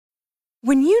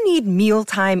When you need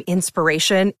mealtime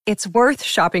inspiration, it's worth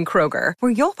shopping Kroger,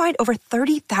 where you'll find over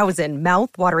 30,000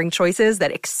 mouth-watering choices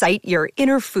that excite your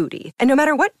inner foodie. And no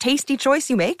matter what tasty choice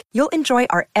you make, you'll enjoy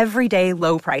our everyday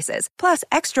low prices, plus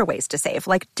extra ways to save,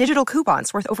 like digital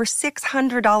coupons worth over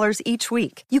 $600 each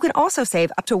week. You can also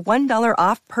save up to $1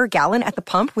 off per gallon at the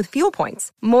pump with fuel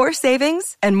points. More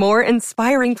savings and more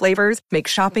inspiring flavors make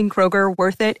shopping Kroger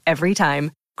worth it every time.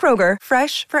 Kroger,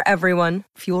 fresh for everyone.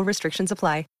 Fuel restrictions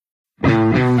apply.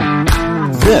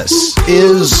 This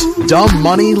is Dumb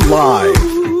Money Live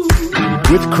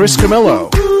with Chris Camillo,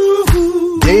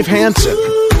 Dave Hansen,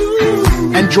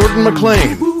 and Jordan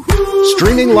McLean,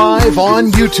 streaming live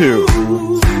on YouTube.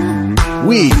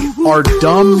 We are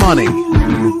Dumb Money.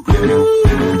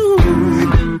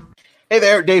 Hey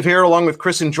there, Dave here, along with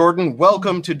Chris and Jordan.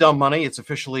 Welcome to Dumb Money. It's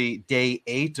officially day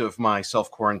 8 of my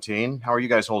self-quarantine. How are you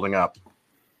guys holding up?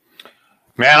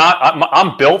 Man,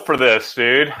 I'm built for this,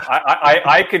 dude.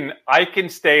 I can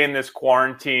stay in this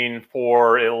quarantine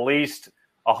for at least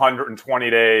 120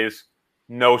 days,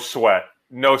 no sweat,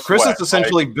 no sweat. Chris has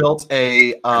essentially built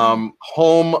a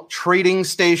home trading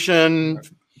station,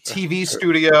 TV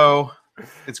studio.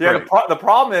 It's great. The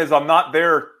problem is I'm not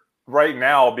there right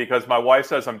now because my wife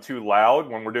says I'm too loud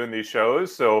when we're doing these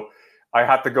shows, so I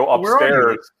have to go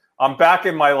upstairs. I'm back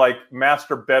in my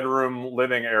master bedroom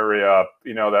living area,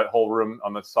 that whole room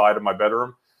on the side of my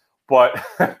bedroom. But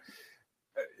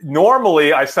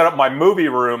normally I set up my movie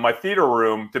room, my theater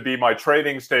room to be my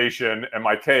trading station and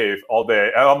my cave all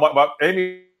day.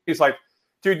 And Amy's like,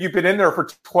 dude, you've been in there for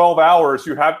 12 hours.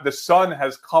 The sun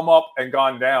has come up and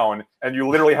gone down and you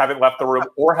literally haven't left the room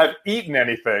or have eaten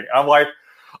anything. I'm like,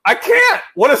 I can't.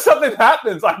 What if something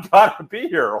happens? I gotta be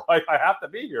here. I have to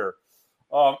be here.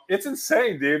 It's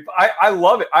insane, dude. I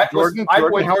love it. Jordan,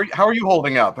 how are you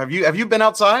holding up? Have you been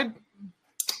outside?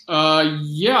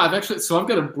 Yeah, I've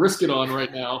got a brisket on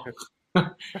right now.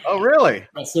 Oh, really?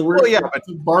 So but you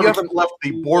haven't left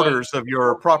the borders of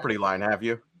your property line, have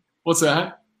you? What's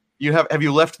that? Have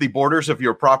you left the borders of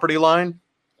your property line?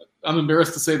 I'm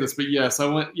embarrassed to say this, but yes, I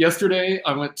went to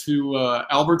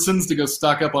Albertsons to go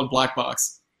stock up on Black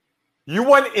Box. You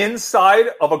went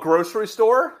inside of a grocery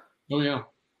store? Oh yeah.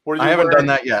 I haven't done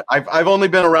that yet. I've only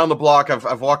been around the block.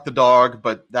 I've walked the dog,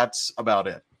 but that's about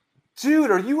it. Dude,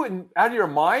 are you out of your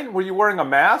mind? Were you wearing a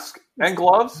mask and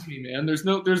gloves? Hey, man, there's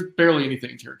barely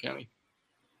anything in Tarrant County.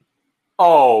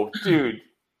 Oh, dude,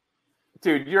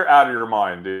 you're out of your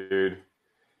mind, dude.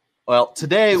 Well,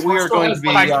 today we are going to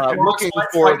be looking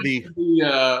for the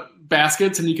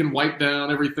baskets, and you can wipe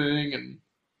down everything, and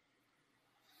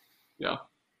yeah.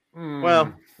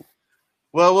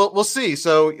 Well, we'll see.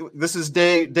 So this is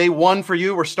day 1 for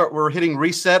you. We're hitting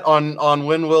reset on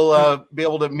when we'll be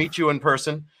able to meet you in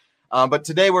person. But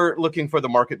today we're looking for the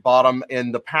market bottom.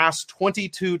 In the past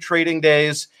 22 trading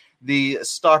days, the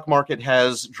stock market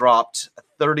has dropped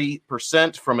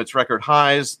 30% from its record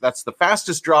highs. That's the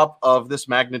fastest drop of this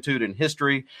magnitude in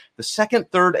history. The second,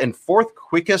 third, and fourth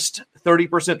quickest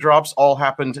 30% drops all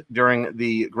happened during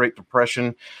the Great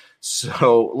Depression.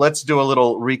 So let's do a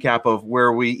little recap of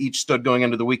where we each stood going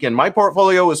into the weekend. My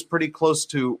portfolio was pretty close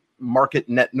to market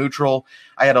net neutral.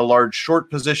 I had a large short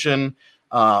position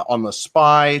on the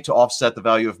SPY to offset the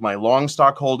value of my long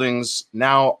stock holdings.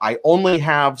 Now I only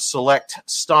have select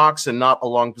stocks and not a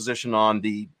long position on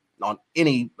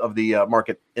any of the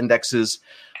market indexes.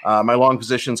 My long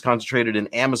positions concentrated in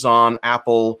Amazon,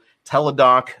 Apple,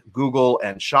 Teladoc, Google,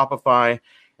 and Shopify.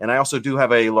 And I also do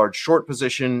have a large short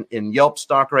position in Yelp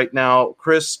stock right now.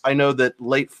 Chris, I know that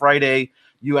late Friday,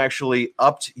 you actually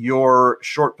upped your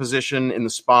short position in the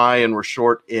SPY and were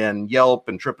short in Yelp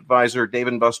and TripAdvisor, Dave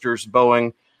 & Buster's,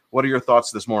 Boeing. What are your thoughts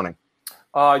this morning?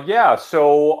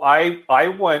 So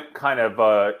I went kind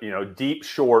of, deep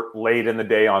short late in the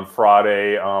day on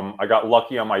Friday. I got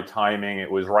lucky on my timing.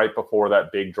 It was right before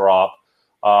that big drop.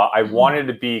 I wanted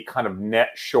to be kind of net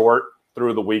short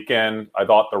through the weekend. I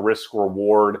thought the risk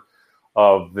reward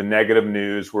of the negative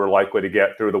news we're likely to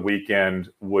get through the weekend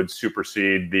would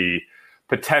supersede the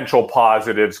potential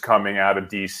positives coming out of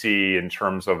DC in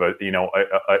terms of a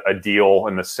deal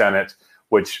in the Senate,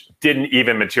 which didn't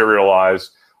even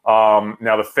materialize.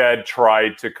 Now the Fed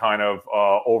tried to kind of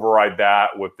override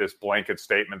that with this blanket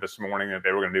statement this morning that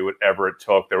they were going to do whatever it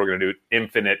took. They were going to do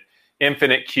infinite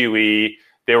QE.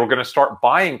 They were going to start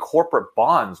buying corporate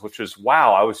bonds, which is,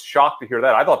 wow, I was shocked to hear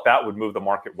that. I thought that would move the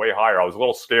market way higher. I was a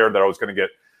little scared that I was going to get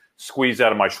squeezed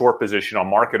out of my short position on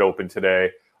market open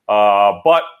today.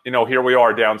 But, here we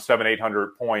are down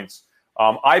 700-800 points.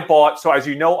 I bought, so as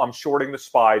you know, I'm shorting the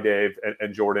SPY, Dave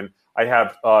and Jordan. I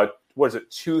have,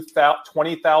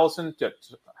 20,000?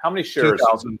 How many shares?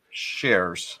 2,000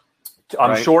 shares.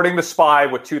 I'm shorting the SPY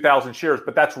with 2,000 shares,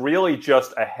 but that's really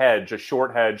just a hedge, a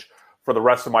short hedge for the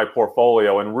rest of my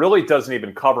portfolio, and really doesn't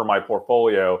even cover my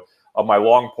portfolio of my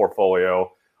long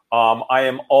portfolio.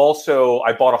 I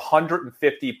bought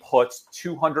 150 puts,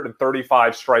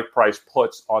 235 strike price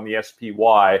puts on the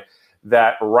SPY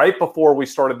that right before we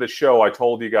started the show, I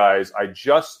told you guys, I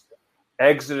just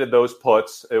exited those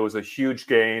puts. It was a huge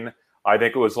gain. I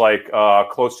think it was like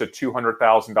close to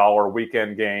 $200,000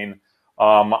 weekend gain.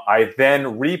 I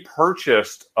then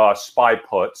repurchased SPY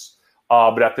puts,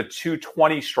 but at the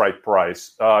 220 strike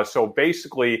price. So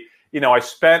basically, I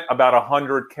spent about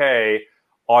 $100K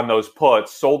on those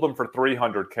puts, sold them for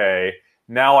 $300K.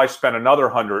 Now I spent another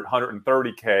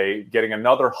 $130K, getting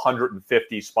another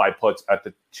 150 SPY puts at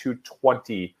the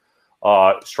 220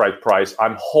 strike price.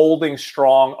 I'm holding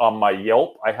strong on my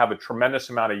Yelp. I have a tremendous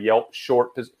amount of Yelp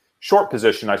short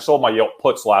position. I sold my Yelp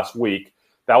puts last week.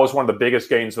 That was one of the biggest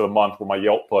gains of the month were my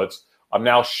Yelp puts. I'm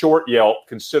now short Yelp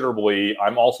considerably.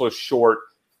 I'm also short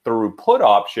through put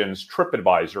options,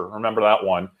 TripAdvisor. Remember that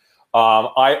one.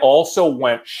 I also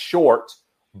went short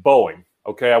Boeing.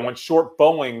 Okay, I went short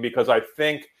Boeing because I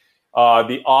think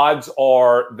the odds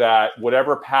are that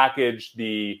whatever package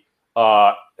the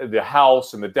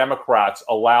House and the Democrats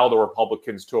allow the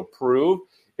Republicans to approve,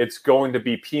 it's going to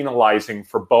be penalizing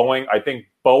for Boeing. I think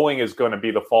Boeing is going to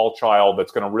be the fall child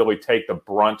that's going to really take the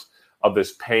brunt of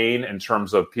this pain in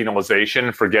terms of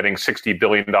penalization for getting $60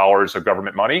 billion of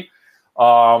government money.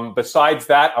 Besides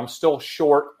that, I'm still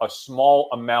short a small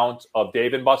amount of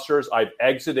Dave & Buster's. I've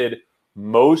exited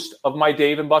most of my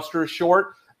Dave & Buster's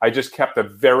short. I just kept a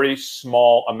very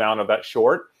small amount of that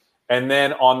short. And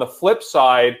then on the flip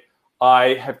side,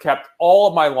 I have kept all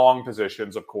of my long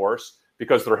positions, of course,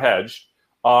 because they're hedged.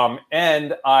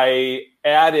 And I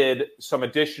added some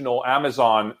additional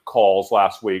Amazon calls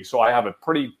last week. So I have a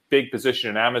pretty big position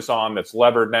in Amazon that's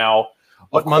levered now.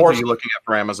 What month are you looking at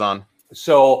for Amazon?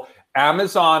 So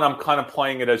Amazon, I'm kind of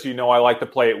playing it, as you know, I like to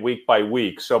play it week by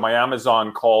week. So my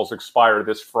Amazon calls expire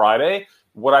this Friday.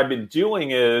 What I've been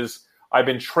doing is I've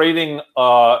been trading,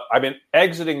 I've been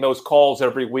exiting those calls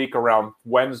every week around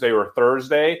Wednesday or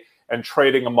Thursday and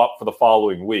trading them up for the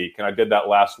following week. And I did that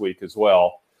last week as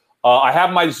well. I have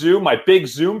my Zoom. My big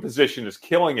Zoom position is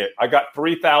killing it. I got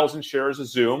 3,000 shares of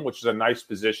Zoom, which is a nice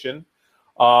position.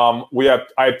 I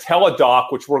have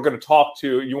Teladoc, which we're going to talk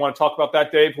to. You want to talk about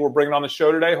that, Dave? Who we're bringing on the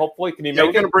show today? Hopefully, can you make it?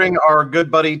 We're going to bring our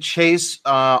good buddy Chase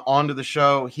onto the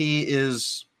show.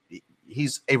 He's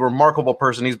a remarkable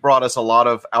person. He's brought us a lot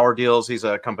of our deals. He's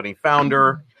a company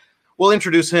founder. We'll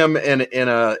introduce him in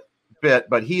a bit,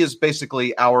 but he is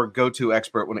basically our go-to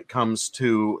expert when it comes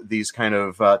to these kind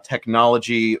of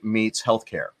technology meets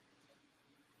healthcare.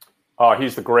 Oh,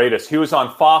 he's the greatest. He was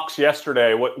on Fox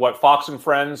yesterday. What Fox and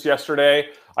Friends yesterday.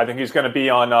 I think he's going to be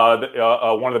on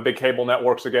one of the big cable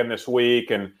networks again this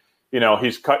week. And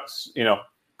he's cutting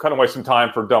away some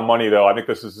time for Dumb Money, though. I think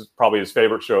this is probably his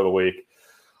favorite show of the week.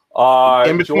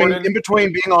 In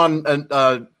between being on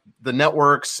the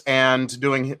networks and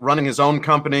running his own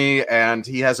company, and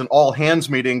he has an all hands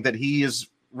meeting that he is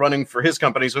running for his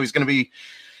company. So he's going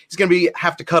to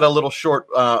have to cut a little short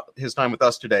his time with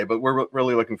us today, but we're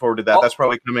really looking forward to that. That's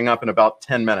probably coming up in about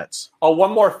 10 minutes. Oh,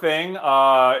 one more thing,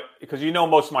 because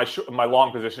most of my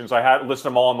long positions, I had listed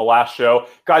them all in the last show.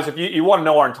 Guys, if you want to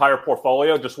know our entire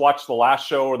portfolio, just watch the last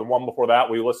show or the one before that.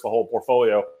 We list the whole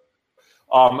portfolio.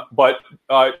 But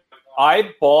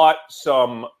I bought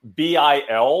some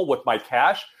BIL with my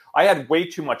cash. I had way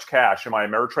too much cash in my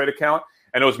Ameritrade account,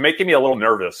 and it was making me a little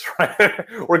nervous. Right?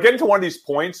 We're getting to one of these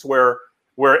points where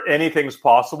anything's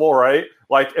possible, right?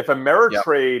 Like if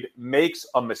Ameritrade makes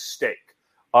a mistake,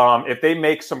 if they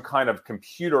make some kind of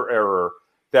computer error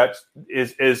that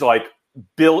is like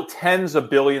tens of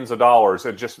billions of dollars,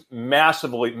 and just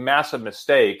massive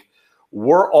mistake,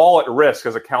 we're all at risk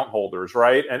as account holders,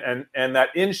 right? And that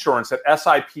insurance, that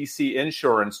SIPC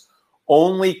insurance,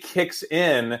 only kicks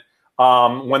in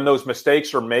when those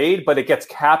mistakes are made, but it gets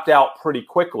capped out pretty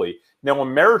quickly. Now,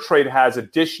 Ameritrade has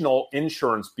additional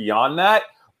insurance beyond that,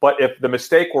 but if the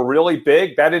mistake were really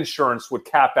big, that insurance would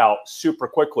cap out super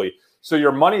quickly. So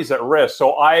your money's at risk.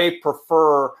 So I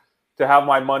prefer to have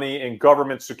my money in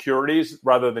government securities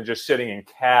rather than just sitting in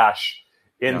cash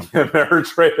in the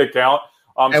Ameritrade account.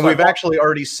 And we've actually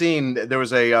already seen, there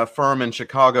was a firm in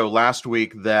Chicago last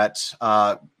week that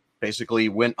basically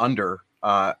went under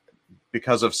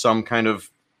because of some kind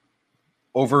of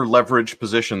over-leveraged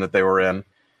position that they were in,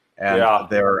 and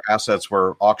their assets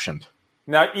were auctioned.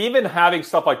 Now, even having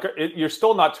stuff like you're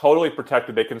still not totally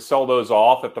protected. They can sell those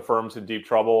off if the firm's in deep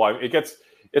trouble.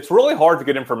 It's really hard to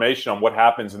get information on what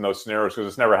happens in those scenarios because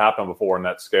it's never happened before in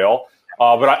that scale.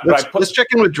 Let's check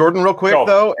in with Jordan real quick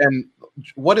though. And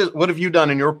what have you done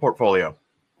in your portfolio?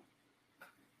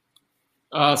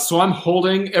 So I'm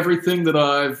holding everything that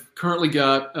I've currently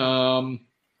got,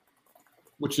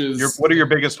 which is what are your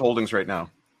biggest holdings right now?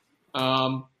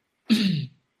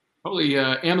 Probably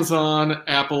Amazon,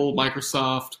 Apple,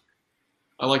 Microsoft.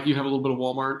 You have a little bit of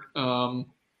Walmart.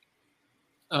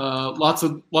 Lots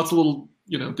of little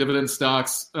dividend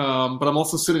stocks. But I'm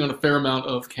also sitting on a fair amount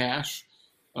of cash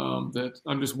that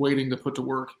I'm just waiting to put to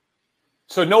work.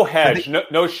 So no hedge,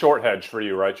 no short hedge for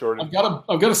you, right, Jordan?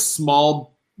 I've got a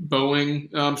small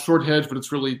Boeing short hedge, but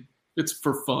it's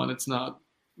for fun. It's not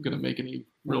going to make any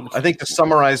real mistakes. I think to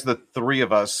summarize the three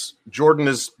of us, Jordan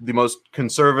is the most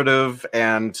conservative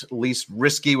and least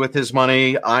risky with his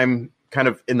money. I'm kind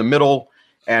of in the middle,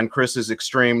 and Chris is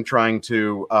extreme, trying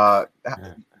to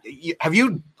have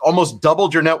you almost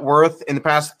doubled your net worth in the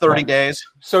past 30 days?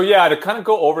 So yeah, to kind of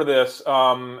go over this,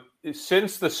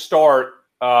 since this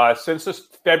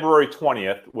February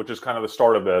 20th, which is kind of the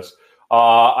start of this,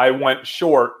 I went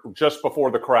short just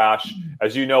before the crash.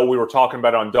 As you know, we were talking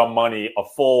about it on Dumb Money a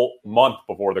full month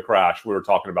before the crash. We were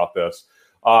talking about this.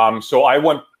 So I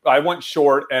went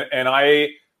short, and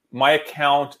my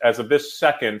account as of this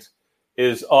second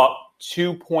is up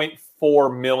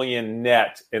 2.4 million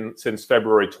net since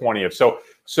February 20th.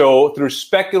 So through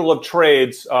speculative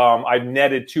trades, I've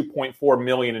netted 2.4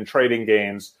 million in trading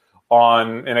gains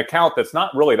on an account that's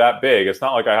not really that big. It's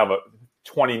not like I have a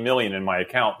 20 million in my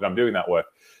account that I'm doing that with.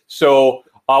 So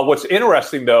what's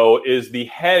interesting though is the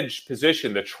hedge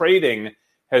position. The trading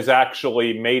has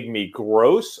actually made me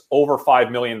gross over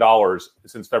 $5 million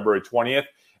since February 20th.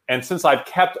 And since I've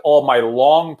kept all my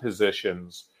long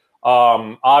positions,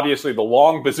 obviously the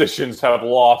long positions have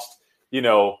lost,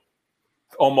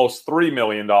 almost $3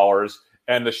 million.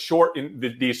 And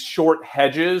these short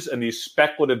hedges and these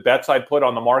speculative bets I put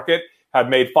on the market have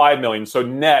made $5 million. So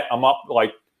net, I'm up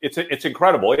it's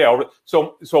incredible. Yeah.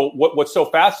 So what's so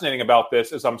fascinating about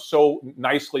this is I'm so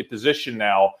nicely positioned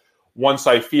now. Once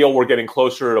I feel we're getting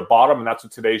closer to the bottom, and that's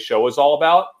what today's show is all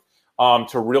about,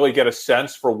 to really get a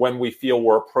sense for when we feel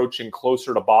we're approaching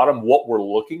closer to bottom, what we're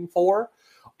looking for.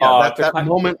 Yeah, that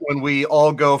moment when we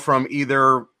all go from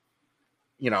either,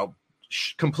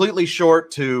 completely short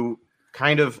to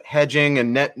kind of hedging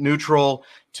and net neutral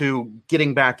to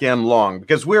getting back in long,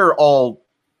 because we're all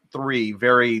three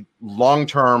very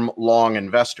long-term long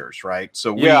investors, right?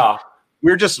 So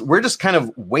we're just kind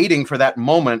of waiting for that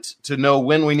moment to know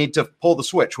when we need to pull the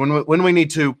switch, when we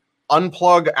need to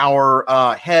unplug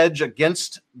our hedge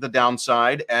against the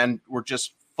downside, and we're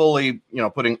just fully,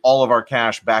 putting all of our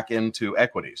cash back into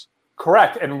equities.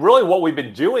 Correct. And really what we've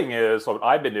been doing is, what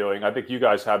I've been doing, I think you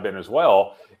guys have been as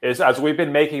well, is as we've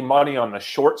been making money on the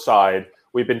short side,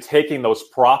 we've been taking those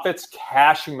profits,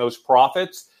 cashing those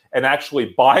profits, and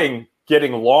actually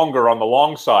getting longer on the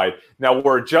long side. Now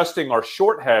we're adjusting our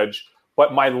short hedge,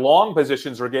 but my long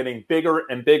positions are getting bigger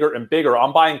and bigger and bigger.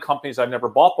 I'm buying companies I've never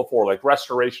bought before, like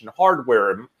Restoration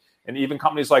Hardware, and even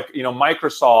companies like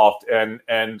Microsoft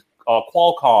and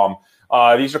Qualcomm.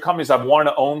 These are companies I've wanted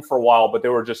to own for a while, but they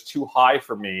were just too high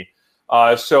for me.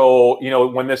 So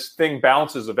when this thing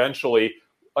bounces eventually,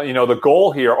 the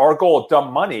goal here, our goal at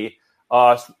Dumb Money,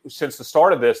 since the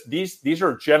start of this, these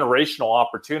are generational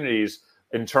opportunities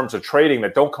in terms of trading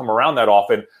that don't come around that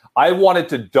often. I wanted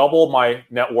to double my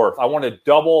net worth. I want to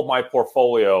double my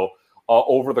portfolio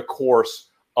over the course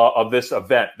of this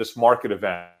event, this market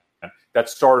event that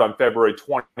started on February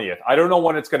 20th. I don't know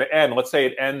when it's going to end. Let's say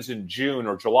it ends in June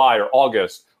or July or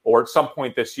August or at some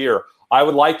point this year. I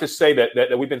would like to say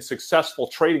that we've been successful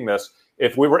trading this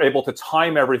if we were able to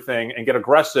time everything and get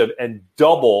aggressive and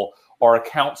double our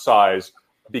account size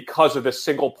because of this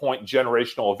single point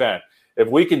generational event. If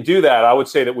we can do that, I would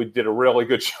say that we did a really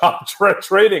good job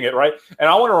trading it, right? And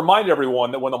I want to remind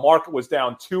everyone that when the market was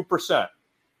down 2%,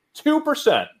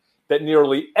 that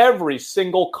nearly every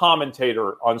single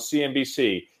commentator on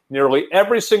CNBC, nearly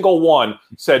every single one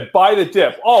said, buy the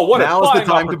dip. Oh, what now is the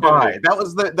time to buy. That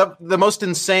was the most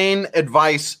insane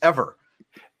advice ever.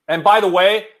 And by the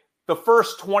way, the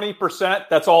first 20%,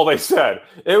 that's all they said.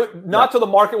 Till the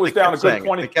market was down a good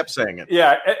 20%. They kept saying it.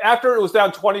 Yeah. After it was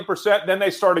down 20%, then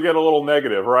they started to get a little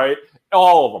negative, right?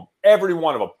 All of them, every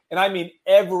one of them. And I mean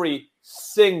every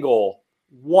single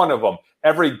one of them.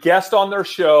 Every guest on their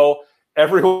show,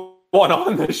 everyone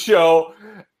on the show,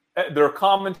 their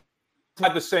comments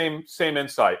had the same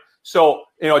insight. So,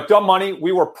 at Dumb Money,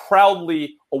 we were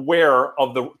proudly aware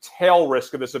of the tail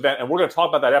risk of this event. And we're going to talk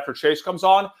about that after Chase comes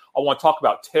on. I want to talk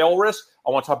about tail risk. I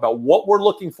want to talk about what we're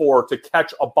looking for to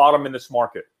catch a bottom in this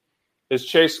market. Is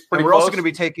Chase pretty And we're close? also going to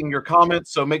be taking your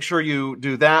comments, so make sure you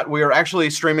do that. We are actually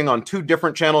streaming on 2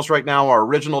 different channels right now. Our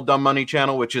original Dumb Money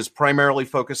channel, which is primarily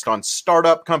focused on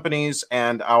startup companies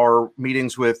and our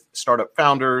meetings with startup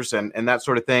founders and that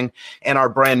sort of thing. And our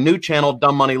brand new channel,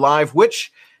 Dumb Money Live,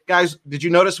 which, guys, did you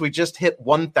notice we just hit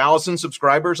 1,000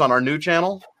 subscribers on our new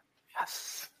channel? Yes.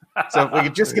 So if we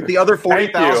could just get the other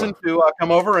 40,000 to come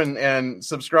over and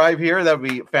subscribe here, that would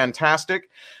be fantastic.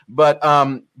 But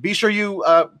be sure you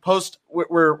post.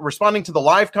 We're responding to the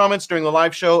live comments during the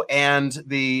live show and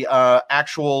the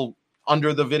actual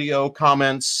under the video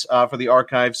comments for the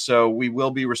archives. So we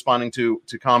will be responding to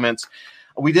comments.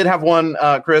 We did have one,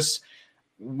 Chris.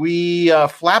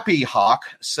 Flappy Hawk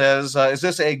says, is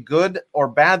this a good or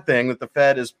bad thing that the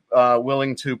Fed is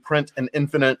willing to print an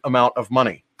infinite amount of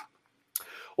money?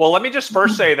 Well, let me just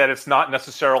first say that it's not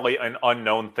necessarily an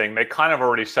unknown thing. They kind of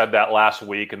already said that last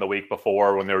week and the week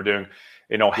before when they were doing,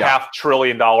 $500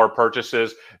 billion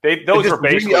purchases. Those are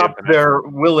basically up their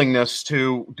willingness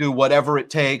to do whatever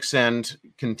it takes and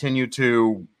continue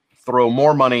to throw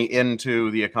more money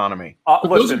into the economy.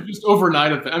 Those are just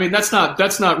overnight events. I mean, that's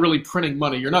not really printing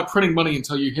money. You're not printing money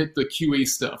until you hit the QE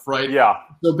stuff, right? Yeah.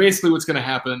 So basically, what's going to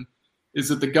happen is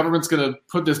that the government's going to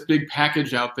put this big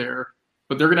package out there.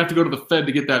 But they're going to have to go to the Fed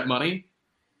to get that money,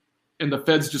 and the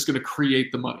Fed's just going to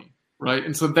create the money, right?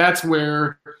 And so that's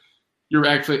where you're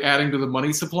actually adding to the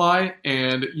money supply,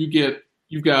 and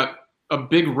you've got a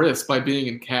big risk by being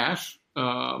in cash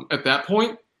at that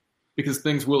point because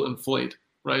things will inflate,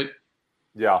 right?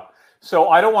 Yeah. So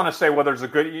I don't want to say whether it's a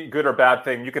good or bad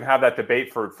thing. You can have that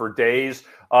debate for days.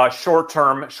 Short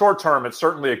term, it's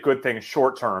certainly a good thing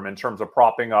short term in terms of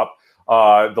propping up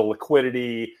the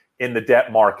liquidity in the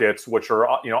debt markets, which are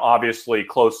obviously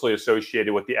closely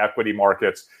associated with the equity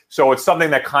markets. So it's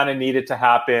something that kind of needed to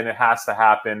happen. It has to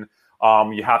happen.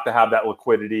 You have to have that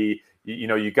liquidity.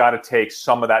 You got to take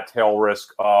some of that tail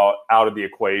risk out of the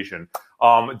equation.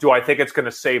 Do I think it's going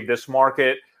to save this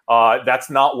market?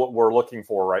 That's not what we're looking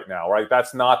for right now, right?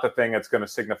 That's not the thing that's going to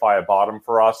signify a bottom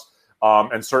for us.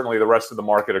 And certainly the rest of the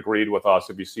market agreed with us.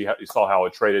 If you saw how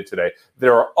it traded today,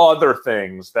 there are other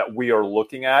things that we are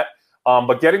looking at.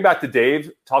 But getting back to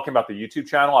Dave, talking about the YouTube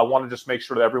channel, I want to just make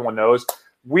sure that everyone knows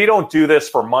we don't do this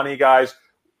for money, guys.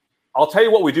 I'll tell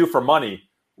you what we do for money.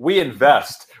 We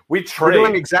invest. We trade. We're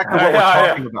doing exactly what we're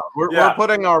talking about. We're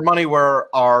putting our money where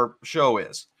our show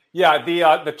is. Yeah,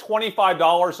 the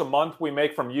 $25 a month we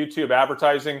make from YouTube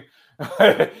advertising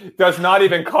does not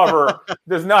even cover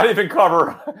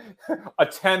a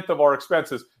tenth of our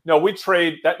expenses. No, we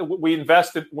trade that. We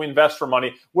invest for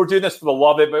money. We're doing this for the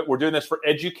love of it. We're doing this for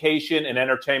education and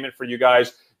entertainment for you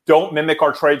guys. Don't mimic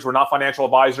our trades. We're not financial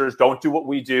advisors. Don't do what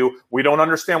we do. We don't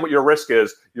understand what your risk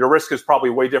is. Your risk is probably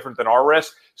way different than our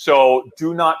risk. So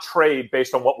do not trade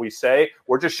based on what we say.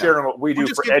 We're just sharing what we do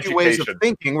for education. Ways of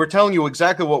thinking. We're telling you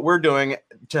exactly what we're doing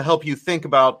to help you think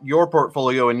about your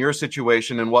portfolio and your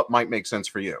situation and what might make sense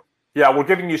for you. Yeah, we're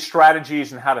giving you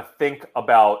strategies and how to think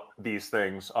about these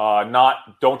things.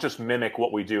 Don't just mimic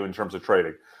what we do in terms of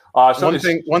trading.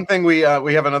 One thing we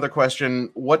have another question.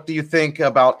 What do you think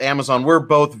about Amazon? We're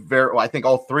both I think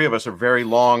all three of us are very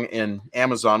long in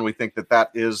Amazon. We think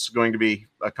that is going to be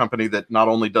a company that not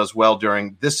only does well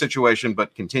during this situation,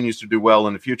 but continues to do well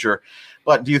in the future.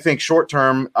 But do you think short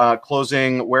term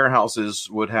closing warehouses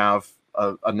would have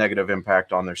a negative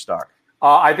impact on their stock?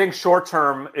 I think short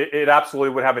term, it absolutely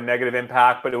would have a negative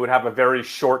impact, but it would have a very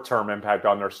short term impact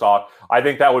on their stock. I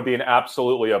think that would be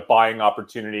absolutely a buying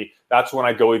opportunity. That's when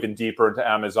I go even deeper into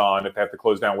Amazon if they have to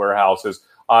close down warehouses.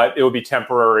 It would be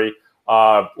temporary,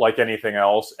 like anything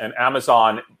else. And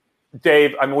Amazon,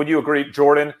 Dave, I mean, would you agree,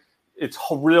 Jordan? It's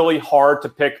really hard to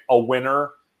pick a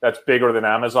winner that's bigger than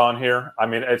Amazon here. I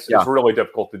mean, it's really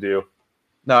difficult to do.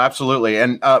 No, absolutely.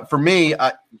 And for me,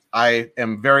 I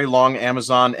am very long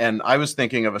Amazon, and I was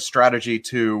thinking of a strategy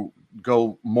to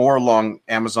go more long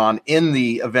Amazon in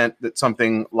the event that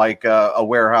something like a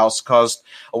warehouse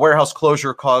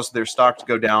closure caused their stock to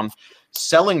go down.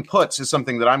 Selling puts is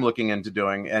something that I'm looking into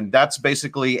doing, and that's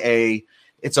basically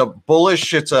it's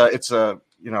the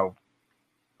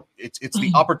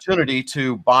opportunity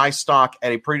to buy stock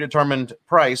at a predetermined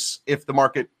price if the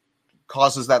market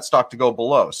causes that stock to go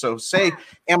below. So say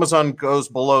Amazon goes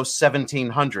below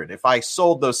 1,700. If I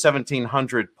sold those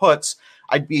 1,700 puts,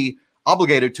 I'd be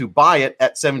obligated to buy it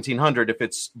at 1,700 if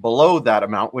it's below that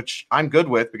amount, which I'm good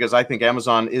with because I think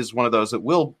Amazon is one of those that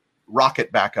will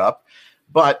rocket back up.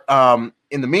 But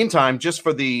in the meantime, just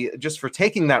for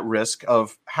taking that risk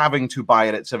of having to buy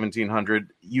it at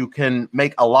 1,700, you can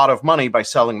make a lot of money by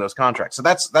selling those contracts. So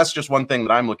that's just one thing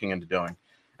that I'm looking into doing.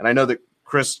 And I know that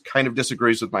Chris kind of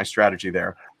disagrees with my strategy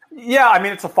there. Yeah, I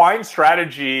mean, it's a fine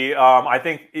strategy. I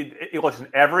think listen,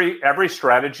 every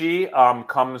strategy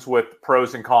comes with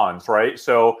pros and cons, right?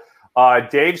 So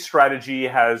Dave's strategy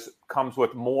comes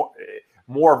with more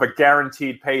of a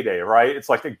guaranteed payday, right? It's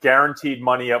like a guaranteed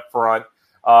money up front,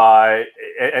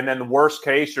 and then the worst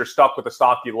case, you're stuck with a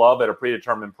stock you love at a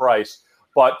predetermined price.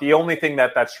 But the only thing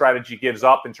that strategy gives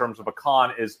up in terms of a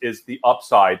con is the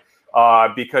upside,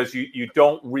 because you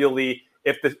don't really,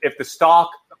 if the stock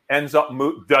ends up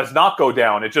does not go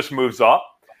down, it just moves up,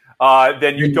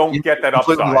 then you don't get that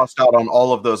upside. Completely lost out on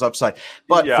all of those upside.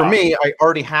 But for me, I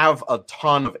already have a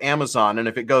ton of Amazon, and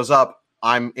if it goes up,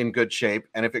 I'm in good shape.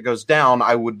 And if it goes down,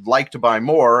 I would like to buy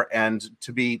more and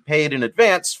to be paid in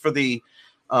advance for the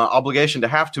obligation to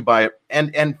have to buy it.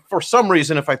 And for some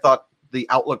reason, if I thought the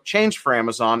outlook changed for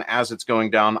Amazon as it's going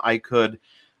down, I could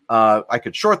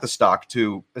short the stock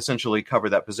to essentially cover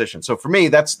that position. So for me,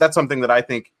 that's something that I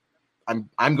think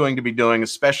I'm going to be doing,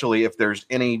 especially if there's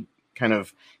any kind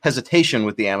of hesitation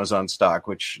with the Amazon stock,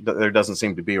 which there doesn't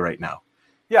seem to be right now.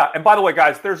 Yeah, and by the way,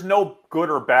 guys, there's no good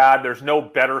or bad. There's no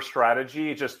better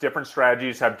strategy. Just different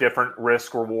strategies have different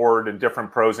risk, reward, and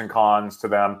different pros and cons to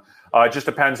them. It just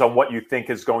depends on what you think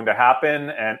is going to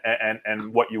happen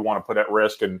and what you want to put at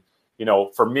risk. And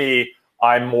for me,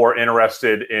 I'm more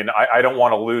interested in. I don't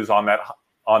want to lose on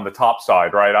the top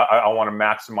side, right? I want to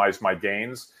maximize my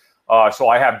gains. So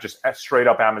I have just straight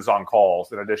up Amazon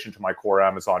calls in addition to my core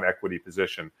Amazon equity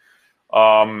position.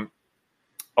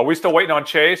 Are we still waiting on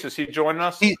Chase? Is he joining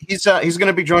us? He's going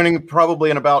to be joining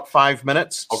probably in about 5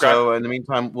 minutes. Okay. So in the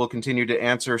meantime, we'll continue to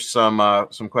answer some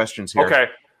questions here.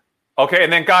 Okay.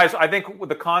 And then guys, I think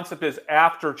the concept is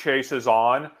after Chase is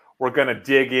on, we're going to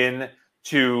dig in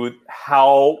to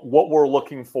what we're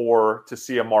looking for to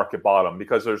see a market bottom,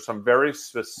 because there's some very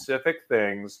specific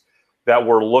things that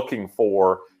we're looking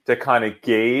for to kind of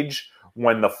gauge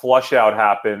when the flush out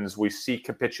happens, we see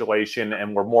capitulation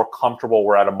and we're more comfortable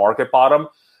we're at a market bottom.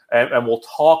 And we'll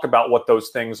talk about what those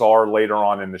things are later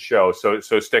on in the show. So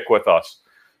stick with us.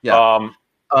 Yeah.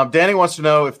 Danny wants to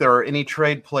know if there are any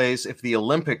trade plays if the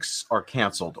Olympics are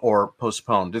canceled or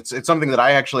postponed. It's something that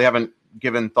I actually haven't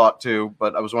given thought to,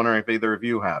 but I was wondering if either of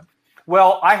you have.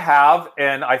 Well, I have,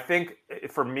 and I think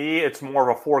for me, it's more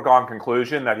of a foregone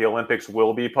conclusion that the Olympics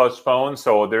will be postponed.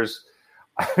 So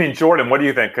Jordan, what do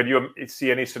you think? Could you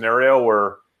see any scenario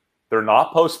where they're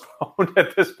not postponed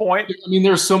at this point? I mean,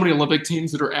 there's so many Olympic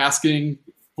teams that are asking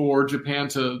for Japan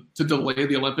to delay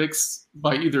the Olympics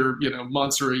by either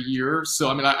months or a year. So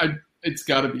I mean, it's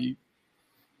got to be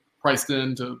priced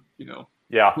into whoever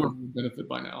would benefit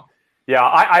by now. Yeah,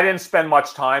 I didn't spend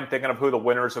much time thinking of who the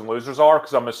winners and losers are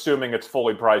because I'm assuming it's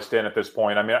fully priced in at this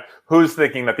point. I mean, who's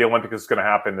thinking that the Olympics is going to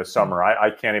happen this summer? I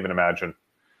can't even imagine.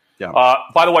 Yeah.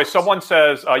 By the way, someone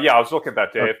says, I was looking at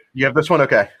that, Dave. You have this one?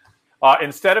 Okay.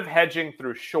 Instead of hedging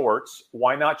through shorts,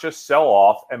 why not just sell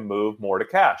off and move more to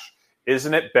cash?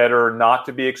 Isn't it better not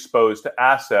to be exposed to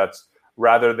assets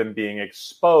rather than being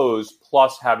exposed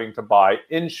plus having to buy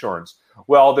insurance?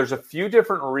 Well, there's a few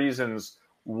different reasons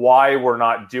why we're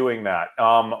not doing that.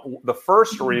 The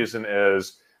first reason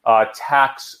is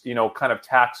tax, kind of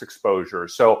tax exposure.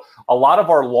 So a lot of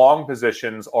our long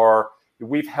positions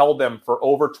we've held them for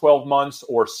over 12 months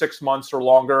or 6 months or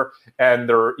longer. And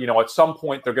they're, at some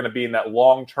point they're going to be in that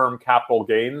long-term capital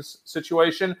gains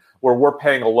situation where we're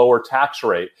paying a lower tax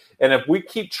rate. And if we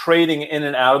keep trading in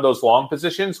and out of those long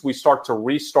positions, we start to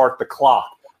restart the clock,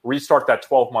 restart that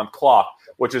 12-month clock,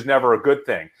 which is never a good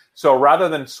thing. So rather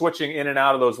than switching in and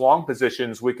out of those long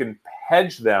positions, we can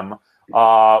hedge them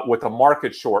with a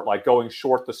market short, like going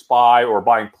short the SPY or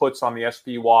buying puts on the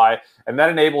SPY. And that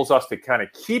enables us to kind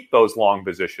of keep those long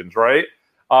positions, right?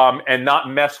 And not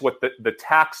mess with the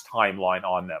tax timeline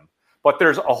on them. But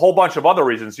there's a whole bunch of other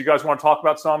reasons. You guys want to talk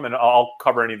about some, and I'll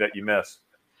cover any that you miss.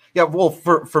 Yeah, well,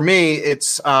 for me,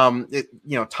 it's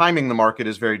timing the market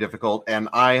is very difficult, and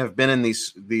I have been in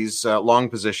these long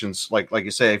positions, like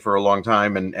you say, for a long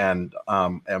time, and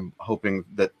am hoping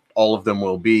that all of them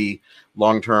will be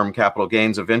long-term capital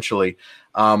gains eventually.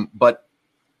 But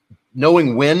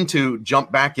knowing when to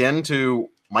jump back into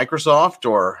Microsoft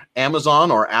or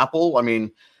Amazon or Apple, I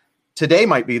mean, today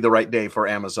might be the right day for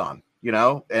Amazon,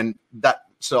 and that.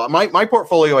 So my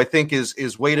portfolio, I think,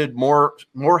 is weighted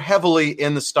more heavily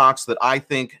in the stocks that I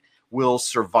think will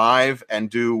survive and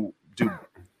do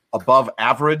above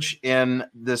average in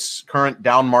this current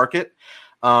down market.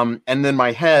 And then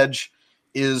my hedge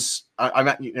is, I'm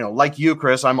like you,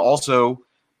 Chris, I'm also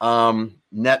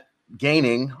net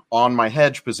gaining on my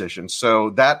hedge position. So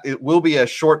that it will be a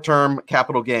short-term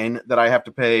capital gain that I have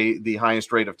to pay the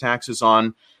highest rate of taxes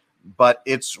on. but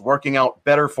it's working out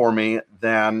better for me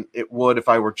than it would if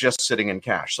I were just sitting in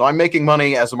cash. So I'm making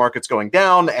money as the market's going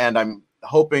down, and I'm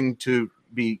hoping to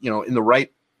be, in the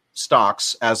right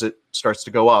stocks as it starts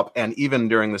to go up. And even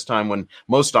during this time when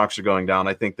most stocks are going down,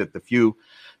 I think that the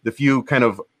few kind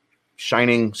of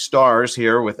shining stars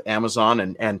here with Amazon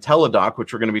and Teladoc,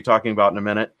 which we're going to be talking about in a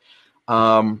minute,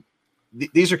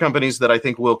 these are companies that I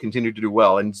think will continue to do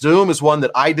well. And Zoom is one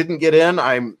that I didn't get in.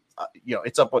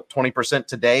 It's up 20%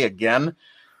 today again.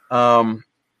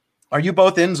 Are you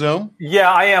both in Zoom?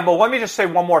 Yeah, I am. But let me just say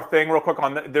one more thing real quick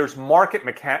on there's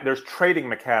there's trading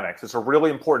mechanics. It's a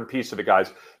really important piece of it,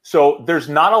 guys. So there's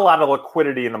not a lot of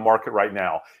liquidity in the market right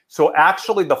now. So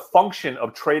actually the function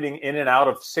of trading in and out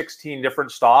of 16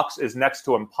 different stocks is next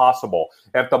to impossible.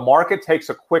 If the market takes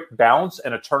a quick bounce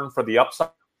and a turn for the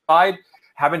upside,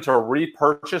 having to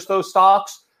repurchase those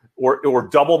stocks or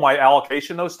double my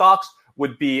allocation those stocks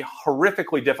would be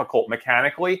horrifically difficult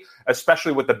mechanically,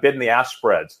 especially with the bid and the ask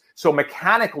spreads. So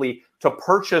mechanically, to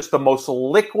purchase the most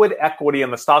liquid equity in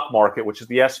the stock market, which is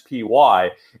the SPY,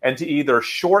 and to either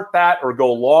short that or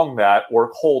go long that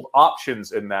or hold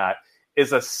options in that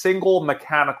is a single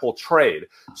mechanical trade.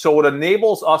 So it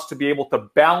enables us to be able to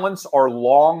balance our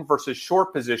long versus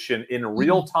short position in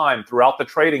real time throughout the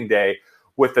trading day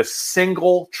with a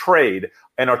single trade,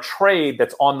 and a trade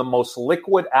that's on the most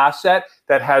liquid asset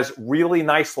that has really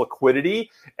nice liquidity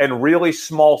and really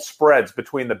small spreads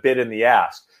between the bid and the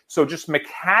ask. So just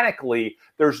mechanically,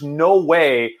 there's no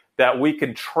way that we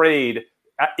can trade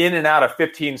in and out of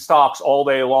 15 stocks all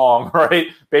day long, right?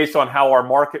 Based on how our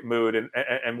market mood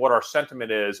and what our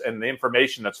sentiment is and the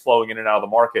information that's flowing in and out of the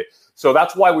market. So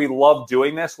that's why we love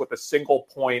doing this with a single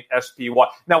point SPY.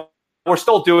 Now, we're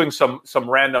still doing some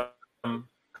random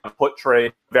put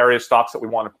trade, various stocks that we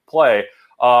want to play.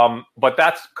 But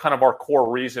that's kind of our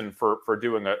core reason for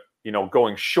doing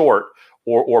going short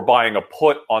or buying a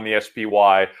put on the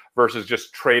SPY versus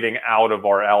just trading out of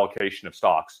our allocation of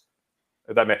stocks.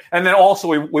 And then also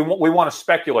we want to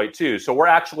speculate too. So we're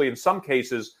actually, in some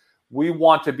cases, we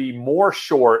want to be more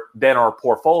short than our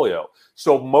portfolio.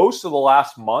 So most of the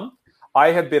last month, I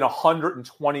have been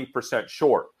 120%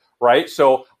 short. Right.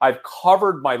 So I've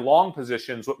covered my long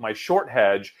positions with my short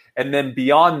hedge. And then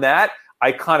beyond that,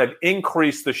 I kind of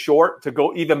increased the short to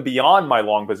go even beyond my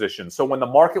long position. So when the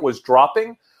market was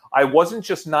dropping, I wasn't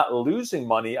just not losing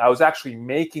money. I was actually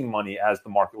making money as the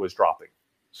market was dropping.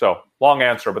 So long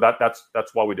answer, but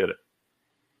that's why we did it.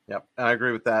 Yep, I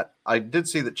agree with that. I did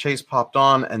see that Chase popped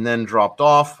on and then dropped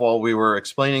off while we were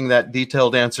explaining that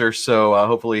detailed answer. So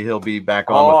hopefully he'll be back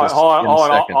on with us in a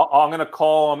second. I'm going to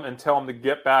call him and tell him to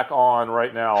get back on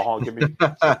right now.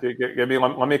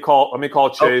 Let me call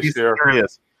Chase here.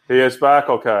 He is back.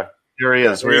 Okay. Here he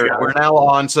is. We're now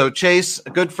on. So Chase, a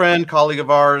good friend, colleague of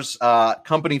ours,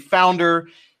 company founder.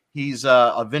 He's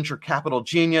a venture capital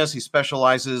genius. He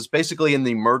specializes basically in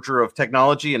the merger of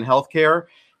technology and healthcare.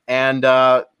 And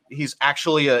he's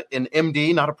actually an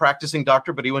MD, not a practicing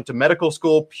doctor, but he went to medical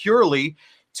school purely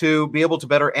to be able to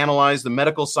better analyze the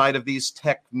medical side of these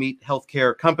tech meet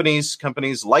healthcare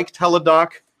companies like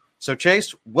Teladoc. So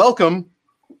Chase, welcome.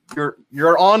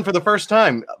 You're on for the first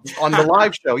time on the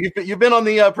live show. You've been on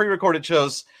the pre-recorded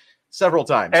shows several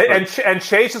times. And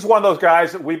Chase is one of those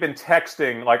guys that we've been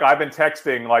texting. Like I've been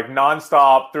texting like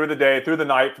nonstop through the day, through the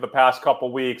night for the past couple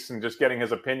of weeks, and just getting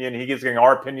his opinion. He's getting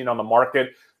our opinion on the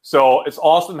market. So it's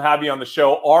awesome to have you on the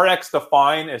show. RX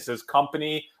Define is his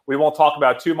company. We won't talk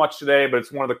about too much today, but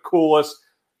it's one of the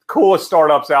coolest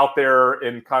startups out there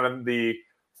in kind of the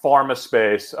pharma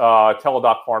space,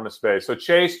 Teladoc pharma space. So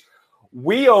Chase,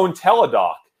 we own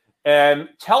Teladoc, and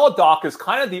Teladoc is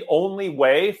kind of the only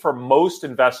way for most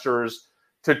investors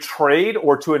to trade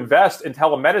or to invest in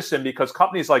telemedicine, because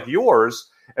companies like yours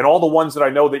and all the ones that I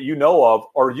know that you know of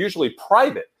are usually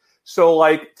private. So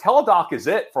like Teladoc is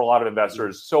it for a lot of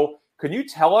investors. So can you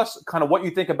tell us kind of what you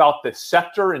think about the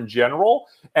sector in general?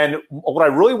 And what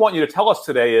I really want you to tell us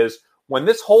today is, when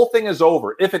this whole thing is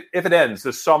over, if it ends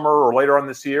this summer or later on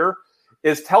this year,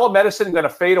 is telemedicine going to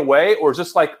fade away, or is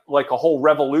this like a whole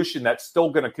revolution that's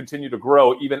still going to continue to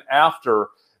grow even after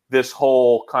this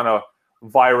whole kind of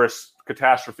virus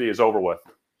catastrophe is over with?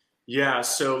 Yeah,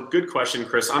 so good question,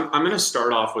 Chris. I'm going to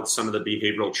start off with some of the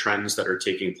behavioral trends that are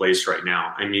taking place right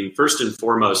now. I mean, first and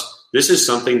foremost, this is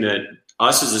something that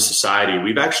us as a society,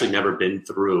 we've actually never been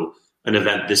through an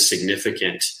event this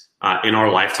significant in our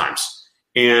lifetimes.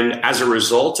 And as a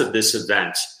result of this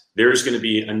event, there's going to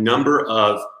be a number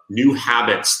of new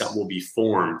habits that will be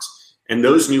formed. And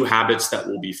those new habits that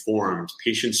will be formed,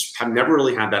 patients have never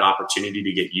really had that opportunity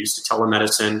to get used to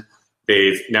telemedicine.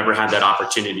 They've never had that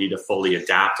opportunity to fully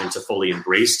adapt and to fully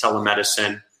embrace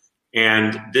telemedicine.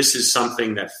 And this is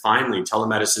something that finally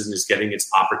telemedicine is getting its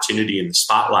opportunity in the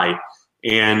spotlight.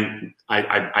 And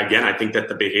I think that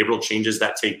the behavioral changes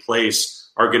that take place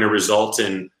are going to result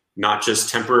in not just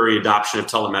temporary adoption of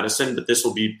telemedicine, but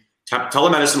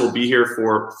telemedicine will be here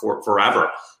for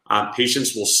forever.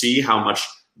 Patients will see how much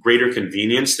greater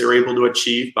convenience they're able to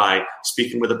achieve by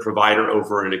speaking with a provider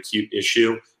over an acute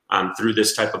issue through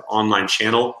this type of online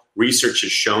channel. Research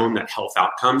has shown that health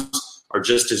outcomes are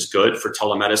just as good for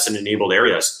telemedicine-enabled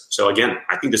areas. So again,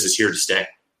 I think this is here to stay.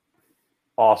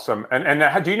 Awesome.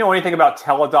 And do you know anything about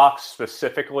Teladoc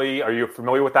specifically? Are you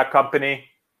familiar with that company?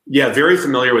 Yeah, very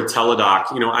familiar with Teladoc.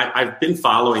 I've been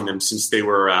following them since they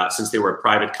were a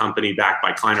private company backed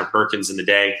by Kleiner Perkins in the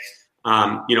day.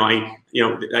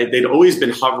 They'd always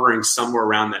been hovering somewhere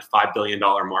around that $5 billion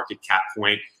market cap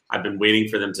point. I've been waiting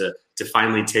for them to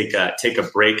finally take a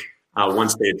break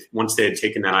once they had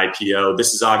taken that IPO.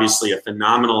 This is obviously a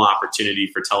phenomenal opportunity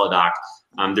for Teladoc.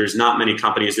 There's not many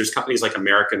companies. There's companies like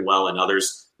American Well and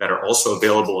others that are also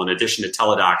available in addition to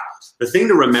Teladoc. The thing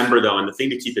to remember, though, and the thing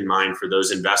to keep in mind for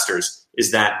those investors is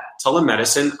that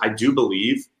telemedicine, I do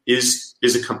believe, it's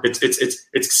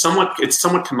somewhat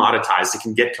commoditized. It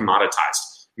can get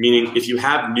commoditized, meaning if you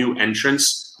have new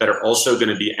entrants that are also going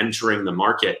to be entering the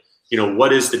market,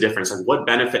 what is the difference? Like, what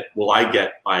benefit will I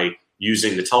get by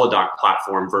using the Teladoc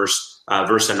platform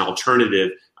versus an alternative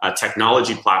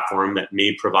technology platform that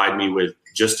may provide me with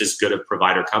just as good of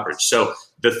provider coverage? So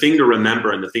the thing to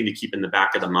remember and the thing to keep in the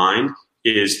back of the mind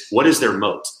is, what is their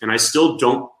moat? And I still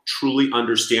don't truly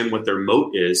understand what their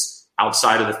moat is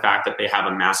outside of the fact that they have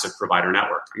a massive provider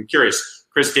network. I'm curious,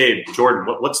 Chris, Dave, Jordan,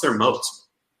 what's their moat?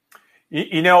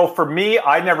 For me,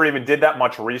 I never even did that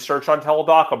much research on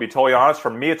Teladoc. I'll be totally honest.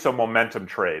 For me, it's a momentum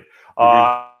trade.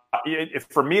 If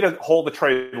for me to hold the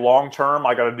trade long term,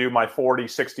 I got to do my 40,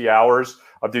 60 hours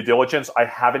of due diligence. I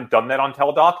haven't done that on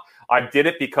Teladoc. I did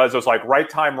it because it was like right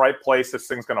time, right place. This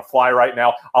thing's going to fly right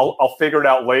now. I'll figure it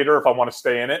out later if I want to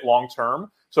stay in it long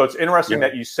term. So it's interesting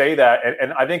that you say that.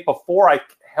 And I think before I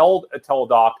held a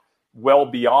Teladoc well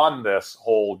beyond this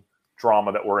whole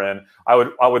drama that we're in, I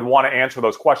would want to answer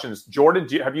those questions. Jordan,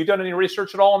 have you done any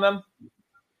research at all on them?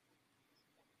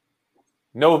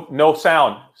 No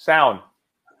sound.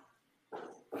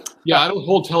 Yeah, I don't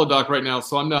hold Teladoc right now,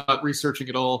 so I'm not researching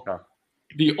at all. Okay.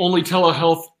 The only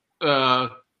telehealth, I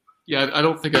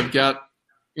don't think I've got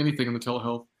anything in the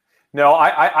telehealth. No,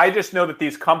 I just know that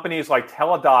these companies like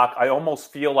Teladoc, I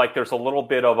almost feel like there's a little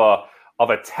bit of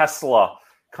a Tesla,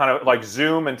 kind of like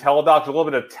Zoom and Teladoc, a little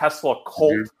bit of Tesla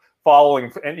cult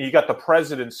following. And you got the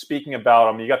president speaking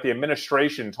about them. You got the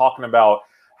administration talking about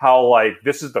how like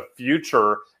this is the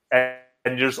future, and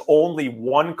there's only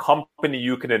one company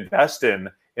you can invest in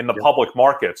the public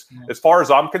markets. As far as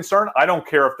I'm concerned, I don't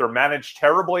care if they're managed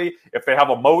terribly, if they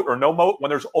have a moat or no moat. When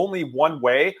there's only one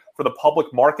way for the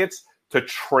public markets to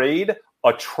trade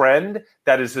a trend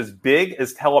that is as big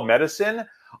as telemedicine,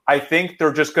 I think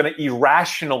they're just going to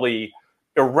irrationally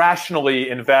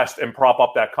invest and prop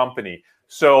up that company.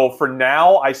 So for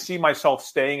now, I see myself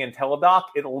staying in Teladoc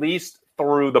at least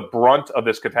through the brunt of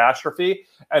this catastrophe.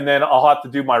 And then I'll have to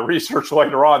do my research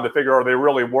later on to figure, are they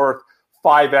really worth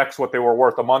 5x what they were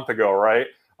worth a month ago, right?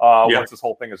 Once this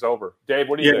whole thing is over. Dave,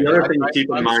 what do you think? The other thing to keep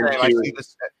in mind I see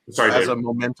this as a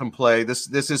momentum play. This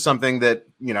is something that,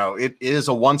 it is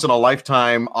a once in a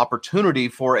lifetime opportunity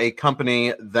for a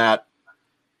company that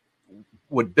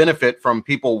would benefit from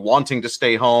people wanting to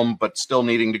stay home but still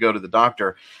needing to go to the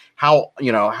doctor. How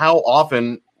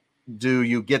often do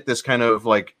you get this kind of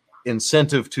like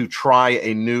incentive to try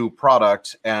a new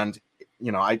product? And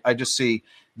I just see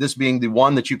this being the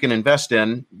one that you can invest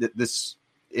in.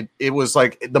 It was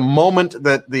like the moment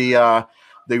that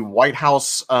the White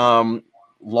House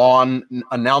lawn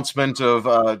announcement of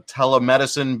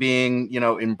telemedicine being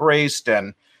embraced,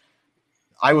 and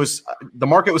the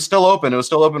market was still open. It was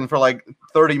still open for like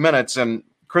 30 minutes, and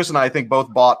Chris and I think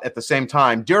both bought at the same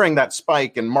time during that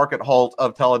spike and market halt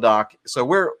of Teladoc. So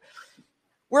we're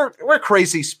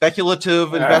crazy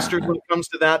speculative investors when it comes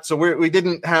to that. So we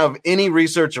didn't have any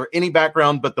research or any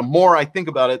background, but the more I think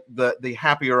about it, the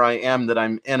happier I am that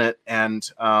I'm in it. And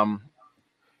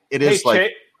it is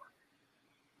like.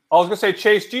 I was going to say,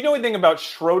 Chase, do you know anything about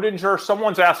Schrodinger?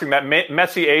 Someone's asking, that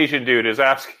messy Asian dude is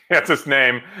asking, that's his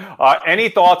name. Any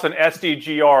thoughts on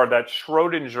SDGR, that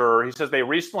Schrodinger? He says they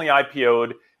recently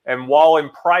IPO'd, and while in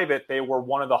private, they were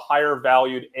one of the higher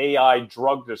valued AI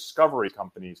drug discovery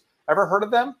companies. Ever heard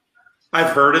of them?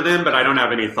 I've heard of them, but I don't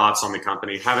have any thoughts on the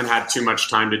company. Haven't had too much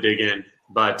time to dig in,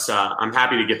 but I'm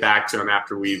happy to get back to them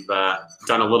after we've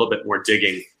done a little bit more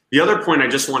digging. The other point I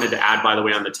just wanted to add, by the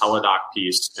way, on the Teladoc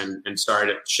piece, and sorry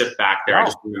to shift back there, I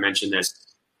just want to mention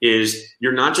this. is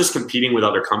you're not just competing with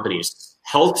other companies.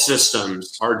 Health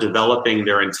systems are developing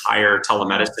their entire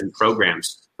telemedicine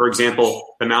programs. For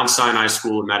example, the Mount Sinai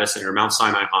School of Medicine or Mount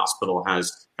Sinai Hospital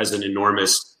has an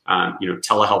enormous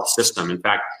telehealth system. In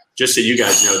fact, just so you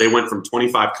guys know, they went from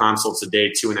 25 consults a day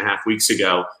 2.5 weeks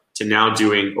ago to now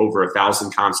doing over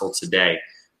 1,000 consults a day.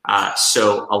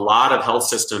 So a lot of health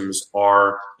systems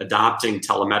are adopting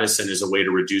telemedicine as a way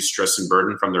to reduce stress and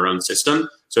burden from their own system.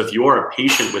 So if you are a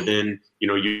patient within,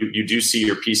 you do see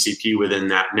your PCP within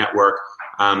that network,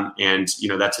 and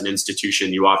that's an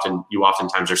institution you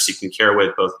oftentimes are seeking care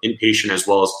with, both inpatient as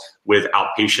well as with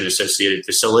outpatient associated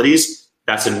facilities.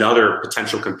 That's another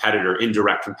potential competitor,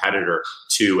 indirect competitor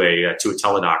to a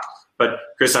teledoc. But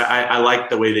Chris, I like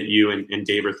the way that you and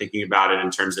Dave are thinking about it in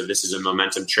terms of this is a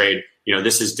momentum trade.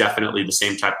 This is definitely the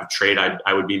same type of trade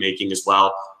I would be making as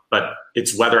well. But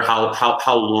it's whether how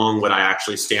long would I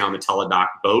actually stay on the teledoc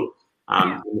boat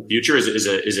in the future is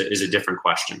a different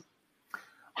question.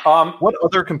 What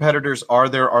other competitors are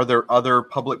there? Are there other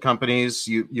public companies?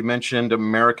 You mentioned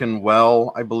American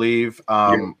Well, I believe.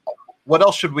 What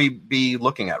else should we be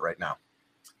looking at right now?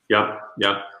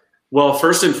 Yep. Well,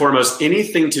 first and foremost,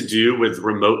 anything to do with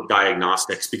remote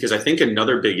diagnostics, because I think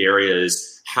another big area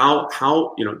is how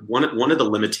one of the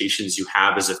limitations you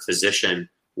have as a physician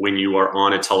when you are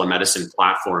on a telemedicine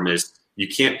platform is you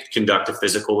can't conduct a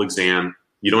physical exam.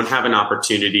 You don't have an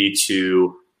opportunity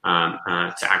to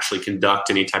actually conduct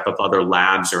any type of other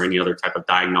labs or any other type of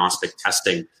diagnostic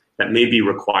testing that may be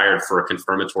required for a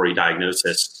confirmatory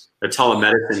diagnosis. The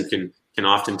telemedicine can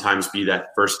oftentimes be that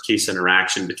first case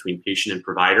interaction between patient and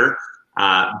provider,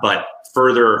 but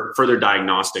further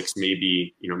diagnostics may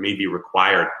be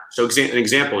required. So an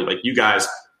example, like you guys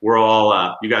are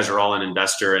all an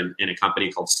investor in a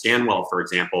company called Scanwell, for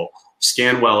example.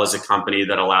 Scanwell is a company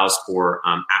that allows for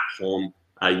at-home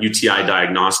UTI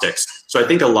diagnostics. So I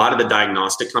think a lot of the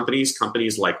diagnostic companies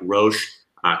like Roche,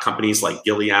 companies like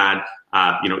Gilead,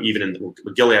 even in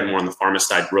Gilead more on the pharma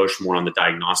side, Roche more on the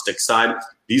diagnostic side.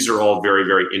 These are all very,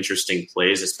 very interesting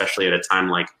plays, especially at a time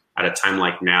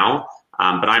like now.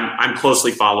 But I'm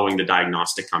closely following the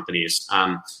diagnostic companies.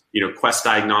 Quest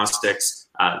Diagnostics,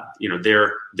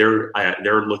 they're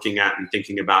looking at and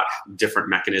thinking about different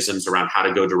mechanisms around how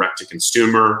to go direct to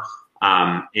consumer.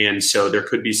 And so there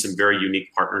could be some very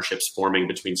unique partnerships forming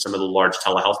between some of the large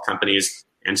telehealth companies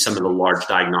and some of the large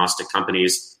diagnostic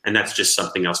companies. And that's just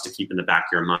something else to keep in the back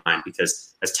of your mind,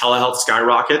 because as telehealth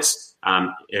skyrockets,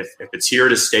 if it's here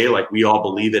to stay like we all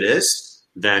believe it is,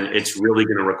 then it's really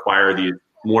going to require these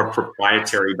more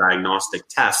proprietary diagnostic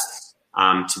tests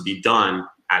to be done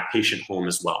at patient home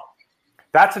as well.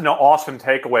 That's an awesome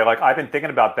takeaway. Like, I've been thinking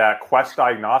about that. Quest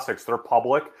Diagnostics, they're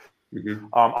public. Mm-hmm.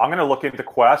 I'm going to look into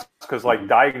Quest because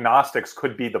diagnostics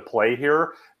could be the play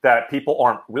here that people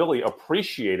aren't really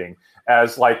appreciating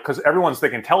as because everyone's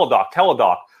thinking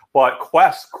teledoc, but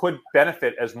Quest could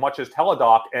benefit as much as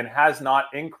teledoc and has not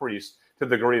increased to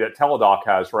the degree that teledoc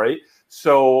has, right?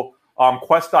 So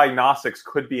Quest Diagnostics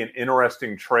could be an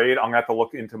interesting trade. I'm going to have to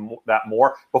look into that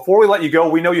more. Before we let you go,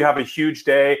 we know you have a huge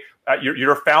day.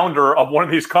 You're a founder of one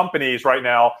of these companies right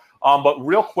now, but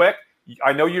real quick,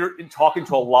 I know you're talking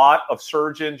to a lot of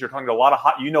surgeons. You're talking to a lot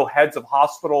of heads of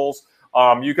hospitals.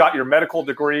 You got your medical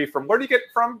degree from, where do you get it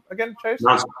from again, Chase?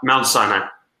 Mount Sinai.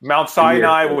 Mount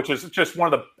Sinai, which is just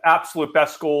one of the absolute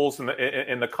best schools in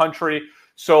the country.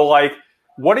 So,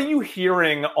 what are you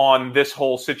hearing on this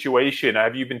whole situation?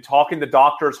 Have you been talking to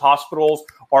doctors, hospitals,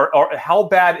 or how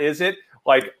bad is it?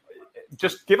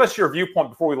 Just give us your viewpoint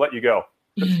before we let you go.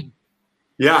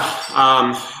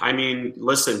 Yeah.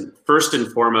 Listen, first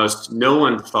and foremost, no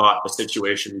one thought the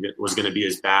situation was going to be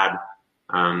as bad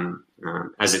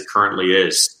as it currently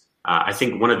is. I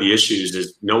think one of the issues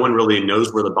is no one really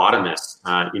knows where the bottom is.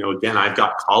 Again, I've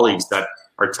got colleagues that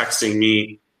are texting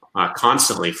me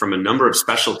constantly from a number of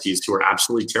specialties who are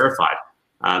absolutely terrified.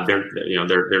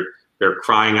 They're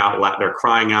crying out. They're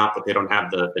crying out that they don't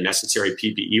have the necessary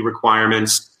PPE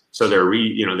requirements. So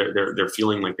they're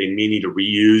feeling like they may need to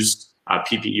reuse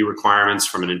PPE requirements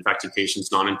from an infected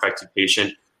patient's non-infected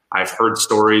patient. I've heard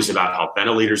stories about how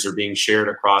ventilators are being shared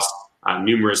across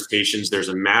numerous patients. There's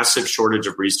a massive shortage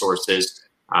of resources.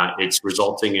 It's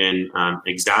resulting in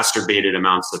exacerbated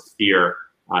amounts of fear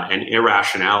and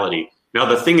irrationality. Now,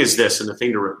 the thing is this, and the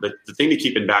thing to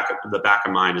keep in the back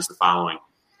of mind is the following.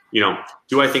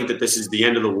 Do I think that this is the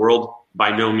end of the world?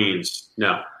 By no means.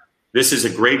 No. This is a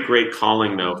great, great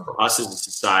calling, though, for us as a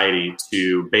society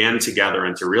to band together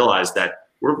and to realize that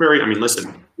we're very.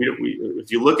 Listen. If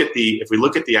we look at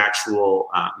the actual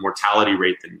mortality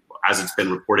rate, as it's been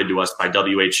reported to us by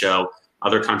WHO,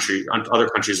 other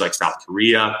countries like South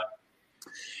Korea,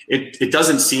 it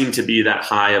doesn't seem to be that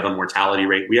high of a mortality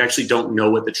rate. We actually don't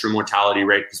know what the true mortality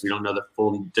rate, because we don't know the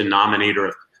full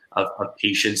denominator of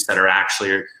patients that are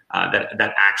actually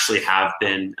that actually have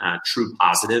been true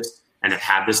positives and have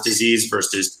had this disease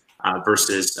versus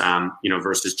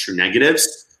true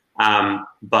negatives. So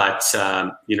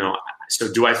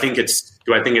do I think it's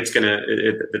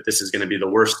that this is gonna be the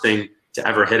worst thing to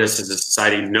ever hit us as a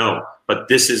society? No, but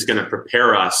this is going to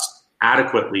prepare us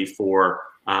adequately for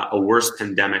a worse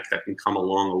pandemic that can come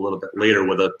along a little bit later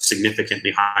with a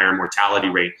significantly higher mortality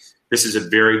rate. This is a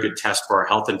very good test for our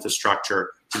health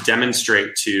infrastructure to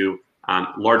demonstrate to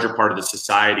larger part of the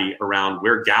society around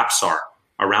where gaps are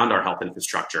around our health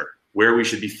infrastructure, where we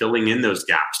should be filling in those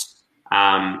gaps.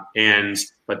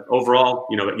 But overall,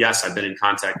 yes, I've been in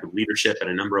contact with leadership at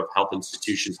a number of health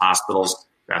institutions, hospitals,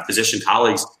 physician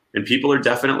colleagues, and people are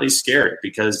definitely scared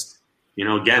because,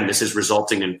 again, this is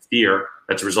resulting in fear.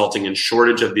 That's resulting in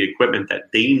shortage of the equipment that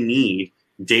they need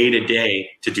day to day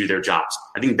to do their jobs.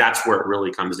 I think that's where it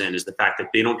really comes in, is the fact that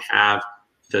they don't have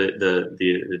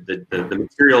the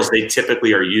materials they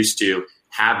typically are used to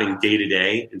having day to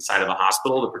day inside of a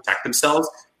hospital to protect themselves.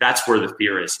 That's where the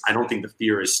fear is. I don't think the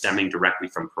fear is stemming directly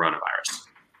from coronavirus.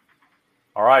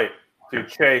 All right, dude,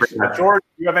 Chase. George,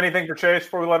 do you have anything for Chase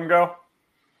before we let him go?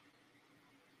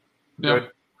 No. Good.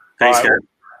 Thanks, Gary.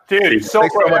 Dude,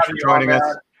 thanks so much for joining us.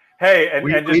 Hey,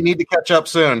 we need to catch up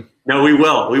soon. No, we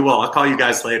will. I'll call you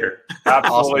guys later.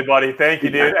 Absolutely, Awesome. buddy. Thank you,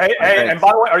 dude. Hey, and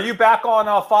by the way, are you back on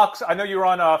Fox? I know you were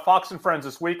on Fox and Friends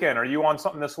this weekend. Are you on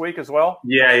something this week as well?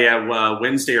 Yeah.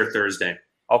 Wednesday or Thursday.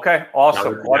 Okay,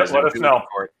 awesome. Let us know.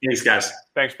 Thanks, guys.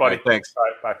 Thanks, buddy. Right, thanks. All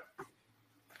right, bye.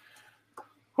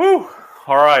 Whew.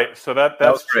 All right, so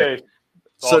that's Chase.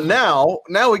 So Awesome.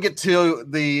 now we get to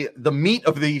the meat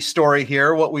of the story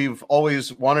here, what we've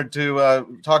always wanted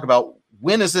to talk about.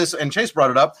 When is this? And Chase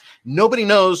brought it up. Nobody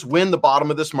knows when the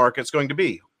bottom of this market is going to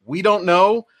be. We don't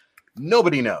know.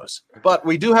 Nobody knows. But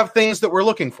we do have things that we're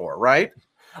looking for, right?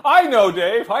 I know,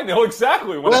 Dave. I know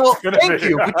exactly when Well, it's going to be. thank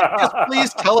you. Could you just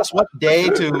please tell us what day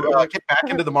to get back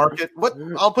into the market?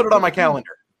 I'll put it on my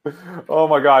calendar. Oh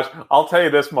my gosh. I'll tell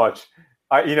you this much.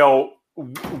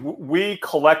 We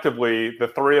collectively, the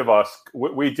three of us,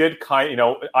 we did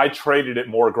I traded it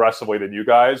more aggressively than you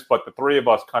guys, but the three of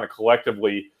us kind of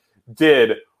collectively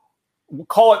did,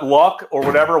 call it luck or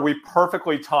whatever. We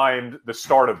perfectly timed the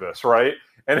start of this, right?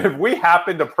 And if we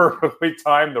happen to perfectly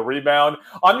time the rebound,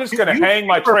 I'm just going to hang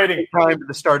my trading. Time to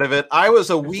the start of it. I was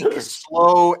a week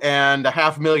slow and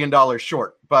 $500,000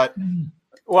 short, but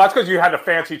well, that's because you had a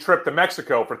fancy trip to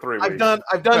Mexico for 3 weeks.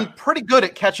 I've done pretty good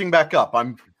at catching back up.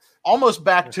 I'm almost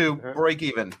back to break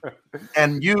even,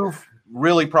 and you've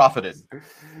really profited.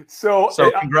 So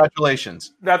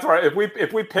congratulations. That's right. If we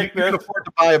pick you can afford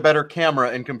to buy a better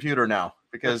camera and computer now,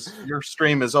 because your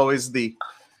stream is always the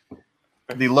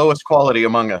lowest quality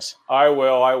among us. I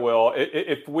will.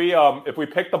 If we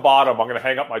pick the bottom, I'm going to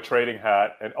hang up my trading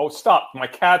hat. And stop! My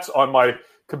cat's on my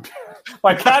computer.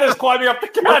 My cat is climbing up the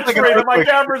cat tree that my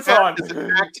camera's on.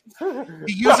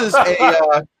 He uses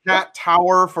a cat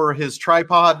tower for his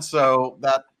tripod, so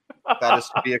that is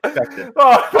to be expected.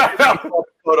 A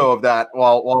photo of that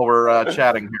while we're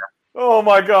chatting here. Oh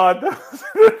my God,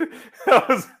 that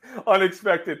was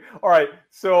unexpected. All right,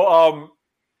 so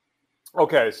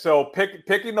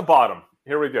picking the bottom.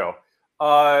 Here we go.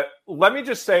 Let me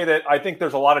just say that I think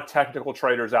there's a lot of technical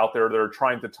traders out there that are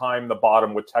trying to time the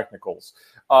bottom with technicals.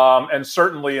 And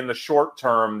certainly in the short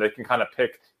term, they can kind of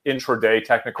pick intraday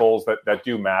technicals that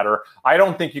do matter. I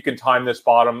don't think you can time this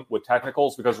bottom with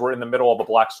technicals because we're in the middle of a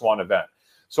black swan event.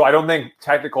 So I don't think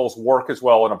technicals work as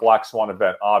well in a black swan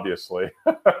event, obviously.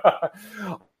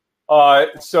 I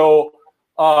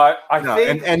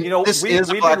think this is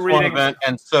a black swan event,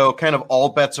 and so kind of all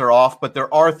bets are off. But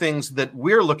there are things that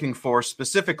we're looking for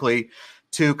specifically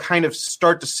to kind of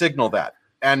start to signal that.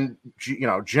 And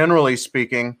generally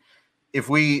speaking,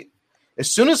 as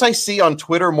soon as I see on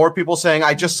Twitter more people saying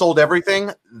I just sold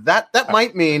everything, that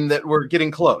might mean that we're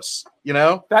getting close.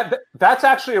 That's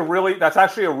actually a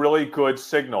really good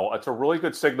signal. It's a really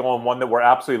good signal, and one that we're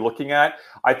absolutely looking at.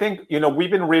 I think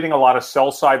we've been reading a lot of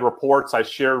sell side reports. I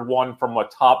shared one from a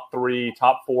top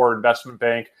 4 investment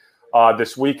bank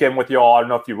this weekend with y'all. I don't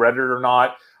know if you read it or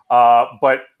not,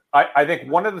 but I think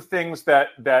one of the things that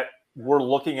we're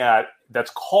looking at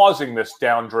that's causing this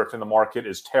downdrift in the market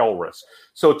is tail risk.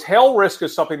 So tail risk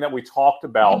is something that we talked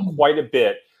about quite a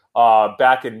bit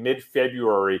back in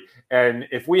mid-February. And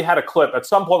if we had a clip, at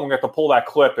some point we have to pull that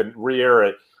clip and re-air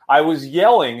it. I was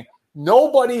yelling,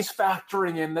 nobody's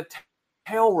factoring in the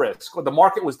tail risk. The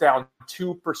market was down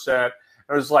 2%.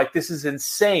 It was like, this is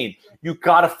insane. You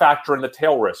got to factor in the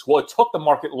tail risk. Well, it took the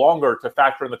market longer to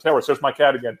factor in the tail risk. There's my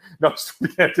cat again. No, we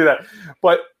can't do that.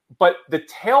 But the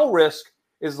tail risk,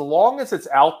 as long as it's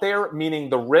out there, meaning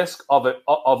the risk of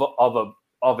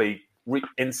a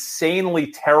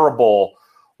insanely terrible,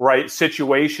 right,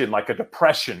 situation, like a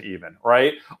depression even,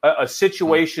 right? A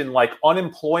situation like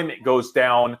unemployment goes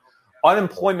down,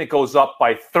 unemployment goes up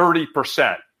by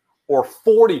 30% or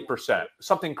 40%,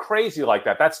 something crazy like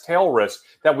that. That's tail risk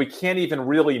that we can't even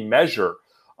really measure.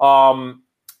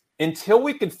 Until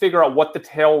we can figure out what the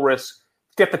tail risk,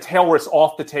 get the tail risk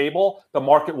off the table, the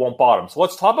market won't bottom. So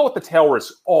let's talk about what the tail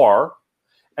risks are,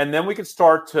 and then we can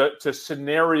start to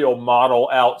scenario model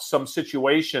out some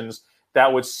situations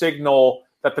that would signal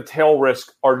that the tail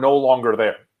risks are no longer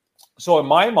there. So in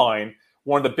my mind,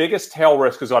 one of the biggest tail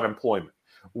risks is unemployment.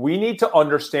 We need to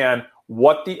understand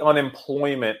what the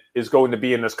unemployment is going to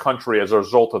be in this country as a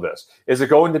result of this. Is it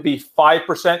going to be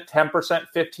 5%, 10%,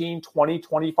 15, 20,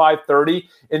 25, 30?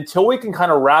 Until we can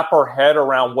kind of wrap our head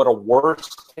around what a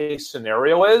worst case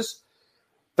scenario is,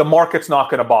 the market's not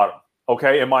going to bottom,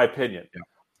 okay, in my opinion.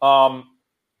 Yeah.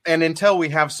 And until we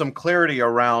have some clarity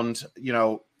around,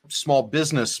 small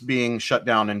business being shut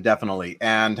down indefinitely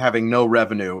and having no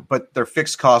revenue, but their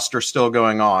fixed costs are still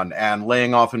going on and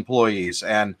laying off employees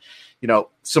and,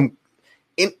 some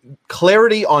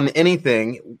clarity on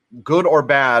anything, good or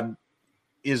bad,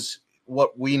 is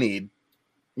what we need,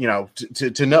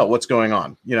 to know what's going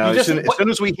on. As soon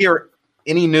as we hear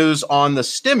any news on the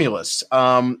stimulus,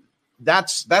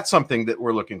 that's something that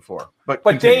we're looking for.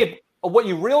 But Dave, what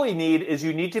you really need is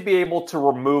you need to be able to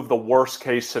remove the worst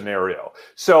case scenario.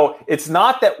 So it's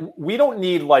not that we don't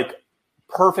need like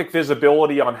perfect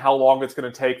visibility on how long it's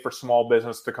going to take for small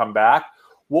business to come back.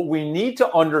 What we need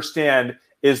to understand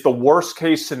is the worst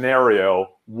case scenario.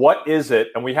 What is it?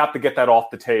 And we have to get that off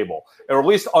the table, or at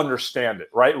least understand it,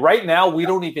 right? Right now, we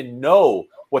don't even know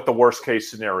what the worst case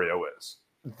scenario is.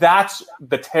 That's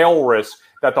the tail risk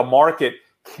that the market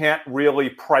can't really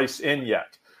price in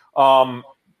yet.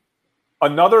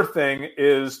 Another thing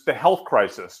is the health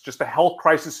crisis, just the health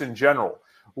crisis in general.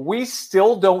 We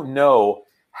still don't know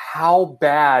how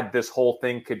bad this whole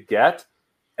thing could get,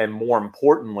 and more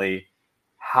importantly,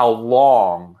 how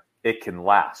long it can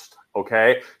last,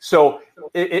 okay? So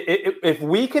if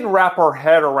we can wrap our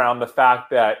head around the fact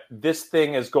that this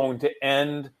thing is going to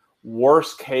end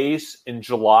worst case in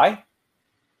July,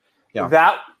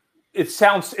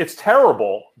 it's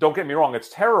terrible. Don't get me wrong, it's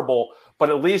terrible. But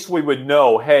at least we would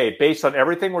know, hey, based on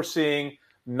everything we're seeing,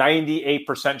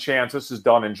 98% chance this is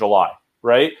done in July,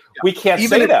 right? Yeah. We can't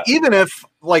say that. Even if,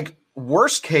 like,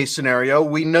 worst case scenario,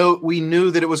 we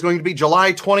knew that it was going to be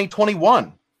July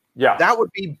 2021. Yeah. That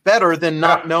would be better than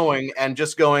not knowing and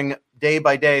just going day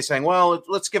by day saying, well,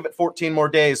 let's give it 14 more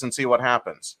days and see what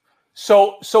happens.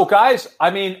 So guys, I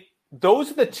mean,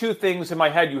 those are the two things in my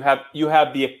head. You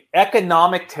have the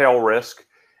economic tail risk,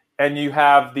 and you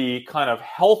have the kind of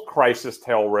health crisis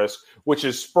tail risk, which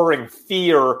is spurring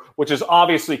fear, which is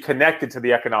obviously connected to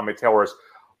the economic tail risk.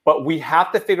 But we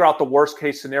have to figure out the worst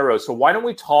case scenario. So why don't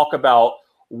we talk about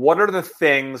what are the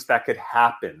things that could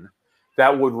happen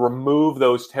that would remove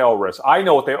those tail risks? I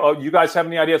know what you guys have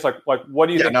any ideas? Like what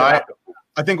do you think?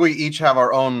 I think we each have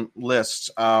our own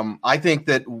lists. I think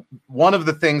that one of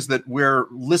the things that we're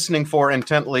listening for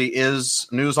intently is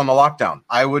news on the lockdown.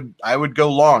 I would go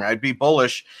long. I'd be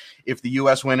bullish if the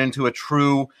U.S. went into a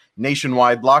true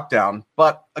nationwide lockdown.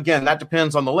 But again, that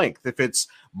depends on the length. If it's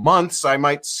months, I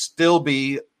might still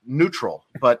be neutral.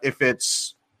 But if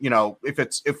it's,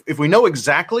 if we know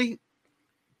exactly,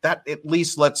 that at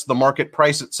least lets the market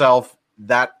price itself,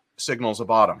 that signals a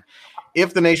bottom.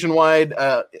 If the nationwide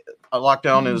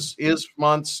lockdown is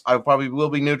months, I probably will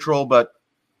be neutral, but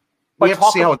we have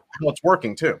to see how it's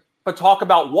working too. But talk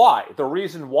about why. The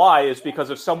reason why is because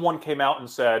if someone came out and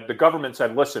said, the government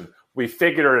said, listen, we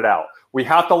figured it out. We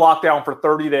have to lock down for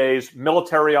 30 days,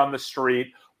 military on the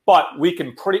street, but we're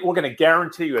going to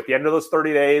guarantee you at the end of those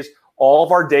 30 days, all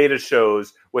of our data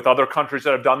shows with other countries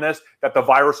that have done this, that the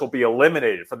virus will be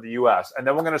eliminated from the U.S. And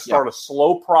then we're going to start a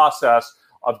slow process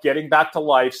of getting back to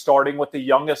life, starting with the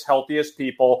youngest, healthiest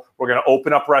people. We're going to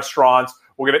open up restaurants.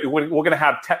 We're going to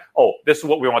have this is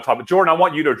what we want to talk about. Jordan, I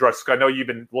want you to address this because I know you've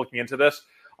been looking into this.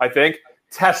 I think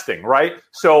testing, right?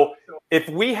 So if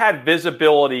we had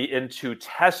visibility into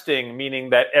testing, meaning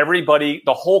that everybody,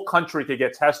 the whole country could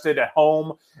get tested at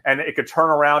home and it could turn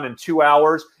around in 2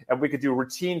 hours and we could do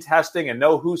routine testing and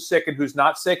know who's sick and who's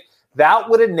not sick, that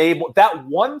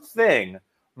one thing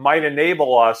might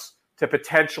enable us to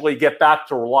potentially get back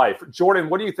to life. Jordan,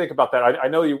 what do you think about that? I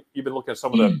know you've been looking at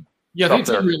some of the Yeah, I think it's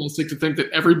unrealistic to think that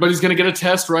everybody's going to get a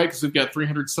test, right? Because we've got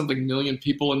 300-something million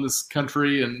people in this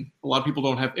country, and a lot of people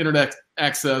don't have internet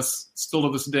access still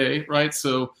to this day, right?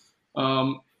 So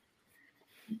what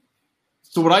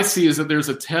I see is that there's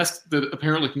a test that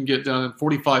apparently can get done in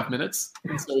 45 minutes.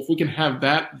 And so if we can have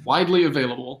that widely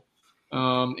available,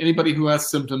 anybody who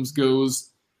has symptoms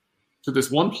goes to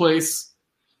this one place,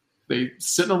 they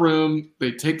sit in a room,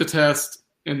 they take the test,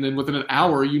 and then within an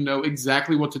hour, you know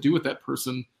exactly what to do with that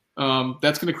person.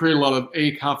 That's going to create a lot of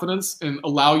confidence and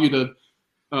allow you to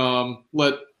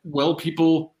let well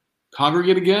people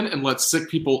congregate again and let sick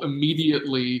people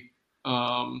immediately,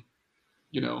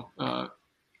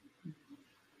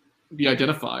 be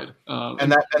identified.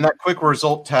 And that quick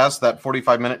result test, that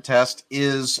 45-minute test,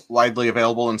 is widely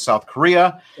available in South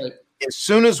Korea. Right. As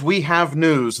soon as we have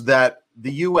news that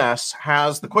the U.S.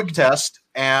 has the quick test,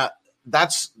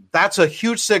 that's a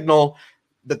huge signal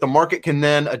that the market can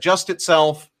then adjust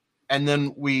itself, and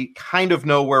then we kind of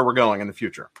know where we're going in the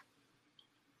future.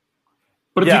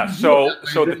 But so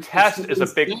the test is a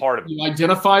big part of it. You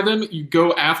identify them, you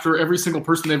go after every single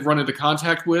person they've run into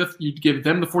contact with, you give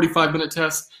them the 45-minute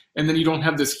test, and then you don't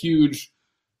have this huge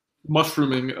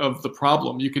mushrooming of the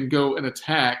problem. You can go and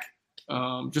attack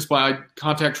just by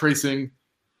contact tracing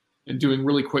and doing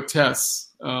really quick tests,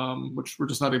 which we're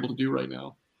just not able to do right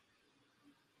now.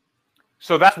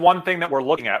 So that's one thing that we're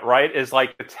looking at, right? Is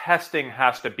like the testing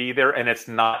has to be there, and it's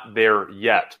not there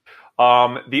yet.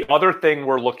 The other thing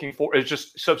we're looking for is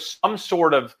just some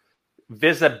sort of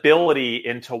visibility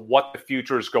into what the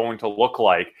future is going to look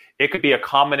like. It could be a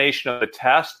combination of the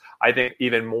test. I think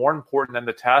even more important than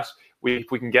the test, if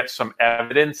we can get some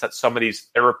evidence that some of these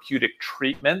therapeutic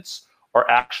treatments are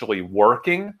actually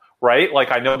working, right?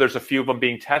 Like I know there's a few of them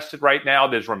being tested right now.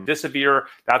 There's remdesivir.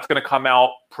 That's going to come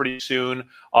out pretty soon.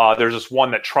 There's this one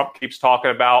that Trump keeps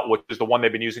talking about, which is the one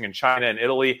they've been using in China and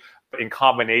Italy in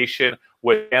combination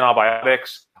with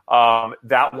antibiotics.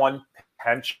 That one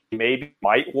potentially maybe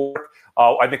might work.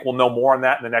 I think we'll know more on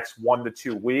that in the next 1 to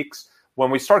 2 weeks. When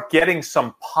we start getting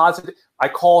some positive, I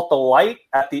call it the light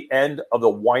at the end of the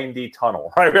windy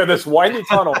tunnel, right? We have this windy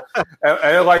tunnel,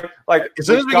 and like as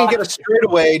soon as we can get a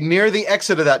straightaway near the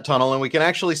exit of that tunnel and we can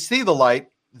actually see the light,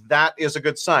 that is a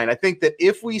good sign. I think that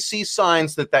if we see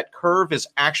signs that curve is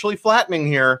actually flattening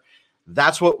here,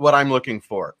 that's what I'm looking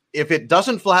for. If it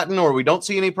doesn't flatten or we don't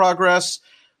see any progress,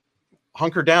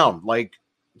 hunker down, like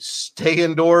stay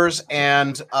indoors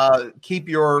and keep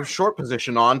your short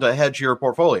position on to hedge your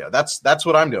portfolio. That's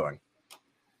what I'm doing.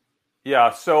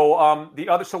 Yeah. So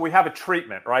so we have a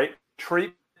treatment, right?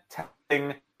 Treatment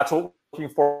testing. That's what we're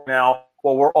looking for now.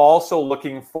 What we're also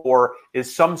looking for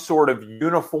is some sort of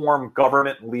uniform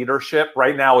government leadership.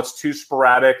 Right now, it's too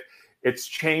sporadic. It's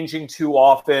changing too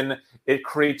often. It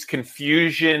creates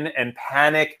confusion and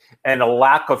panic and a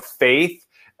lack of faith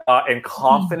and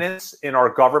confidence in our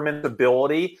government's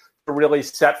ability to really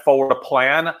set forward a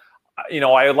plan.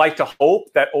 I would like to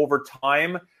hope that over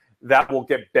time that will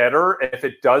get better. And if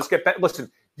it does get better, listen,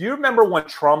 do you remember when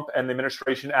Trump and the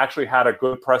administration actually had a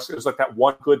good press? It was like that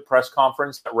one good press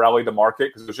conference that rallied the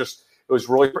market because he was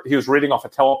reading off a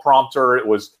teleprompter. It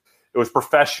was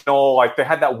professional. Like they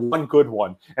had that one good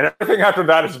one, and everything after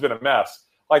that has been a mess.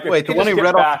 Like wait, the one he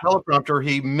read off the teleprompter,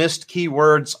 he missed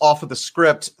keywords off of the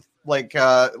script. Like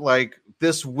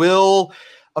this will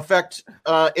affect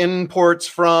imports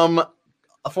from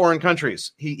foreign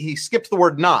countries. He skipped the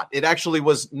word "not." It actually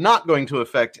was not going to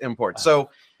affect imports. So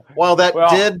while that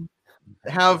did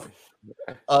have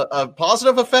a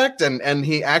positive effect, and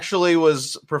he actually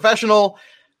was professional,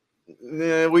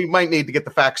 we might need to get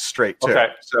the facts straight too. Okay.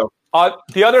 So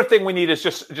the other thing we need is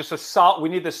just a solid. We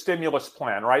need the stimulus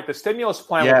plan, right? The stimulus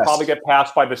plan will probably get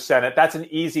passed by the Senate. That's an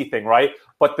easy thing, right?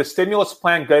 But the stimulus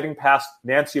plan getting past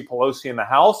Nancy Pelosi in the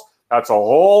House, that's a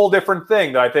whole different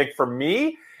thing. That I think for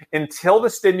me, until the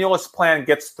stimulus plan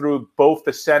gets through both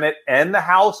the Senate and the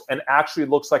House and actually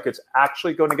looks like it's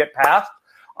actually going to get passed,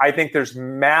 I think there's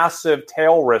massive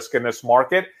tail risk in this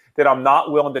market that I'm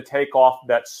not willing to take off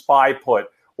that SPY put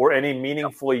or any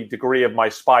meaningfully degree of my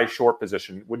SPY short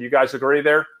position. Would you guys agree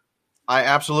there? I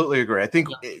absolutely agree. I think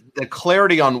the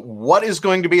clarity on what is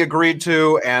going to be agreed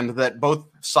to and that both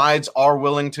sides are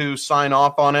willing to sign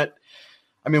off on it.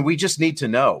 I mean, we just need to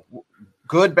know.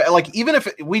 Good, bad, like even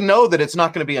if we know that it's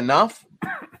not going to be enough,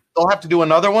 they'll have to do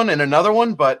another one and another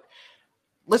one. But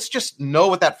let's just know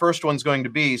what that first one's going to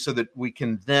be so that we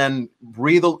can then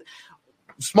breathe.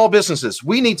 Small businesses,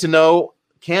 we need to know.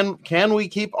 Can we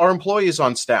keep our employees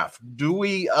on staff?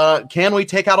 Can we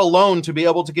take out a loan to be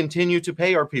able to continue to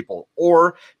pay our people?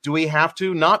 Or do we have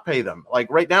to not pay them? Like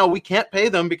right now, we can't pay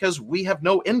them because we have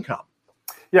no income.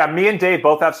 Yeah, me and Dave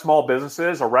both have small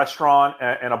businesses, a restaurant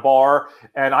and a bar,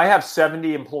 and I have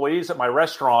 70 employees at my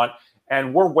restaurant,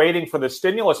 and we're waiting for the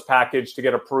stimulus package to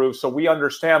get approved so we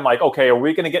understand, like, okay, are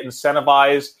we going to get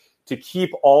incentivized to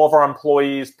keep all of our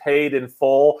employees paid in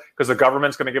full because the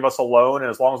government's going to give us a loan, and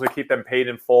as long as we keep them paid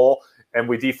in full and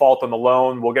we default on the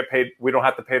loan, we'll get paid. We don't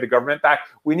have to pay the government back.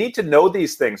 We need to know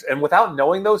these things, and without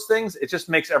knowing those things, it just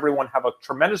makes everyone have a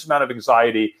tremendous amount of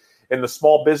anxiety in the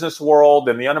small business world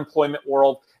and the unemployment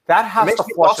world. That has to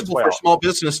flush its way out. For small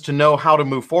business to know how to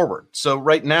move forward. So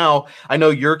right now, I know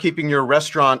you're keeping your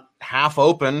restaurant half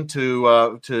open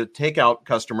to takeout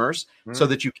customers so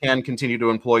that you can continue to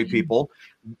employ people.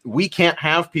 We can't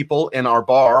have people in our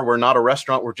bar. We're not a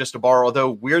restaurant. We're just a bar.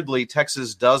 Although weirdly,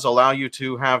 Texas does allow you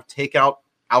to have takeout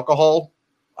alcohol.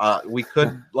 We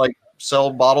could like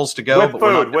sell bottles to go,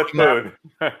 with food.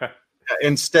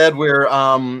 Instead, we're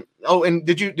and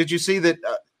did you see that?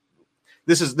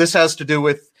 This has to do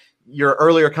with your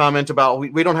earlier comment about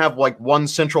we don't have like one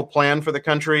central plan for the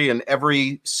country, and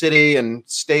every city and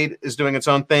state is doing its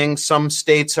own thing. Some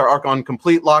states are on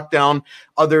complete lockdown.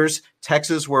 Others,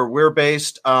 Texas, where we're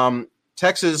based,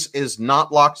 Texas is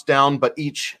not locked down, but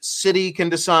each city can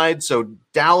decide. So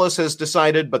Dallas has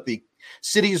decided, but the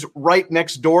cities right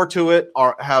next door to it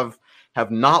have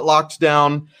not locked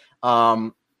down.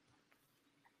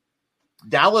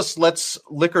 Dallas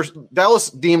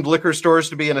deemed liquor stores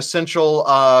to be an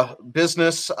essential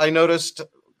business. I noticed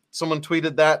someone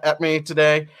tweeted that at me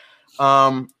today.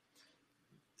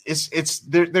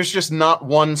 There's just not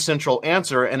one central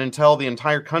answer, and until the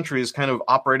entire country is kind of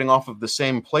operating off of the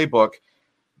same playbook,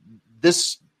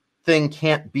 this thing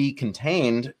can't be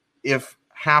contained if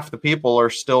half the people are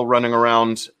still running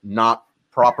around not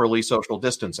properly social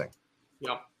distancing.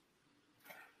 Yep.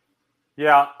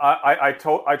 Yeah, I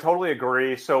totally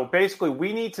agree. So basically,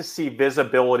 we need to see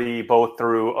visibility both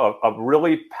through a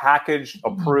really packaged,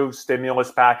 approved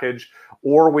stimulus package,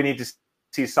 or we need to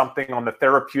see something on the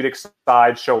therapeutic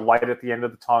side show light at the end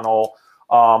of the tunnel,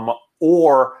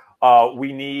 or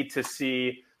we need to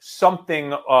see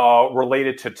something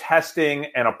related to testing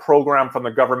and a program from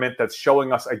the government that's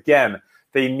showing us, again,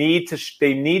 they need to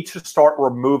start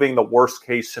removing the worst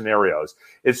case scenarios.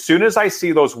 As soon as I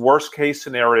see those worst case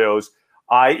scenarios,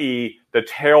 i.e. the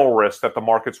tail risk that the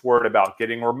market's worried about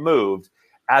getting removed,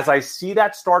 as I see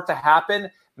that start to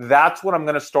happen, that's when I'm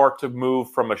going to start to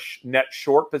move from a net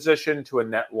short position to a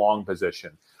net long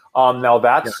position. Now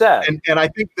that said, and I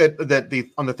think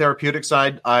that on the therapeutic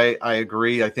side, I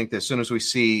agree. I think that as soon as we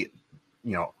see,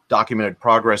 documented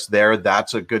progress there,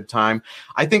 that's a good time.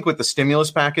 I think with the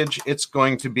stimulus package, it's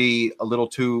going to be a little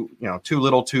too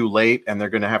little too late, and they're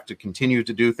going to have to continue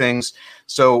to do things.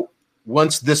 So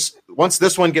once this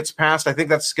one gets passed, I think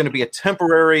that's going to be a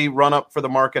temporary run up for the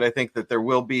market. I think that there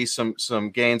will be some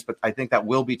gains, but I think that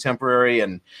will be temporary,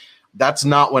 and that's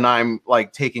not when I'm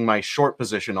like taking my short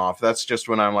position off. That's just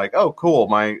when I'm like, oh, cool,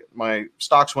 my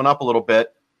stocks went up a little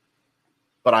bit,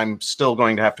 but I'm still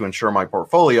going to have to insure my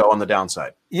portfolio on the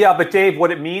downside. Yeah, but Dave,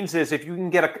 what it means is if you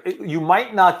can you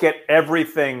might not get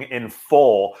everything in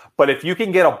full, but if you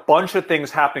can get a bunch of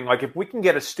things happening, like if we can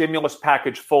get a stimulus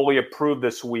package fully approved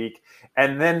this week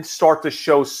and then start to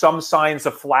show some signs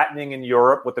of flattening in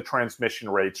Europe with the transmission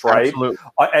rates, right? Absolutely.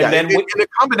 Then in a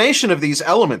combination of these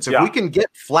elements, if we can get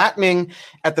flattening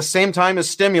at the same time as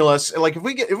stimulus, like if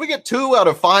we get 2 out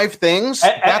of 5 things,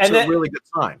 that's a really good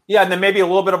sign. Yeah, and then maybe a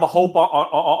little bit of a hope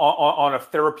on a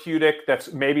therapeutic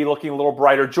that's maybe looking a little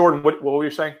brighter. Jordan, what were you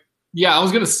saying? Yeah, I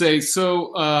was going to say,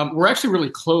 so we're actually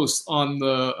really close on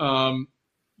the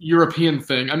European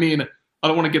thing. I mean, I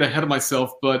don't want to get ahead of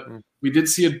myself, but we did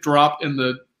see a drop in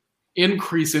the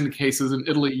increase in cases in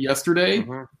Italy yesterday.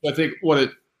 I think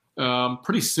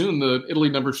pretty soon the Italy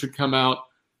numbers should come out,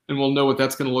 and we'll know what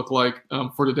that's going to look like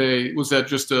for today. Was that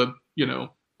just a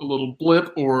little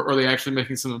blip, or are they actually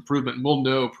making some improvement? And we'll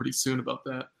know pretty soon about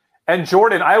that. And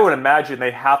Jordan, I would imagine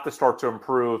they have to start to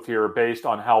improve here based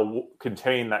on how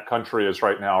contained that country is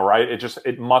right now, right?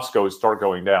 It must start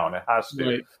going down. It has to.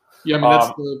 Right. Yeah,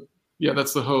 I mean,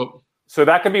 that's the hope. So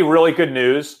that could be really good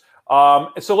news.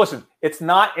 So listen, it's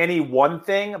not any one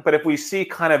thing, but if we see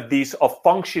kind of a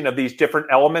function of these different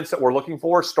elements that we're looking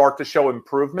for start to show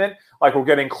improvement, like we're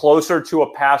getting closer to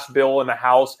a passed bill in the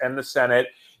House and the Senate,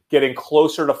 getting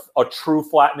closer to a true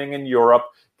flattening in Europe,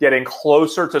 getting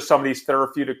closer to some of these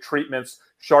therapeutic treatments,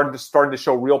 starting to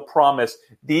show real promise.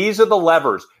 These are the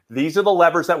levers. These are the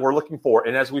levers that we're looking for.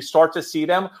 And as we start to see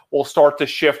them, we'll start to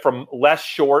shift from less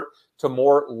short to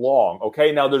more long.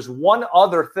 Okay. Now there's one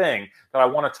other thing that I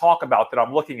want to talk about that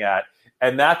I'm looking at,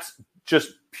 and that's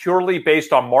just purely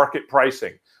based on market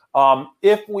pricing.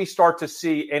 If we start to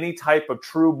see any type of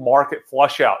true market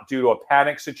flush out due to a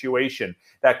panic situation,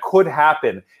 that could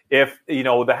happen if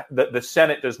the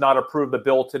Senate does not approve the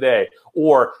bill today,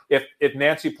 or if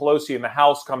Nancy Pelosi in the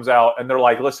House comes out and they're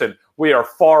like, listen, we are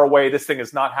far away, this thing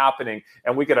is not happening,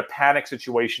 and we get a panic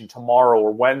situation tomorrow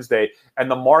or Wednesday, and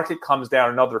the market comes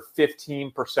down another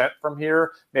 15% from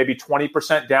here, maybe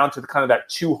 20% down to kind of that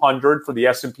 200 for the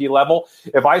S&P level.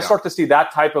 If I start to see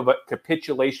that type of a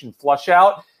capitulation flush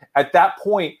out, at that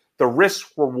point, the risk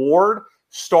reward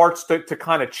starts to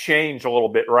kind of change a little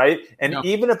bit, right? And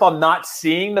even if I'm not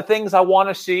seeing the things I want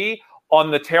to see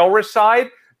on the tail risk side,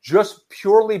 just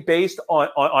purely based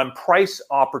on price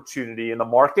opportunity in the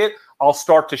market, I'll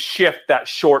start to shift that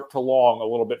short to long a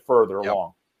little bit further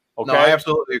along. Okay, no, I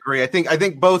absolutely agree. I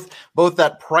think both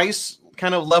that price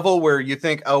kind of level where you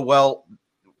think, oh well,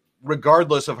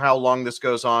 regardless of how long this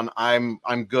goes on, I'm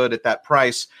good at that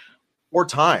price, or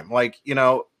time. Like,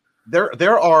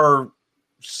 there are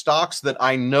stocks that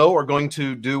I know are going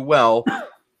to do well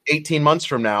 18 months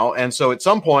from now, and so at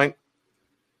some point,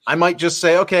 I might just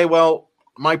say, okay, well,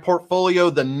 my portfolio,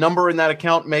 the number in that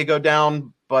account may go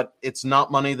down, but it's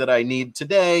not money that I need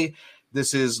today.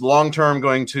 This is long-term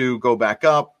going to go back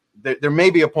up. There may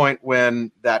be a point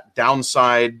when that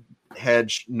downside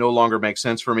hedge no longer makes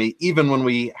sense for me, even when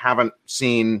we haven't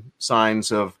seen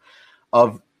signs of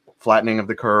flattening of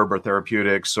the curve or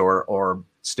therapeutics or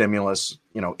stimulus.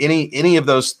 Any of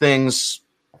those things,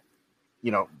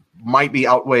 might be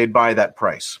outweighed by that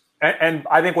price. And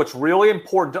I think what's really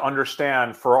important to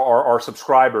understand for our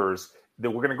subscribers, that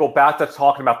we're going to go back to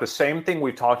talking about the same thing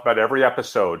we've talked about every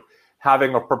episode,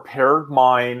 having a prepared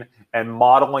mind and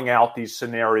modeling out these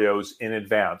scenarios in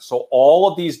advance. So all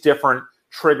of these different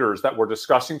triggers that we're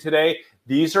discussing today,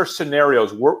 these are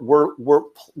scenarios.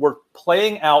 We're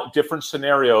playing out different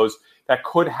scenarios that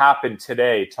could happen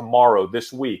today, tomorrow,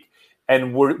 this week.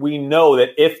 And we know that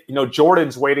if,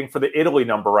 Jordan's waiting for the Italy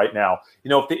number right now.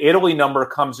 If the Italy number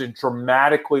comes in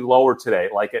dramatically lower today,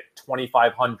 like at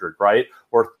 2,500, right,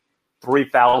 or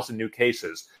 3,000 new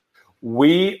cases,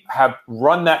 we have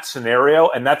run that scenario.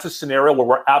 And that's a scenario where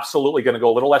we're absolutely going to go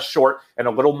a little less short and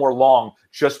a little more long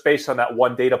just based on that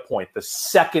one data point, the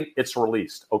second it's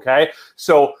released. Okay.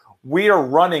 So we are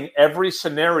running every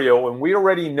scenario, and we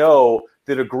already know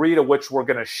the degree to which we're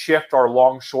going to shift our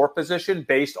long short position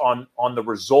based on the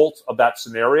results of that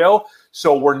scenario.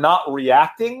 So we're not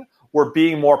reacting, we're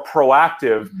being more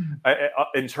proactive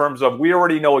in terms of, we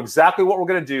already know exactly what we're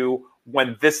going to do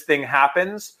when this thing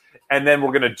happens, and then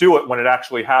we're going to do it when it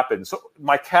actually happens. So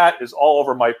my cat is all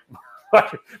over my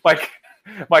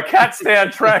cat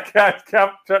stand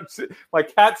my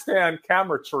cat stand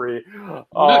camera tree.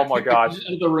 Oh my gosh!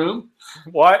 In the room?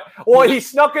 What? Well, he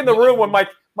snuck in the room when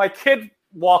my kid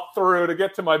walked through to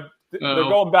get to my. They're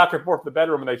going back and forth to the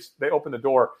bedroom, and they open the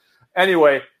door.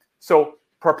 Anyway, so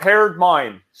prepared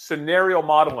mind, scenario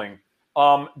modeling.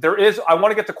 I want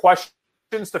to get to questions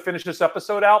to finish this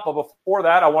episode out, but before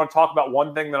that, I want to talk about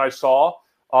one thing that I saw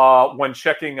when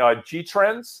checking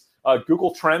G-Trends,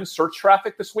 Google Trends search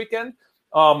traffic this weekend.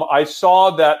 I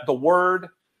saw that the word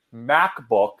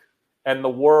MacBook and the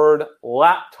word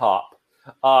laptop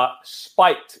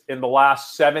spiked in the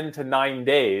last 7 to 9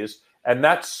 days. And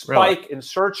that spike in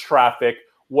search traffic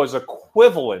was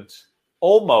equivalent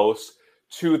almost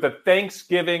to the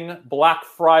Thanksgiving Black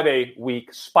Friday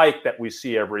week spike that we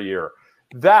see every year.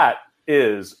 That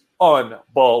is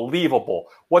unbelievable.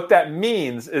 What that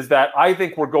means is that I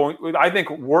think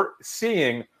we're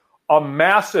seeing a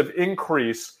massive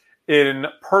increase in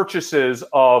purchases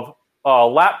of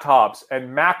laptops and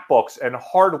MacBooks and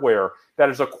hardware that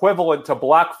is equivalent to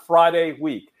Black Friday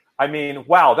week. I mean,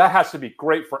 wow, that has to be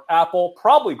great for Apple,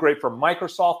 probably great for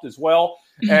Microsoft as well.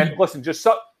 And listen, just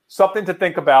something to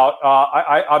think about.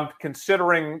 I'm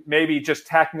considering maybe just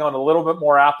tacking on a little bit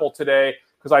more Apple today,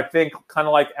 because I think kind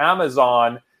of like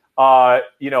Amazon,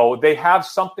 they have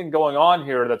something going on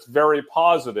here that's very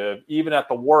positive, even at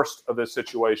the worst of this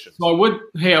situation. So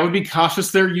I would be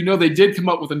cautious there. They did come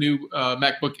up with a new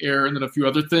MacBook Air and then a few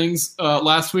other things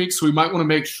last week. So we might want to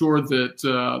make sure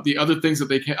that the other things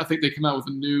that I think they come out with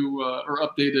a new or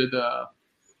updated.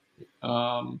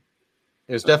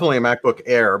 It's definitely a MacBook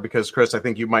Air, because Chris, I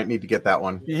think you might need to get that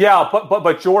one. Yeah,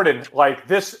 but Jordan, like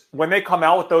this, when they come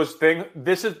out with those things,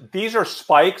 these are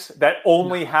spikes that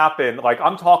only happen. Like,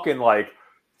 I'm talking like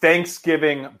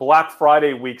Thanksgiving, Black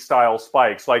Friday week style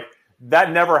spikes. Like,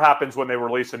 that never happens when they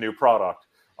release a new product.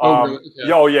 Really?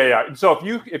 Okay. Yeah. So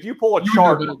if you pull a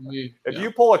chart,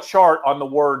 you pull a chart on the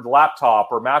word laptop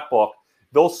or MacBook,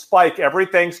 they'll spike every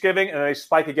Thanksgiving and they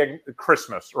spike again at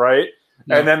Christmas, right?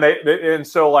 Yeah. And then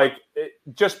so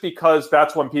just because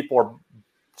that's when people are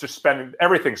just spending,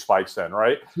 everything spikes then,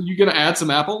 right? Are you going to add some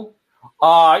Apple?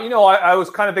 I was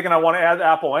kind of thinking I want to add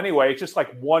Apple anyway. It's just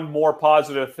like one more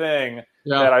positive thing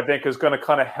that I think is going to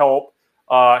kind of help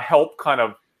kind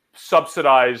of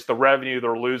subsidize the revenue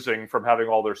they're losing from having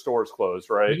all their stores closed,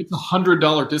 right? It's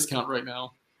 $100 discount right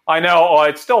now. I know.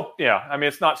 It's still, I mean,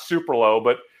 it's not super low,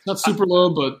 but it's not super low,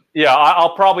 but yeah,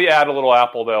 I'll probably add a little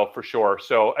Apple though for sure.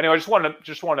 So anyway, I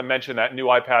just wanted to mention that new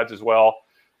iPads as well.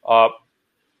 All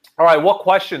right, what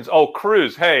questions? Oh,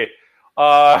 cruise. Hey,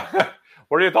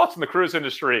 what are your thoughts on the cruise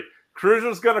industry?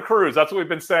 Cruisers gonna cruise. That's what we've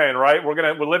been saying, right?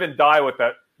 We'll live and die with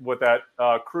that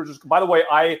cruisers. By the way,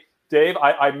 Dave,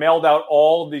 I mailed out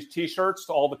all of these T-shirts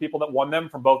to all the people that won them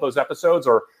from both those episodes,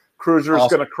 or Cruisers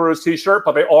Gonna Cruise T-shirt,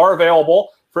 but they are available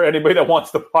for anybody that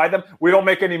wants to buy them. We don't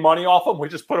make any money off them. We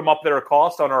just put them up there at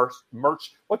cost on our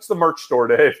merch. What's the merch store,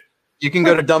 Dave? You can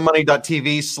go to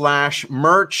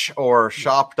dumbmoney.tv/merch or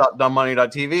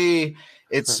shop.dumbmoney.tv.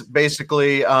 It's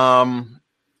basically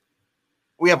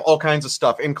we have all kinds of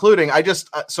stuff, including I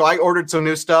ordered some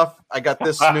new stuff. I got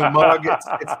this new mug.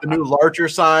 It's the new larger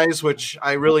size, which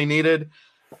I really needed.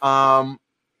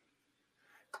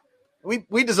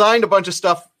 We designed a bunch of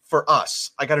stuff for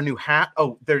us. I got a new hat.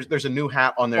 Oh, there's a new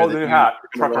hat on there. Oh, the new hat,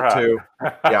 trucker hat. Too.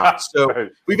 Yeah. So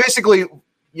we basically,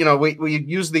 we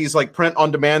use these like print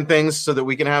on demand things so that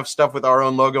we can have stuff with our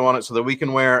own logo on it so that we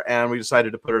can wear. And we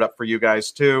decided to put it up for you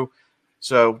guys too.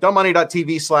 So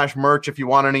dumbmoney.tv/merch if you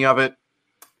want any of it.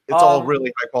 It's all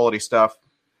really high quality stuff.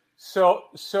 So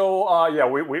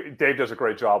Dave does a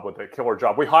great job with it, killer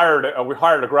job. We hired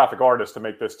a graphic artist to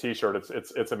make this T-shirt.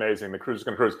 It's amazing. The Cruiser's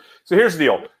Gonna Cruise. So here's the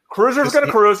deal: Cruiser's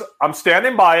Gonna Cruise. I'm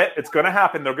standing by it. It's going to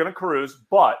happen. They're going to cruise,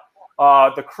 but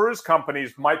the cruise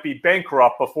companies might be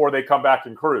bankrupt before they come back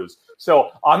and cruise.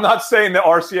 So I'm not saying that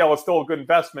RCL is still a good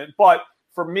investment, but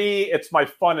for me, it's my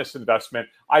funnest investment.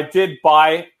 I did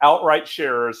buy outright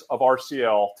shares of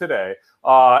RCL today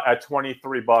at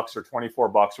 $23 or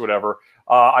 $24, whatever.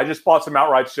 I just bought some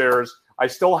outright shares. I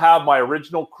still have my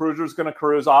original Cruisers Gonna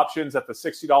Cruise options at the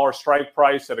 $60 strike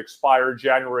price that expired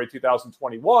January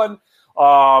 2021.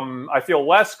 I feel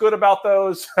less good about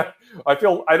those. I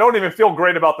don't even feel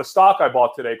great about the stock I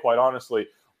bought today, quite honestly.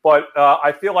 But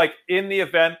I feel like in the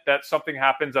event that something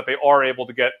happens, that they are able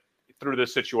to get through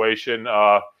this situation,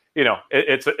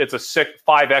 it's a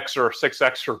 5X or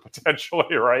 6X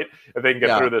potentially, right? If they can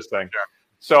get through this thing. Yeah.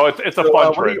 So it's a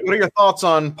fun trade. What are your thoughts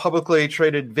on publicly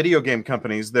traded video game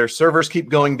companies? Their servers keep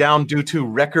going down due to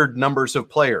record numbers of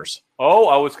players. Oh,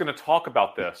 I was going to talk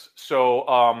about this. So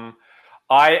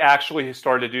I actually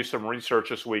started to do some research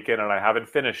this weekend, and I haven't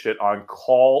finished it, on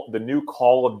the new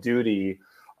Call of Duty.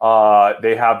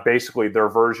 They have basically their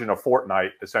version of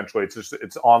Fortnite. Essentially,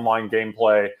 it's online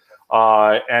gameplay,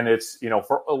 and it's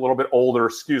for a little bit older,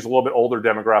 skews a little bit older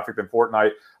demographic than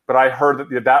Fortnite. But I heard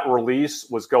that release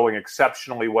was going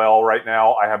exceptionally well right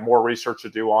now. I have more research to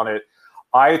do on it.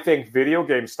 I think video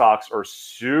game stocks are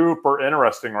super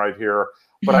interesting right here,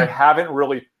 but I haven't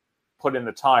really put in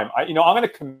the time. I'm going to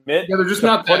commit they're just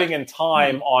not putting in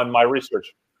time on my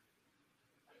research.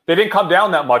 They didn't come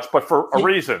down that much, but for a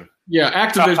reason. Yeah,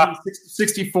 Activision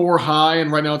 64 high,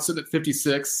 and right now it's sitting at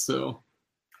 56. So.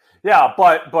 Yeah,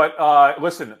 but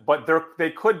listen, but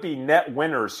they could be net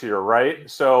winners here, right?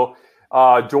 So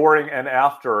during and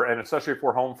after, and especially if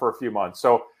we're home for a few months.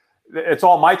 So it's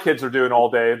all my kids are doing all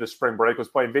day this spring break was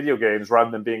playing video games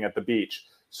rather than being at the beach.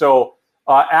 So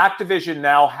Activision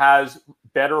now has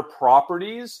better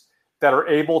properties that are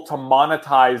able to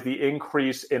monetize the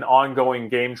increase in ongoing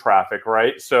game traffic,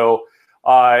 right? So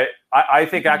I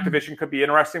think Activision could be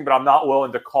interesting, but I'm not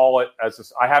willing to call it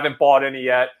I haven't bought any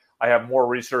yet. I have more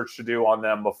research to do on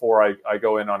them before I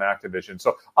go in on Activision.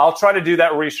 So I'll try to do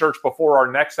that research before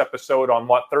our next episode on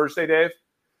Thursday, Dave?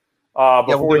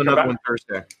 We'll do another one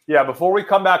Thursday. Yeah, before we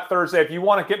come back Thursday, if you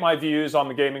want to get my views on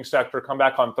the gaming sector, come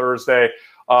back on Thursday.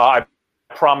 I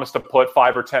promise to put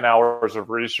 5 or 10 hours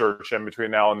of research in between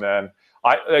now and then.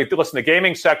 Listen, the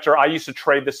gaming sector, I used to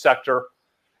trade this sector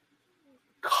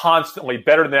constantly,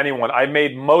 better than anyone. I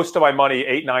made most of my money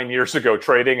 8-9 years ago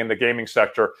trading in the gaming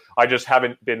sector. I just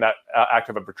haven't been that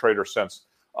active of a trader since.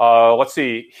 Let's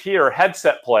see here.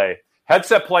 Headset play.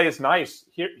 Headset play is nice.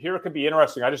 Here it could be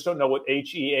interesting. I just don't know what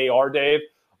HEAR, Dave.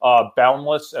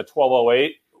 Boundless at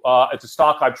 1208. It's a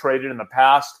stock I've traded in the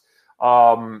past.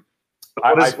 What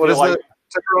is the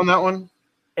ticker on that one?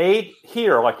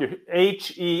 HEAR, like your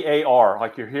HEAR,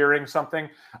 like you're hearing something.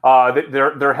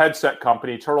 Their headset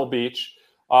company, Turtle Beach.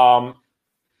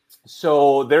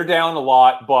 So they're down a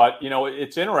lot, but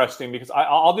it's interesting because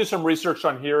I'll do some research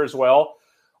on here as well.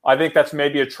 I think that's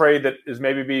maybe a trade that is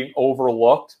maybe being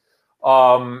overlooked.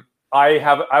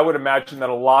 I would imagine that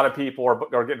a lot of people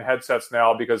are getting headsets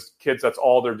now because kids, that's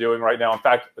all they're doing right now. In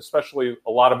fact, especially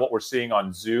a lot of what we're seeing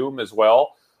on Zoom as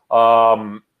well.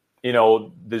 The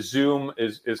Zoom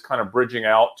is kind of bridging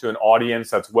out to an audience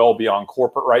that's well beyond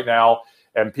corporate right now.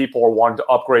 And people are wanting to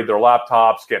upgrade their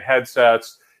laptops, get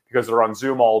headsets because they're on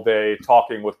Zoom all day,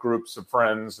 talking with groups of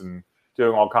friends and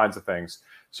doing all kinds of things.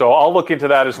 So I'll look into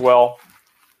that as well.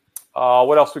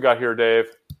 What else we got here, Dave?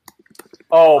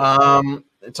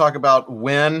 Talk about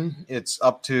Wynn. It's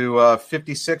up to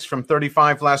 56 from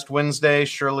 35 last Wednesday.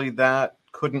 Surely that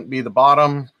couldn't be the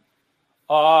bottom.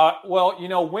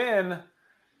 Wynn,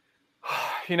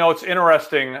 it's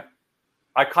interesting.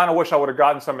 I kind of wish I would have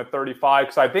gotten some at 35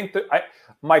 because I think that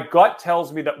my gut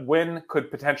tells me that Wynn could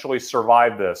potentially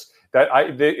survive this.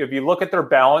 If you look at their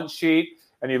balance sheet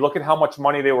and you look at how much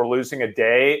money they were losing a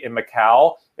day in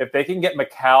Macau, if they can get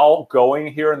Macau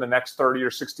going here in the next 30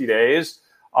 or 60 days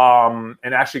and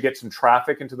actually get some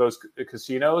traffic into those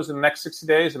casinos in the next 60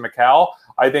 days in Macau,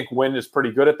 I think Wynn is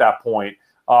pretty good at that point.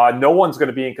 No one's going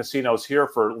to be in casinos here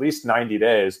for at least 90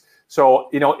 days. So,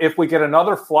 if we get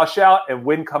another flush out and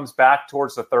Wynn comes back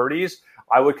towards the 30s,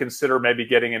 I would consider maybe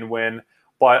getting in Wynn.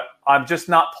 But I'm just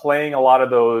not playing a lot of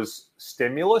those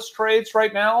stimulus trades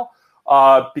right now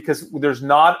because there's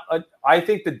not I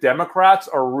think the Democrats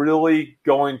are really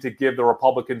going to give the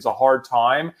Republicans a hard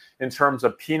time in terms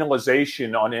of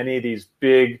penalization on any of these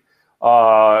big,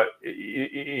 bailouts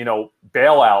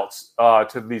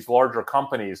to these larger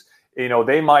companies.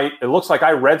 It looks like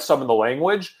I read some of the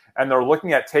language and they're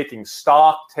looking at taking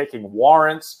stock, taking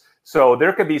warrants. So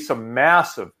there could be some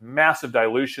massive, massive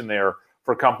dilution there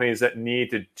for companies that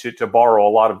need to borrow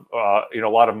a lot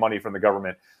of money from the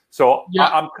government. So yeah.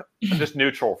 I'm just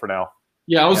neutral for now.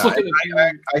 Yeah, I was looking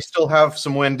at I still have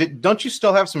some Wynn. Don't you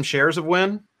still have some shares of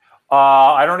Wynn?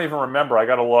 I don't even remember. I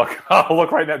got to look. I'll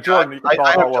look right now. Jordan, I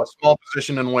have a small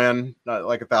position in Wynn,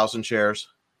 like 1,000 shares.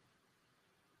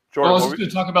 Jordan, I was just going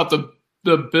to talk about the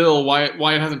bill, why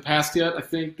it hasn't passed yet. I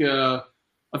think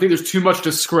there's too much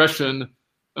discretion.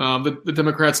 The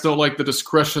Democrats don't like the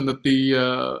discretion that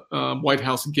the White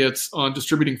House gets on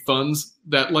distributing funds.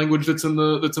 That language that's in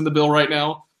the bill right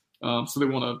now. So they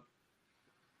want to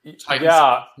tighten.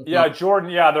 Jordan.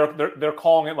 Yeah, they're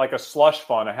calling it like a slush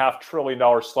fund, a $500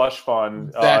 billion slush fund.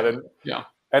 Exactly.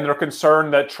 And they're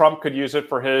concerned that Trump could use it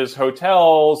for his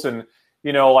hotels and.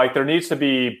 There needs to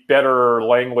be better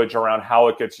language around how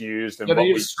it gets used. And they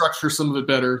need to structure some of it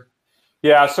better.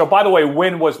 Yeah. So, by the way,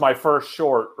 Wynn was my first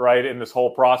short, right, in this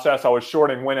whole process. I was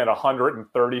shorting Wynn at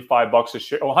 $135 a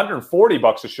share,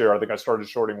 $140 a share. I think I started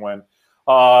shorting Wynn.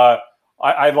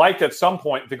 I'd like at some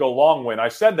point to go long Wynn. I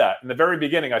said that in the very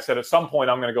beginning. I said at some point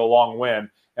I'm going to go long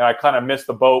Wynn, and I kind of missed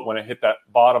the boat when it hit that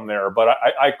bottom there. But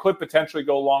I could potentially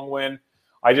go long Wynn.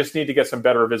 I just need to get some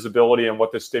better visibility on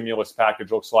what the stimulus package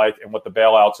looks like and what the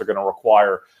bailouts are going to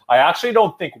require. I actually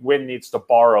don't think Wynn needs to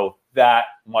borrow that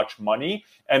much money.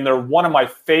 And they're one of my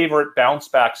favorite bounce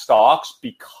back stocks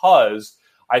because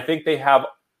I think they have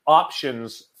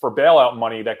options for bailout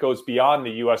money that goes beyond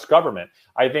the U.S. government.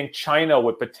 I think China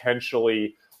would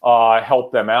potentially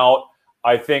help them out.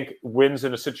 I think Wynn's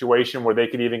in a situation where they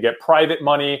could even get private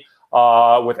money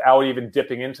without even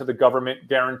dipping into the government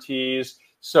guarantees.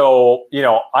 So,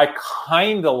 I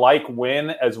kind of like Wynn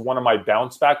as one of my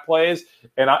bounce back plays,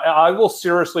 and I will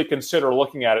seriously consider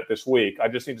looking at it this week. I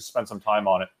just need to spend some time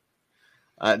on it.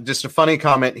 Just a funny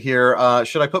comment here.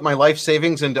 Should I put my life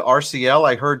savings into RCL?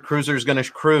 I heard Cruiser's going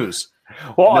to cruise.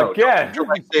 Well, again, don't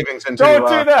life savings into, don't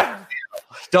do that.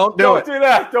 Don't do it.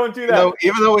 Don't do that.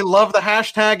 Even though we love the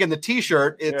hashtag and the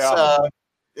T-shirt,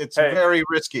 it's very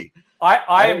risky.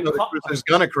 I know that Cruiser's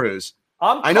going to cruise.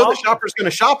 I know the shopper's going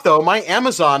to shop, though. My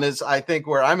Amazon is, I think,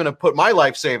 where I'm going to put my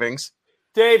life savings.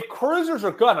 Dave, cruisers are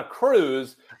going to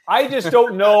cruise. I just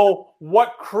don't know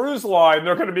what cruise line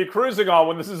they're going to be cruising on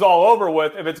when this is all over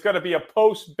with, if it's going to be a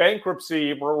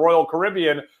post-bankruptcy Royal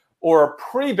Caribbean or a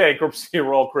pre-bankruptcy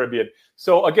Royal Caribbean.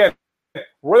 So, again,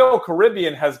 Royal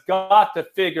Caribbean has got to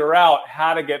figure out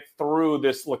how to get through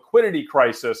this liquidity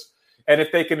crisis. And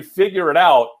if they can figure it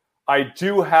out, I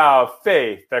do have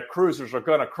faith that cruisers are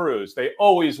going to cruise. They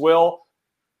always will.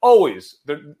 Always.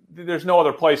 There's no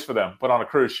other place for them but on a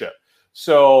cruise ship.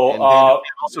 So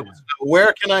also,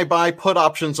 where can I buy put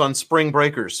options on spring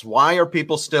breakers? Why are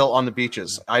people still on the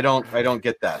beaches? I don't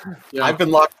get that. Yeah. I've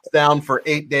been locked down for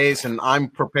 8 days, and I'm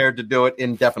prepared to do it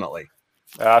indefinitely.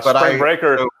 Spring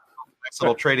breaker. Nice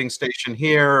little trading station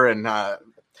here. And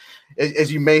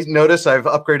as you may notice, I've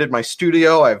upgraded my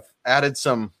studio. I've added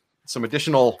some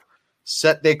additional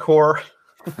set decor.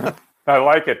 I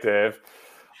like it, Dave.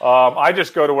 I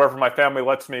just go to wherever my family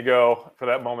lets me go for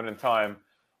that moment in time.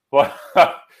 But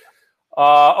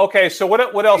Okay, so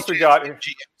what else we got? GM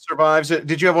survives it.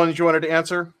 Did you have one that you wanted to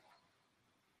answer?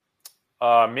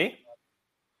 Me?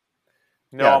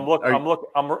 No, Yeah.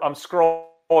 I'm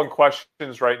scrolling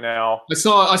questions right now. I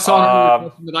saw another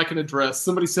question that I can address.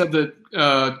 Somebody said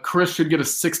that Chris should get a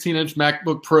 16-inch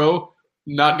MacBook Pro.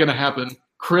 Not going to happen.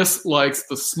 Chris likes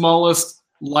the smallest,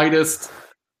 lightest,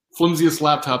 flimsiest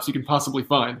laptops you can possibly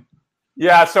find.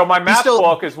 Yeah, so my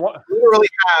MacBook is one. Literally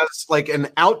has like an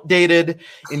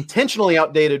intentionally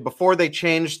outdated before they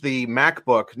changed the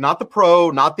MacBook, not the Pro,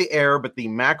 not the Air, but the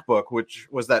MacBook, which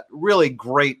was that really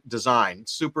great design,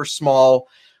 super small.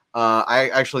 I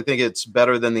actually think it's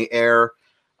better than the Air,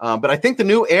 but I think the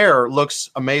new Air looks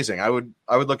amazing. I would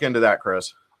look into that,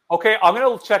 Chris. Okay, I'm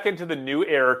going to check into the new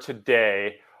Air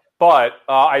today, but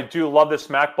I do love this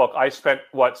MacBook. I spent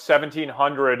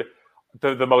 $1,700.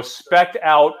 The most spec'd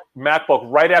out MacBook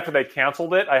right after they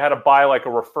canceled it. I had to buy like a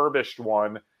refurbished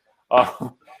one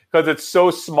because it's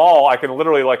so small. I can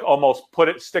literally like almost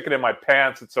stick it in my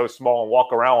pants. It's so small and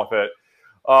walk around with it.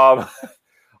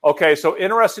 Okay, so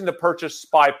interesting to purchase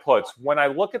SPY puts. When I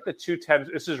look at the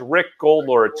 210, this is Rick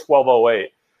Goldler at 1208.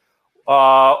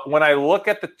 When I look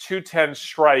at the 210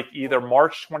 strike, either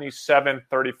March 27th,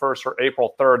 31st, or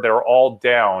April 3rd, they're all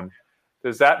down.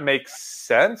 Does that make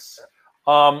sense?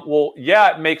 Well,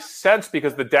 yeah, it makes sense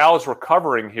because the Dow is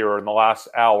recovering here in the last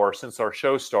hour since our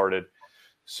show started.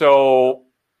 So,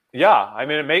 yeah, I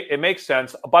mean, it makes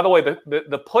sense. By the way,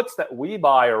 the puts that we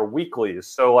buy are weeklies.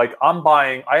 So, like,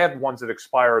 I have ones that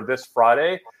expire this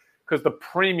Friday because the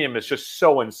premium is just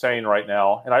so insane right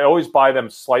now. And I always buy them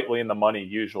slightly in the money,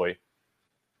 usually.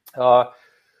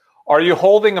 Are you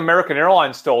holding American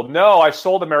Airlines still? No, I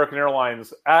sold American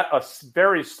Airlines at a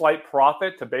very slight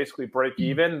profit to basically break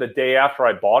even the day after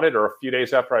I bought it or a few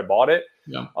days after I bought it,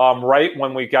 right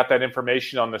when we got that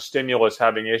information on the stimulus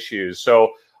having issues.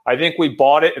 So I think we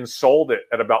bought it and sold it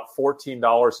at about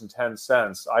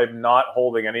 $14.10. I'm not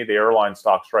holding any of the airline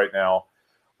stocks right now.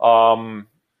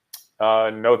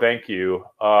 No, thank you.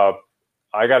 I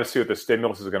got to see what the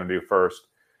stimulus is going to do first.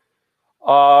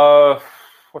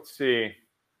 Let's see.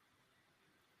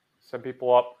 Send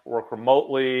people up, work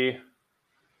remotely.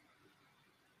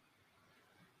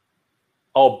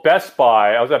 Oh, Best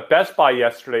Buy. I was at Best Buy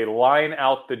yesterday, line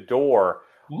out the door.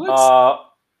 What?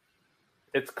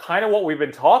 It's kind of what we've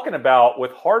been talking about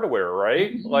with hardware,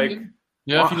 right? Mm-hmm. Like,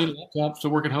 yeah, if you need a laptop to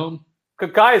work at home.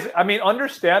 Guys, I mean,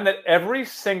 understand that every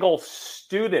single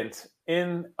student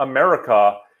in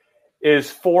America is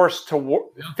forced to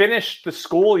finish the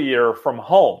school year from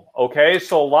home, okay?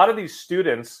 So a lot of these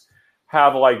students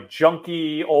have like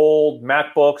junky old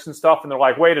MacBooks and stuff, and they're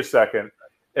like, wait a second,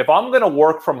 if I'm going to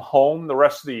work from home the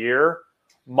rest of the year,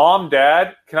 Mom,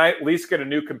 Dad, can I at least get a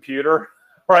new computer,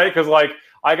 right? Because like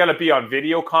I got to be on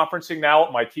video conferencing now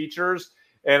with my teachers.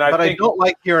 And I don't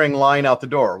like hearing line out the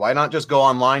door. Why not just go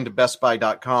online to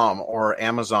bestbuy.com or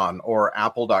Amazon or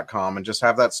apple.com and just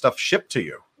have that stuff shipped to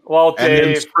you? Well, Dave,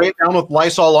 and then spray it down with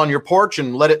Lysol on your porch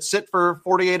and let it sit for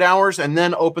 48 hours and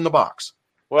then open the box.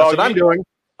 Well, that's what I'm doing.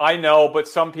 I know, but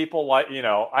some people I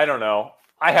don't know.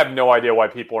 I have no idea why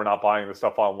people are not buying the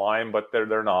stuff online, but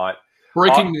they're not.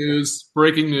 Breaking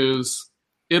news.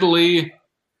 Italy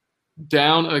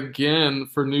down again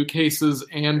for new cases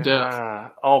and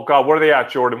death. Oh, God. What are they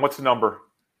at, Jordan? What's the number?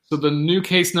 So the new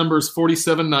case number is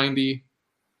 4790.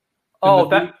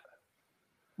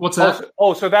 What's that?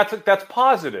 So that's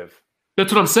positive.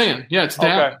 That's what I'm saying. Yeah, it's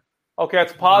down. Okay,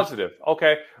 it's positive.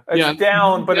 Okay. It's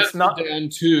down, but it's not down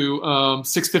to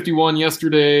 651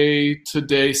 yesterday,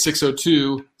 today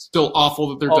 602. Still awful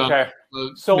that they're done. Okay.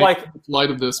 So like light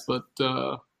of this, but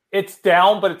it's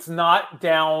down, but it's not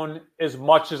down as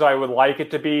much as I would like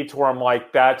it to be to where I'm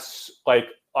like, that's like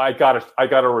I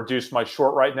gotta reduce my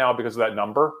short right now because of that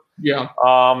number. Yeah.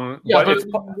 But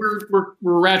we're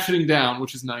ratcheting down,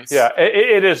 which is nice. Yeah,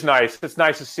 it is nice. It's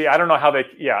nice to see. I don't know how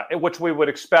which we would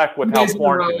expect with how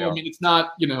quarantine. I mean, it's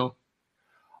not,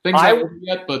 things aren't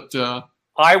yet, but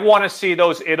I want to see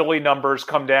those Italy numbers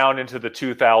come down into the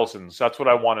 2000s. That's what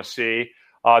I want to see.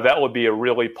 That would be a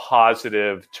really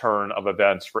positive turn of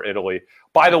events for Italy.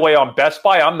 By the way, on Best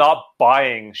Buy, I'm not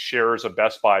buying shares of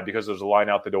Best Buy because there's a line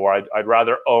out the door. I'd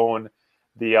rather own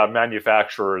the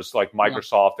manufacturers like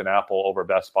Microsoft and Apple over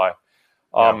Best Buy.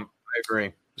 I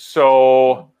agree.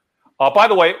 So, by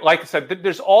the way, like I said,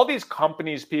 there's all these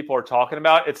companies people are talking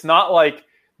about. It's not like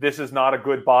this is not a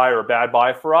good buy or a bad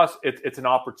buy for us. It's an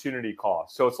opportunity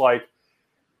cost. So it's like,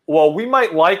 well, we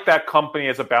might like that company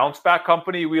as a bounce back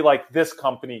company. We like this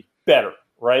company better,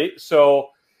 right? So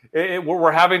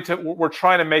we're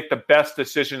trying to make the best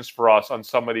decisions for us on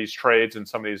some of these trades and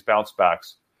some of these bounce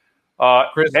backs.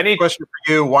 Chris, question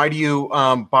for you. Why do you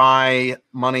buy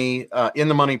money in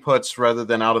the money puts rather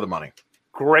than out of the money?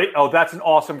 Great. Oh, that's an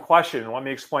awesome question. Let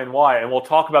me explain why. And we'll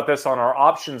talk about this on our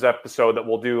options episode that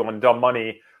we'll do on Dumb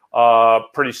Money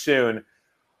pretty soon.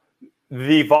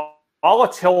 The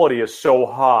volatility is so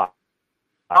high.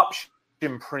 Option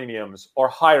premiums are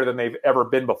higher than they've ever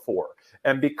been before.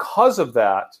 And because of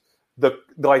that, the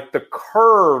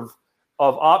curve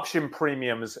of option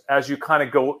premiums as you kind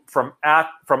of go from out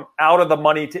of the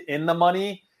money to in the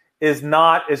money is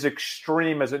not as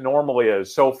extreme as it normally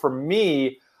is. So for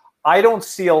me, I don't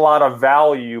see a lot of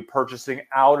value purchasing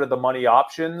out of the money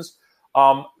options.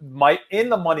 My in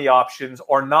the money options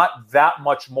are not that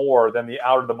much more than the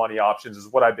out of the money options is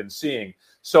what I've been seeing.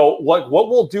 So what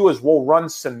we'll do is we'll run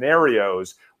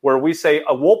scenarios where we say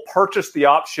we'll purchase the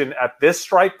option at this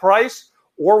strike price,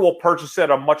 or we'll purchase it at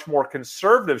a much more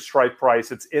conservative strike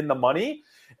price. It's in the money.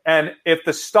 And if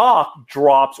the stock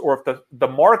drops or if the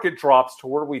market drops to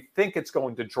where we think it's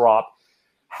going to drop,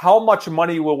 how much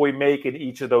money will we make in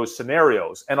each of those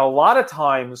scenarios? And a lot of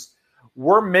times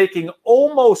we're making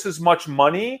almost as much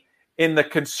money in the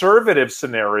conservative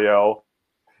scenario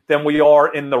than we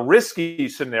are in the risky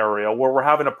scenario where we're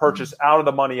having to purchase out of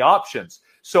the money options.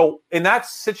 So in that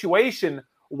situation,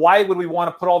 why would we want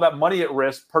to put all that money at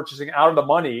risk purchasing out of the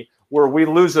money where we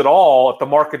lose it all if the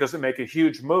market doesn't make a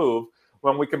huge move,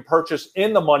 when we can purchase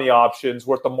in the money options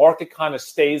where if the market kind of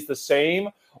stays the same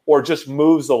or just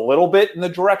moves a little bit in the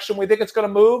direction we think it's going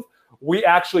to move, we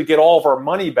actually get all of our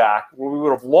money back where we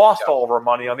would have lost all of our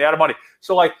money on the out of money.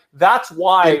 So that's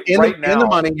why in now, the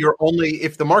money, you're only,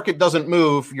 if the market doesn't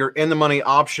move, your in the money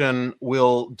option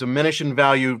will diminish in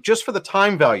value just for the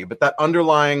time value, but that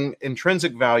underlying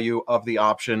intrinsic value of the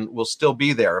option will still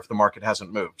be there if the market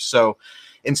hasn't moved. So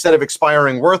instead of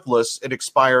expiring worthless, it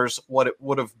expires what it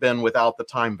would have been without the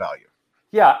time value.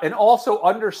 Yeah. And also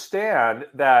understand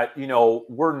that,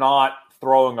 we're not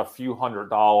throwing a few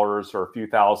 $100s or a few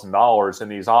 $1,000s in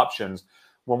these options.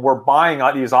 When we're buying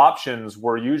these options,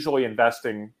 we're usually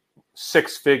investing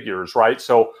six figures, right?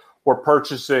 So we're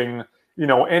purchasing,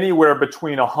 anywhere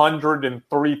between $100,000 and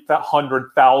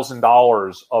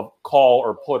 $300,000 of call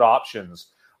or put options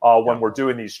when we're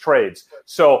doing these trades.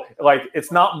 So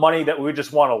it's not money that we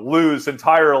just want to lose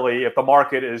entirely if the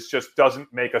market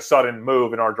doesn't make a sudden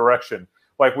move in our direction.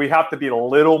 We have to be a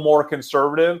little more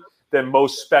conservative than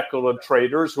most speculative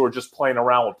traders who are just playing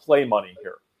around with play money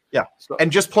here. Yeah. So,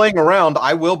 and just playing around,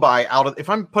 I will buy if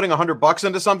I'm putting $100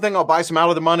 into something, I'll buy some out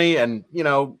of the money. And,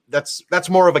 that's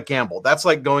more of a gamble. That's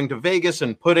like going to Vegas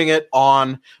and putting it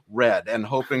on red and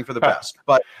hoping for the best.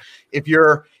 But if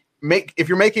you're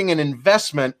making an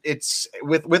investment, it's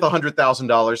with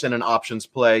 $100,000 in an options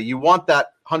play, you want that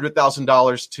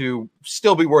 $100,000 to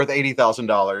still be worth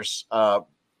 $80,000.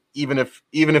 Even if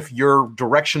your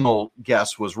directional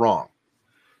guess was wrong.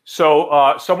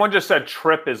 So someone just said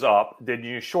TRIP is up. Did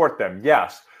you short them?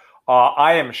 Yes.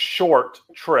 I am short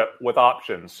TRIP with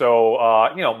options. So,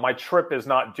 my TRIP is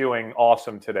not doing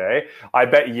awesome today. I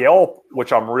bet Yelp,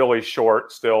 which I'm really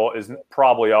short still, is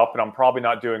probably up, and I'm probably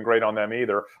not doing great on them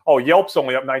either. Oh, Yelp's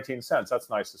only up 19 cents. That's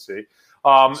nice to see.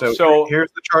 So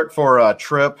here's the chart for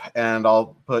TRIP, and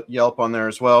I'll put Yelp on there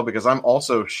as well because I'm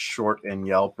also short in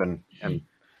Yelp and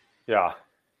yeah,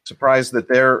 surprised that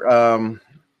they're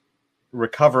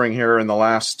recovering here in the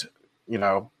last,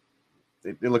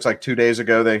 it looks like 2 days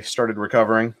ago they started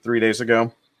recovering, 3 days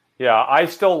ago. Yeah, I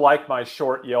still like my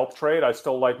short Yelp trade. I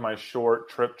still like my short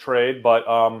TRIP trade, but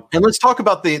and let's talk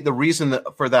about the reason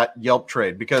for that Yelp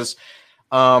trade, because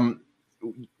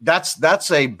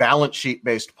that's a balance sheet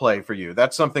based play for you.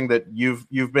 That's something that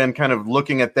you've been kind of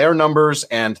looking at their numbers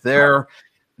and the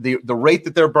rate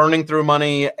that they're burning through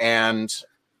money, and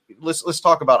let's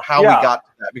talk about how we got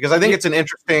to that, because I think it's an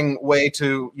interesting way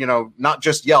to, not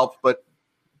just Yelp, but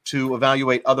to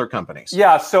evaluate other companies.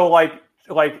 Yeah. So like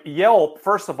Yelp,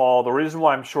 first of all, the reason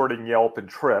why I'm shorting Yelp and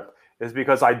TRIP is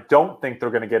because I don't think they're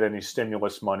going to get any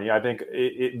stimulus money. I think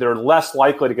they're less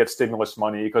likely to get stimulus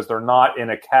money because they're not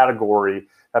in a category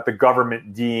that the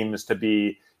government deems to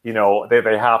be, they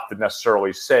have to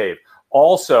necessarily save.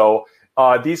 Also,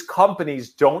 these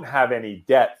companies don't have any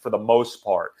debt for the most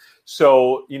part.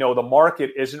 So, the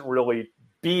market isn't really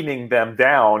beating them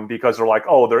down because they're like,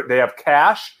 they have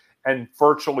cash and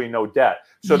virtually no debt.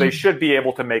 So they should be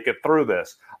able to make it through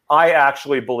this. I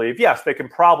actually believe, yes, they can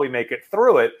probably make it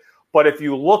through it. But if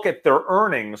you look at their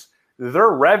earnings,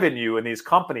 their revenue in these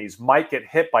companies might get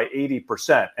hit by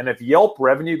 80%. And if Yelp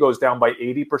revenue goes down by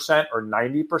 80% or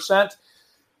 90%,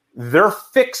 their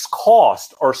fixed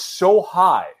costs are so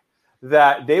high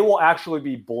that they will actually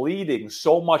be bleeding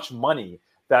so much money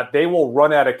that they will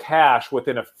run out of cash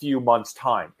within a few months'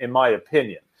 time, in my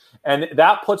opinion. And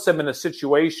that puts them in a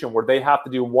situation where they have to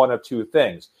do one of two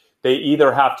things. They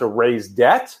either have to raise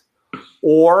debt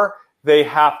or they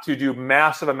have to do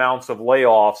massive amounts of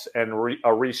layoffs and a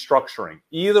restructuring.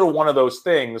 Either one of those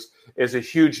things is a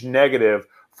huge negative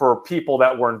for people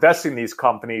that were investing in these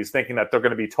companies thinking that they're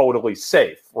going to be totally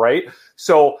safe, right?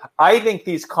 So I think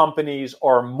these companies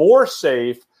are more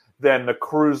safe than the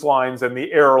cruise lines and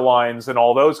the airlines and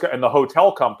all those and the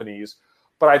hotel companies,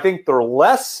 but I think they're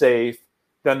less safe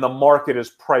than the market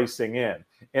is pricing in.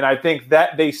 And I think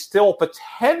that they still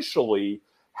potentially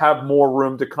have more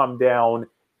room to come down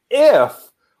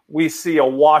if we see a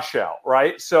washout,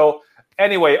 right? So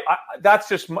anyway,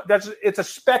 it's a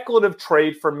speculative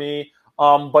trade for me.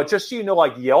 But just so you know,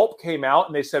 like Yelp came out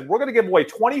and they said, we're going to give away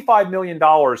 $25 million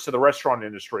to the restaurant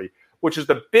industry, which is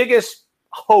the biggest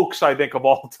hoax, I think, of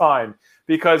all time,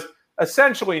 because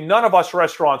essentially none of us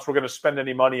restaurants were going to spend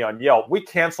any money on Yelp. We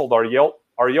canceled our Yelp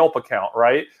account,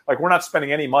 right? Like we're not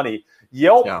spending any money.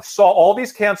 Yelp saw all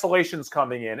these cancellations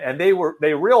coming in, and they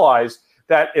realized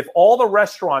that if all the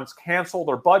restaurants cancel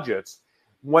their budgets,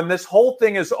 when this whole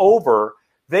thing is over,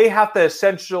 they have to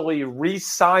essentially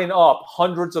re-sign up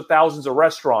hundreds of thousands of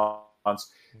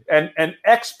restaurants, and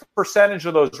X percentage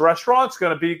of those restaurants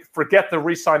going to forget to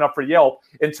re-sign up for Yelp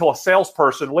until a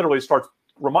salesperson literally starts,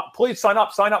 please sign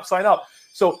up.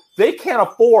 So they can't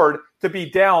afford to be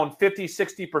down 50,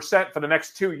 60% for the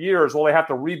next 2 years while they have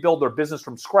to rebuild their business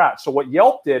from scratch. So what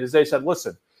Yelp did is they said,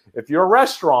 listen, if you're a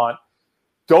restaurant,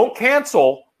 don't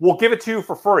cancel. We'll give it to you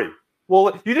for free.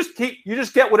 Well, you just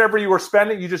get whatever you were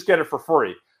spending. You just get it for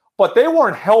free. But they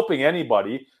weren't helping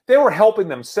anybody. They were helping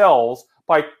themselves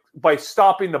by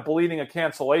stopping the bleeding of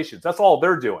cancellations. That's all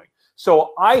they're doing.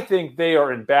 So I think they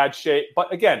are in bad shape.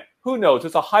 But again, who knows?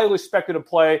 It's a highly speculative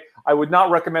play. I would not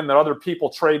recommend that other people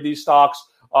trade these stocks.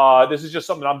 This is just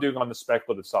something I'm doing on the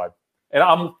speculative side. And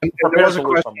I'm prepared there was a to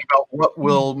lose question about what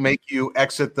will make you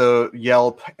exit the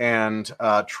Yelp and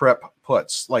Trip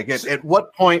puts. Like at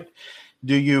what point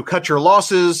do you cut your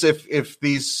losses if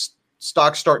these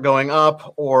stocks start going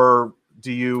up, or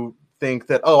do you think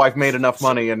that, I've made enough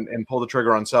money and pull the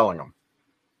trigger on selling them?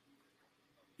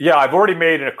 Yeah, I've already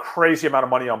made a crazy amount of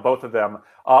money on both of them.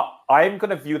 I'm going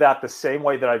to view that the same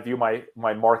way that I view my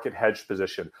market hedge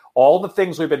position. All the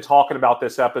things we've been talking about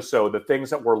this episode, the things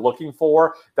that we're looking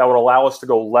for that would allow us to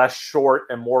go less short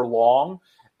and more long,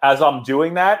 as I'm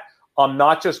doing that, I'm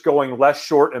not just going less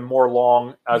short and more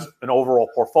long as an overall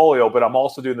portfolio, but I'm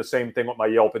also doing the same thing with my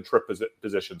Yelp and Trip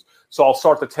positions. So I'll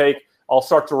start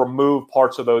to remove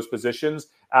parts of those positions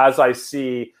as I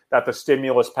see that the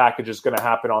stimulus package is going to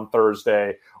happen on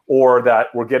Thursday, or that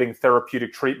we're getting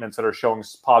therapeutic treatments that are showing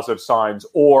positive signs,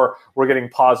 or we're getting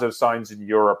positive signs in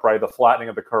Europe, right? The flattening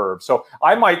of the curve. So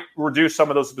I might reduce some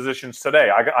of those positions today.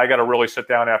 I got to really sit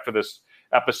down after this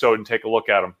episode and take a look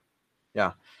at them.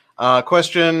 Yeah.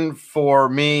 Question for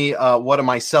me, what am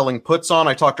I selling puts on?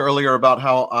 I talked earlier about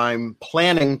how I'm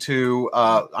planning to,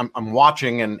 I'm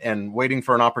watching and waiting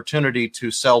for an opportunity to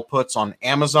sell puts on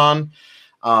Amazon,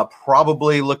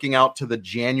 probably looking out to the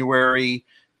January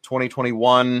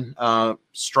 2021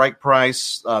 strike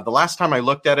price. The last time I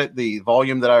looked at it, the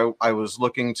volume that I was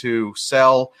looking to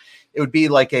sell, it would be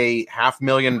like a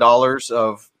 $500,000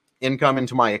 of income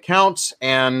into my account.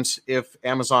 And if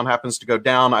Amazon happens to go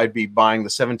down, I'd be buying the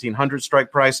 1700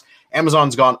 strike price.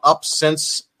 Amazon's gone up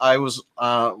since I was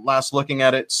last looking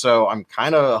at it. So I'm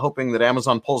kind of hoping that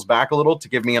Amazon pulls back a little to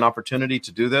give me an opportunity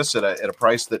to do this at a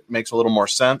price that makes a little more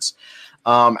sense.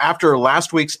 After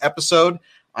last week's episode,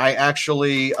 I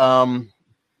actually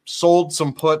sold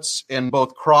some puts in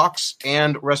both Crocs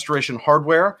and Restoration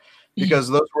Hardware, because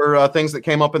those were things that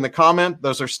came up in the comment.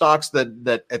 Those are stocks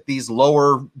that at these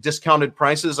lower discounted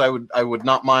prices, I would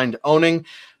not mind owning,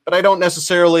 but I don't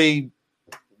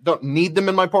need them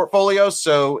in my portfolio.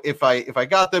 So if I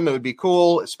got them, it would be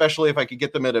cool, especially if I could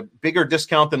get them at a bigger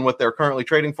discount than what they're currently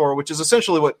trading for, which is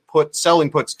essentially what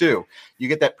selling puts do. You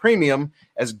get that premium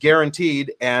as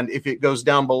guaranteed, and if it goes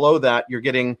down below that, you're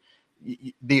getting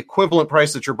the equivalent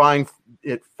price that you're buying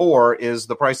it for is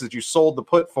the price that you sold the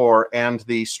put for and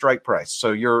the strike price.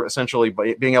 So you're essentially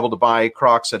being able to buy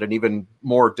Crocs at an even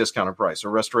more discounted price,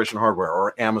 or Restoration Hardware,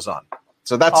 or Amazon.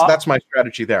 So that's my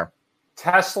strategy there.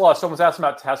 Tesla, someone's asking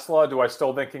about Tesla. Do I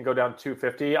still think it can go down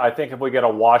 250? I think if we get a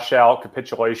washout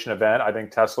capitulation event, I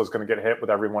think Tesla is going to get hit with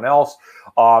everyone else.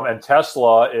 And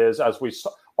Tesla is,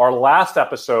 our last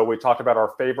episode, we talked about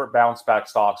our favorite bounce back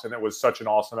stocks, and it was such an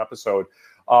awesome episode.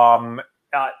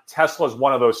 Tesla is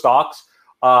one of those stocks.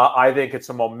 I think it's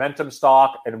a momentum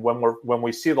stock, and when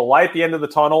we see the light at the end of the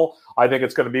tunnel, I think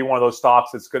it's going to be one of those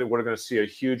stocks we're going to see a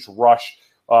huge rush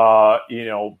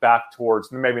back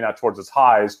towards, maybe not towards its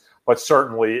highs, but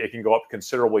certainly it can go up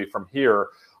considerably from here.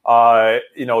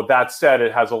 That said,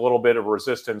 it has a little bit of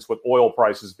resistance with oil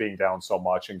prices being down so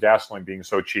much and gasoline being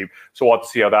so cheap. So we'll have to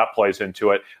see how that plays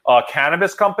into it.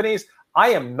 Cannabis companies,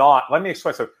 let me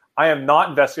explain something. I am not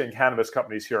investing in cannabis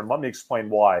companies here, and let me explain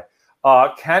why.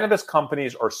 Cannabis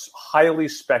companies are highly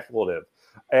speculative,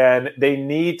 and they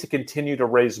need to continue to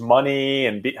raise money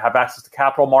and have access to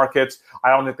capital markets. I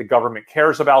don't think the government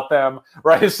cares about them,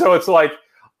 right? So it's like,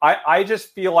 I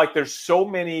just feel like there's so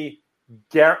many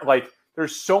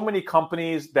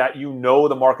companies that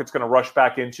the market's going to rush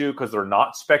back into because they're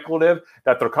not speculative,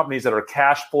 that they're companies that are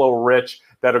cash flow rich,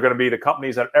 that are going to be the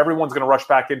companies that everyone's going to rush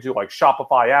back into, like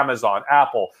Shopify, Amazon,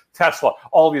 Apple, Tesla,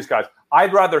 all these guys.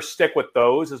 I'd rather stick with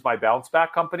those as my bounce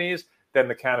back companies than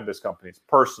the cannabis companies,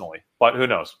 personally. But who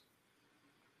knows?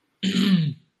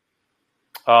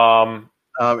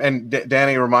 And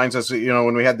Danny reminds us,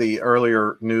 when we had the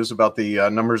earlier news about the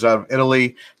numbers out of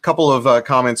Italy, a couple of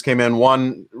comments came in.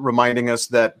 One reminding us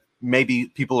that maybe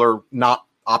people are not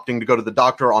opting to go to the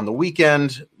doctor on the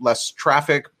weekend, less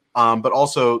traffic, but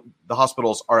also the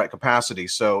hospitals are at capacity.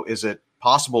 So is it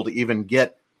possible to even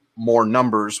get more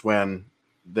numbers when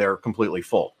they're completely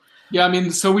full? Yeah, I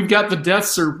mean, so we've got the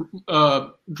deaths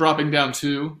are dropping down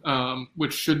too,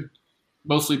 which should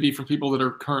mostly be from people that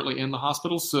are currently in the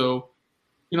hospital. So,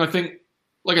 I think,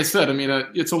 like I said,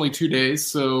 it's only 2 days,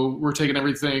 so we're taking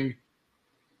everything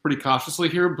pretty cautiously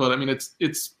here. But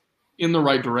it's in the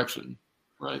right direction,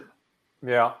 right?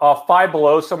 Yeah. Five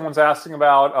Below, someone's asking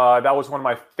about. That was one of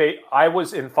my I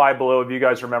was in Five Below, if you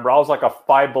guys remember. I was like a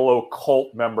Five Below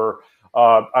cult member,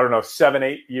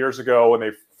 7-8 years ago when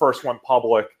they first went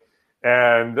public.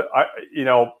 And,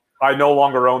 I no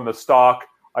longer own the stock.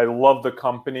 I love the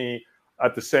company.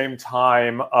 At the same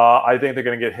time, I think they're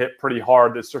going to get hit pretty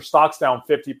hard. Their stock's down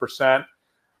 50%.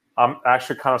 I'm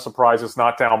actually kind of surprised it's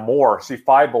not down more. See,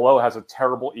 Five Below has a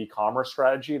terrible e-commerce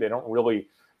strategy.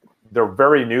 They're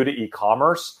very new to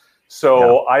e-commerce.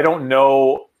 So yeah. I don't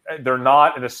know. They're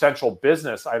not an essential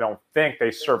business, I don't think. They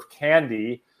serve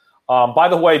candy. By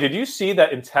the way, did you see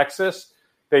that in Texas,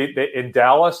 in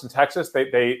Dallas, in Texas,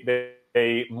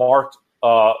 they marked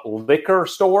liquor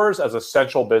stores as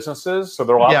essential businesses, so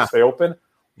they're allowed to stay open.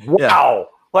 Wow!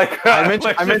 Yeah. I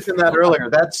mentioned that earlier.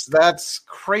 That's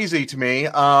crazy to me.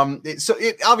 So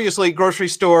obviously grocery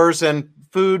stores and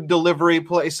food delivery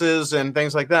places and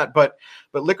things like that, but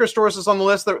liquor stores is on the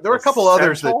list. There were a couple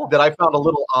others that I found a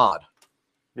little odd.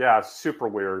 Yeah, it's super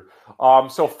weird.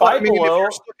 So Five Below. If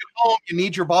you're stuck at home, you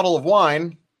need your bottle of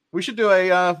wine. We should do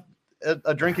a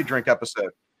drinky drink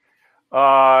episode.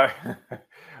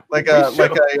 Like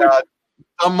a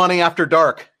Dumb Money After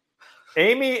Dark.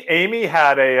 Amy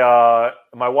had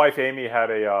my wife Amy had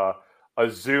a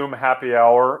Zoom happy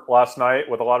hour last night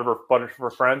with a lot of her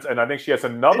friends, and I think she has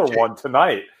another one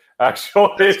tonight.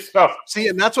 Actually, so. See,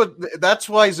 and that's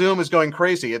why Zoom is going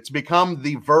crazy. It's become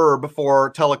the verb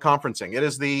for teleconferencing. It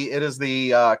is the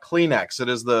Kleenex. It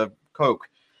is the Coke.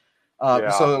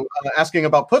 So asking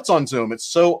about puts on Zoom, it's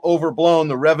so overblown.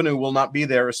 The revenue will not be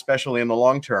there, especially in the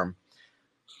long term.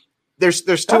 There's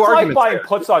two arguments. Like buying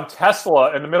puts on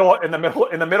Tesla in the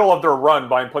middle of their run,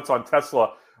 buying puts on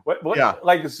Tesla.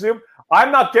 Like Zoom,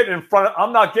 I'm not getting in front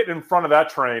of that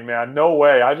train, man. No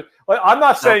way. I'm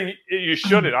not saying you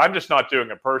shouldn't. I'm just not doing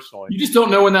it personally. You just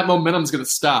don't know when that momentum's going to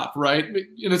stop, right? And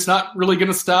it's not really going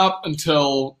to stop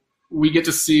until we get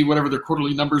to see whatever their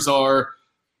quarterly numbers are.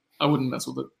 I wouldn't mess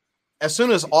with it. As soon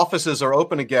as offices are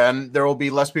open again, there will be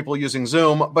less people using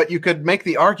Zoom. But you could make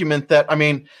the argument that,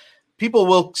 people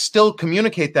will still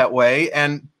communicate that way,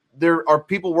 and there are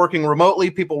people working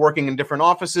remotely, people working in different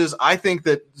offices. I think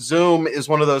that Zoom is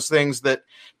one of those things that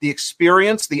the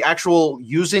experience, the actual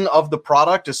using of the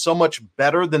product is so much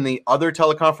better than the other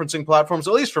teleconferencing platforms,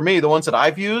 at least for me, the ones that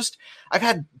I've used. I've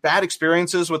had bad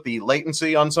experiences with the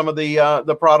latency on some of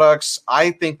the products.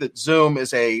 I think that Zoom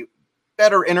is a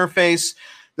better interface.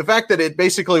 The fact that it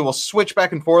basically will switch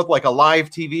back and forth like a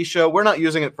live TV show. We're not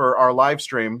using it for our live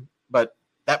stream, but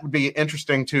that would be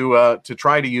interesting to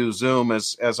try to use Zoom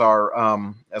as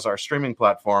our streaming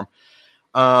platform.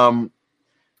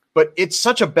 But it's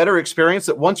such a better experience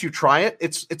that once you try it,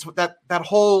 it's that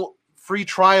whole free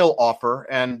trial offer,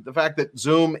 and the fact that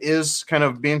Zoom is kind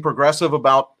of being progressive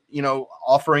about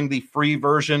offering the free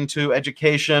version to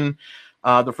education.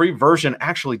 The free version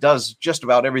actually does just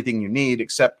about everything you need,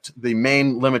 except the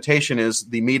main limitation is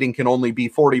the meeting can only be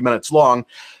 40 minutes long.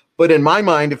 But in my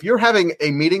mind, if you're having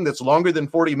a meeting that's longer than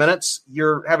 40 minutes,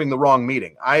 you're having the wrong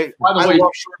meeting. I love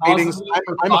short meetings.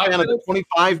 I'm a fan of the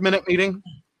 25-minute meeting.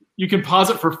 You can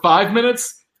pause it for 5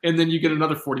 minutes. and then you get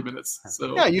another 40 minutes.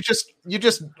 So yeah, you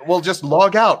just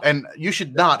log out, and you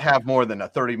should not have more than a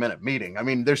 30-minute meeting. I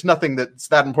mean, there's nothing that's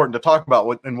that important to talk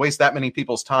about and waste that many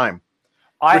people's time.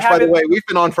 Which, by the way, we've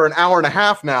been on for an hour and a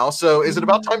half now. So is it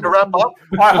about time to wrap up? All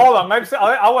right, hold on.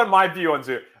 I want my view on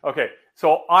Zoom. Okay,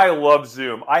 so I love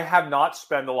Zoom. I have not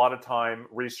spent a lot of time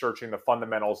researching the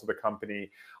fundamentals of the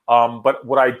company. But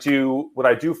what I do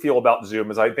feel about Zoom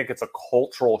is I think it's a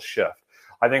cultural shift.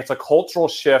 I think it's a cultural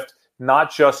shift,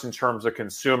 not just in terms of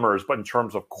consumers, but in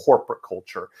terms of corporate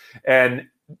culture. And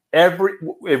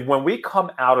when we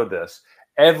come out of this,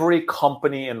 every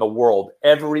company in the world,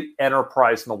 every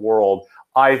enterprise in the world,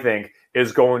 I think,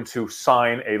 is going to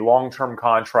sign a long-term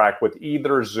contract with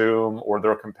either Zoom or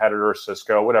their competitor,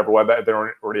 Cisco, whatever, whether they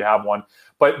already have one.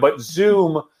 But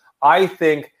Zoom, I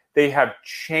think they have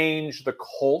changed the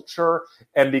culture,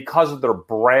 and because of their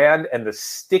brand and the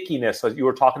stickiness that you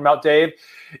were talking about, Dave,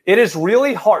 it is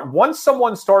really hard. Once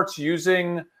someone starts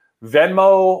using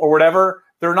Venmo or whatever,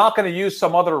 they're not going to use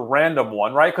some other random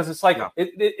one, right? Because it's like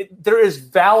there is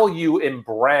value in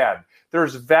brand.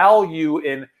 There's value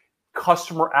in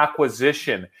customer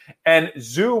acquisition. And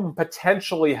Zoom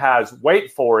potentially has,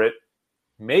 wait for it,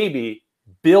 maybe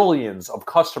billions of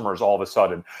customers all of a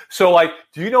sudden. So like,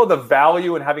 do you know the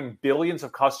value in having billions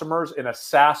of customers in a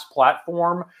SaaS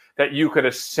platform that you could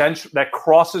that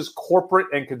crosses corporate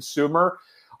and consumer?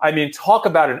 I mean, talk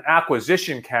about an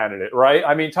acquisition candidate, right?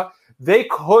 I mean, they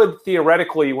could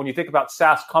theoretically, when you think about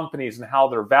SaaS companies and how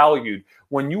they're valued,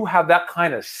 when you have that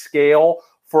kind of scale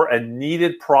for a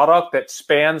needed product that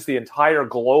spans the entire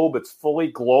globe, it's fully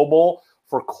global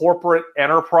for corporate,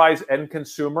 enterprise, and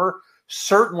consumer,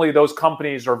 certainly those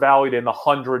companies are valued in the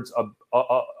hundreds of,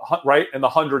 right? In the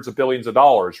hundreds of billions of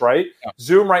dollars, right? Yeah.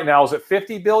 Zoom right now is at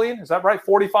 50 billion. Is that right?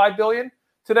 45 billion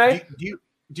today?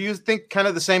 Do you think kind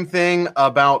of the same thing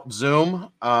about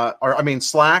Zoom?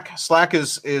 Slack? Slack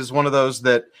is one of those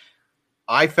that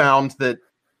I found that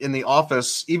in the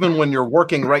office, even when you're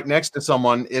working right next to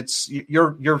someone, it's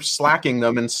you're slacking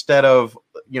them instead of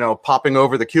popping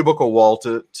over the cubicle wall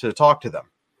to talk to them.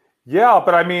 Yeah,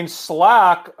 but I mean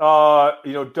Slack, Slack's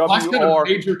been a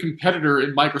major competitor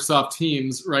in Microsoft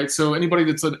Teams, right? So anybody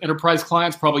that's an enterprise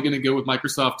client is probably going to go with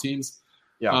Microsoft Teams.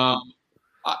 Yeah,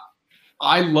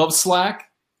 I love Slack,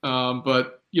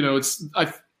 but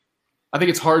I think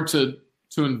it's hard to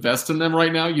invest in them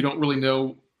right now. You don't really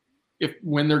know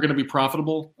when they're going to be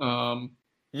profitable.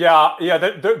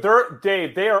 They're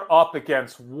Dave. They are up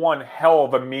against one hell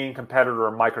of a mean competitor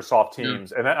in Microsoft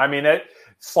Teams, and I mean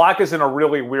Slack is in a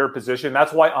really weird position.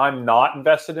 That's why I'm not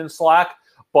invested in Slack.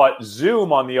 But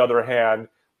Zoom, on the other hand,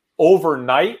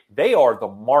 overnight they are the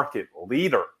market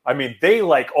leader. I mean, they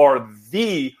are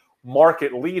the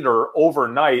market leader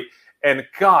overnight. And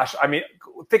gosh, I mean,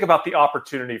 think about the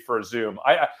opportunity for Zoom.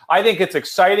 I think it's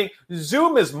exciting.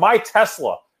 Zoom is my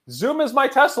Tesla. Zoom is my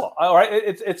Tesla. All right,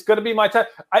 it's going to be my Tesla.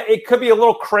 It could be a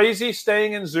little crazy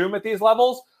staying in Zoom at these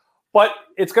levels, but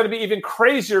it's going to be even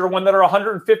crazier when they're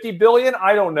 150 billion.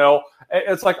 I don't know.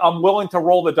 It's like I'm willing to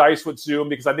roll the dice with Zoom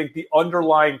because I think the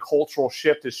underlying cultural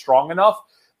shift is strong enough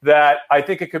that I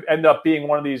think it could end up being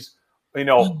one of these,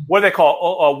 what do they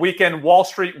call a weekend Wall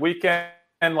Street weekend,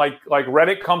 like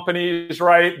Reddit companies,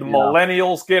 right? The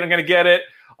millennials are going to get it.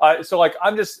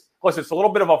 Listen, it's a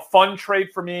little bit of a fun trade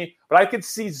for me, but I could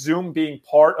see Zoom being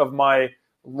part of my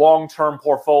long-term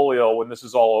portfolio when this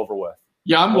is all over with.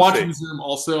 Yeah, I'm watching Zoom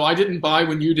also. I didn't buy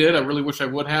when you did. I really wish I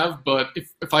would have, but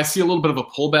if I see a little bit of a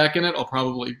pullback in it, I'll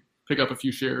probably pick up a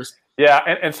few shares. Yeah,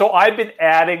 and so I've been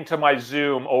adding to my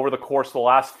Zoom over the course of the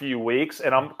last few weeks,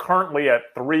 and I'm currently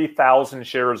at 3,000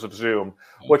 shares of Zoom,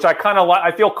 which I kind of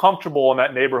I feel comfortable in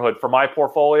that neighborhood for my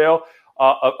portfolio.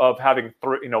 Of having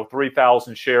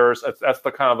 3,000 shares, that's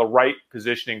the kind of the right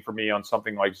positioning for me on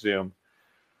something like Zoom.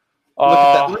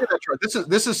 Look at that chart.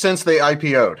 This is since they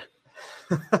IPO'd.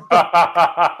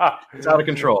 It's out of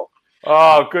control.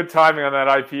 Oh, good timing on that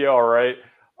IPO, right?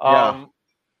 Yeah.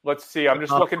 Let's see. I'm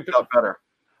just looking better.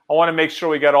 I want to make sure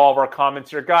we get all of our comments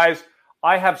here, guys.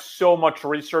 I have so much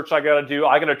research I got to do.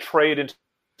 I got to trade into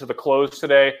the close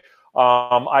today. We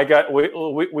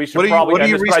should probably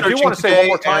end this, but I do want to say one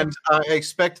more time. And I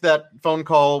expect that phone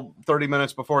call 30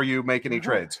 minutes before you make any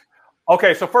trades.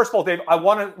 Okay, so first of all, Dave, I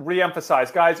want to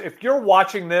reemphasize, guys, if you're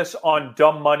watching this on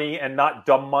Dumb Money and not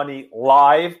Dumb Money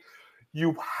Live,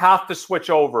 you have to switch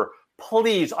over.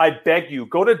 Please, I beg you,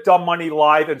 go to Dumb Money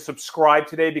Live and subscribe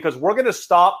today because we're going to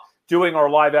stop doing our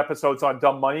live episodes on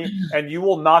Dumb Money, and you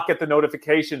will not get the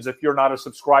notifications if you're not a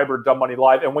subscriber to Dumb Money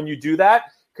Live. And when you do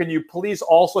that, can you please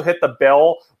also hit the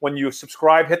bell when you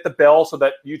subscribe? Hit the bell so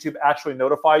that YouTube actually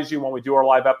notifies you when we do our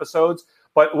live episodes.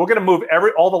 But we're going to move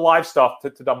all the live stuff to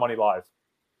Dumb Money Live.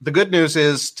 the good news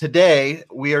is today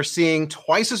we are seeing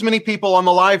twice as many people on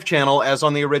the live channel as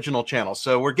on the original channel.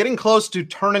 So we're getting close to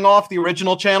turning off the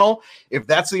original channel. If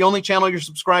that's the only channel you're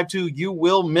subscribed to, you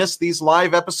will miss these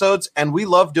live episodes, and we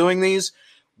love doing these.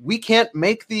 We can't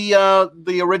make the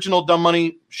original Dumb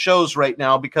Money shows right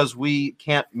now because we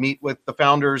can't meet with the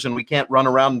founders and we can't run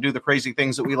around and do the crazy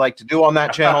things that we like to do on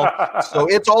that channel. So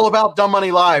it's all about Dumb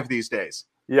Money Live these days.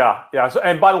 Yeah. So,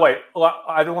 and by the way,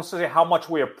 I want to say how much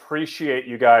we appreciate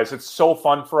you guys. It's so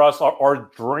fun for us. Our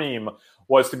dream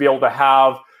was to be able to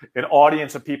have an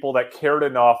audience of people that cared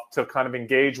enough to kind of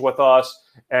engage with us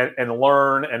and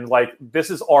learn. And like, this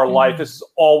is our life. This is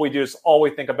all we do. It's all we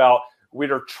think about. We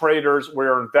are traders. We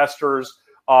are investors.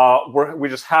 We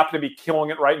just happen to be killing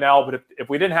it right now. But if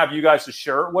we didn't have you guys to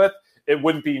share it with, it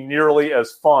wouldn't be nearly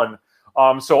as fun.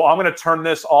 So I'm going to turn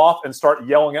this off and start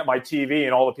yelling at my TV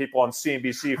and all the people on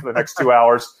CNBC for the next 2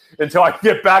 hours until I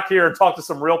get back here and talk to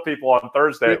some real people on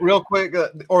Thursday. Real quick,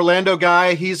 Orlando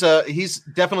guy, he's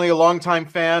definitely a longtime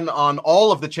fan on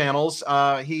all of the channels.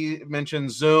 He mentioned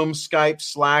Zoom, Skype,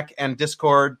 Slack, and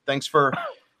Discord. Thanks for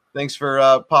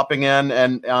popping in.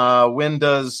 And when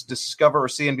does Discover or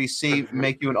CNBC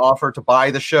make you an offer to buy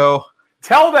the show?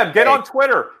 Tell them, get on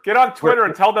Twitter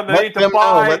and tell them they need to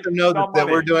buy. Let them know that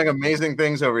we're doing amazing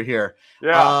things over here.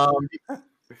 Yeah.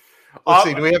 Let's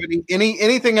see. Do we have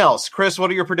anything else? Chris, what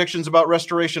are your predictions about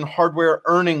Restoration Hardware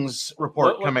earnings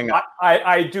report coming up?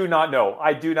 I do not know.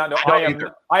 I do not know.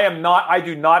 I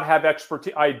do not have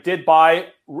expertise. I did buy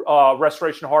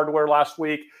Restoration Hardware last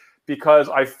week because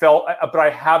I felt, but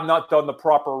I have not done the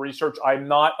proper research. I'm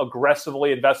not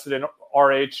aggressively invested in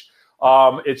RH.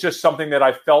 It's just something that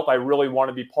I felt I really want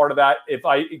to be part of that. If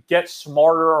I get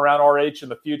smarter around RH in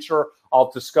the future,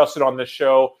 I'll discuss it on this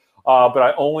show. But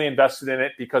I only invested in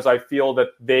it because I feel that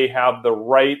they have the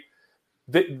right,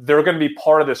 they're going to be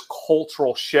part of this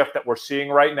cultural shift that we're seeing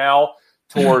right now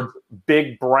towards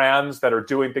big brands that are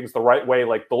doing things the right way.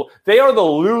 Like they are the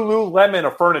Lululemon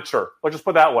of furniture. Let's just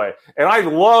put it that way. And I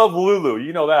love Lulu.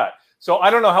 You know that. So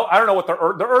I don't know what their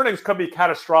earnings could be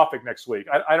catastrophic next week.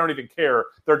 I don't even care.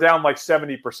 They're down like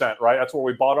 70%, right? That's where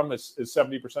we bought them is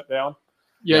 70% down.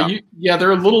 Yeah,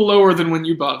 they're a little lower than when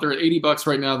you bought. They're at $80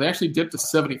 right now. They actually dipped to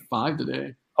 75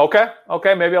 today. Okay.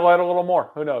 Maybe I'll add a little more.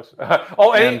 Who knows?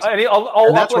 And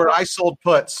that's where I sold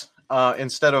puts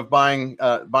instead of buying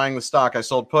the stock. I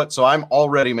sold puts, so I'm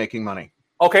already making money.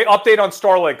 Okay. Update on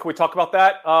Starlink. Can we talk about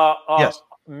that? Yes.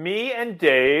 Me and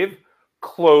Dave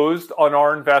closed on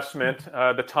our investment.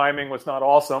 The timing was not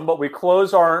awesome, but we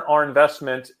closed our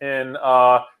investment in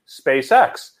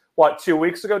SpaceX. 2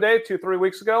 weeks ago, Dave? 3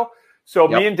 weeks ago? So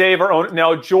yep. Me and Dave are owning.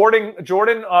 Now, Jordan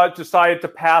decided to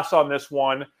pass on this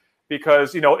one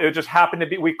because, it just happened to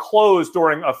be, we closed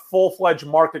during a full-fledged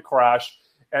market crash.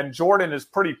 And Jordan is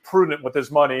pretty prudent with his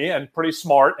money and pretty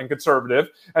smart and conservative.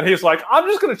 And he's like, I'm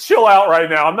just going to chill out right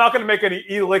now. I'm not going to make any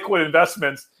illiquid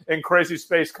investments in crazy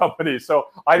space companies. So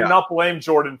I do not blame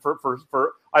Jordan for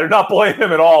I do not blame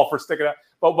him at all for sticking out.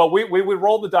 But we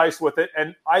rolled the dice with it.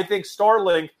 And I think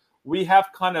Starlink, we have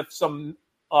kind of some,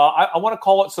 I want to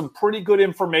call it some pretty good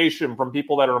information from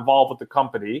people that are involved with the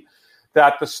company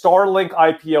that the Starlink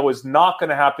IPO is not going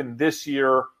to happen this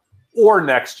year or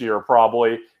next year,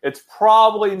 probably. It's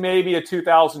probably maybe a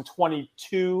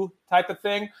 2022 type of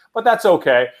thing, but that's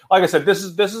okay. Like I said, this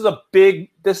is a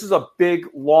big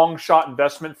long shot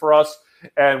investment for us,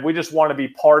 and we just want to be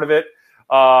part of it.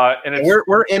 And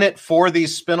we're in it for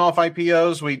these spin-off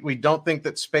IPOs. We don't think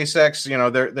that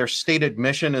SpaceX, their stated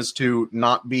mission is to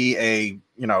not be a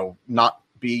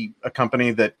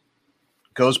company that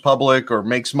goes public or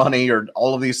makes money or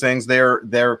all of these things.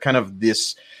 They're kind of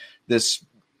this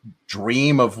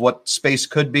dream of what space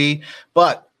could be,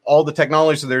 but all the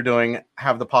technologies that they're doing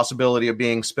have the possibility of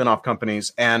being spin-off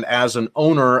companies. And as an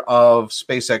owner of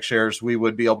SpaceX shares, we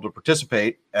would be able to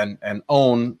participate and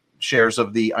own shares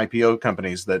of the IPO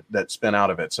companies that spin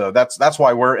out of it. So that's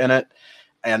why we're in it,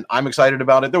 and I'm excited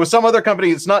about it. There was some other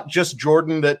company. It's not just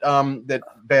Jordan that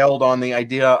bailed on the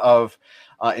idea of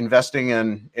investing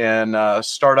in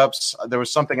startups. There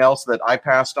was something else that I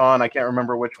passed on. I can't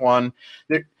remember which one.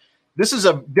 This is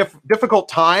a difficult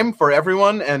time for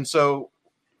everyone, and so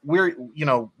we're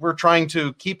trying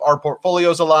to keep our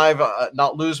portfolios alive,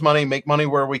 not lose money, make money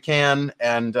where we can,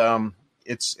 and we're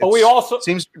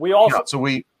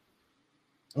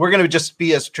going to just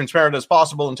be as transparent as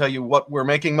possible and tell you what we're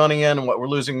making money in and what we're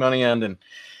losing money in,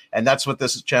 and that's what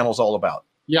this channel is all about.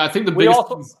 Yeah, I think the biggest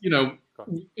thing is,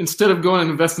 instead of going and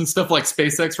invest in stuff like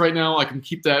SpaceX right now, I can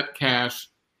keep that cash,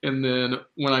 and then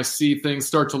when I see things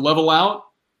start to level out,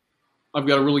 I've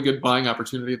got a really good buying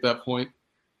opportunity at that point.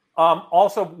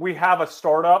 Also, we have a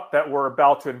startup that we're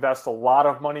about to invest a lot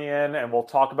of money in, and we'll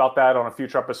talk about that on a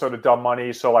future episode of Dumb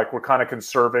Money. So, like, we're kind of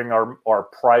conserving our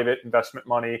private investment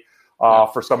money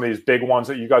for some of these big ones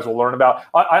that you guys will learn about.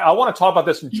 I want to talk about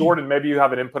this, and Jordan, maybe you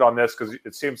have an input on this because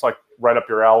it seems like right up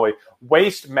your alley.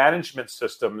 Waste management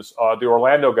systems, the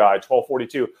Orlando guy,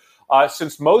 1242.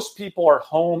 Since most people are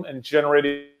home and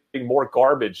generating more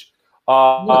garbage,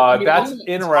 that's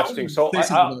interesting. So,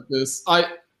 about this.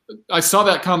 I saw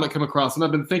that comment come across, and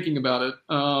I've been thinking about it.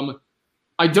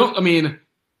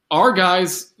 Our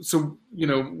guys, so,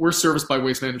 we're serviced by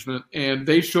Waste Management, and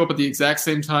they show up at the exact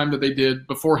same time that they did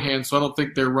beforehand, so I don't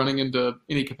think they're running into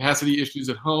any capacity issues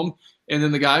at home. And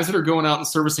then the guys that are going out and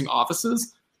servicing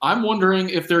offices, I'm wondering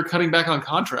if they're cutting back on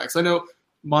contracts. I know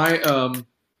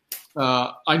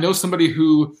I know somebody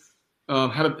who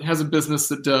has a business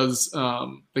that does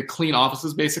they clean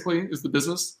offices, basically, is the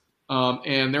business.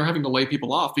 And they're having to lay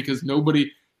people off because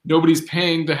nobody's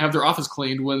paying to have their office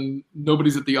cleaned when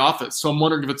nobody's at the office. So I'm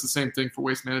wondering if it's the same thing for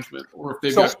Waste Management, or if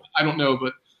they've got, I don't know,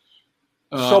 but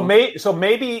maybe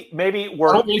we're.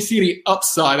 I don't really see any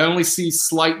upside. I only see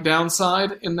slight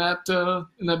downside in that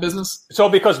business. So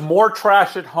because more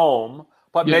trash at home,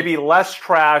 but maybe less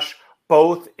trash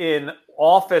both in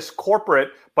office,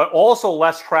 corporate, but also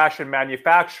less trash in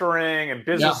manufacturing and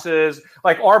businesses. Yeah.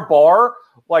 Like our bar,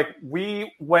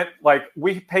 we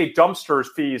pay dumpsters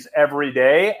fees every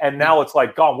day, and now it's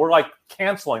gone. We're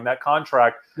canceling that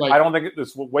contract. Right. I don't think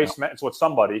it's waste. It's with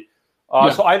somebody.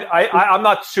 So I'm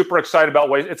not super excited about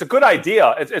waste. It's a good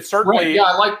idea. It's certainly. Right. Yeah,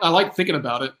 I like thinking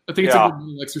about it. I think it's a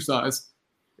good exercise.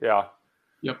 Yeah.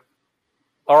 Yep.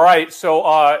 All right,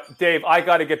 so Dave, I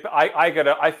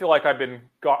feel like I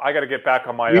got to get back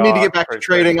on my. We need to get back to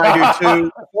trading. I do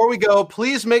too. Before we go,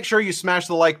 please make sure you smash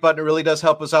the like button. It really does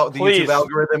help us out with the YouTube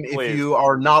algorithm. If you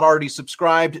are not already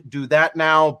subscribed, do that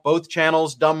now. Both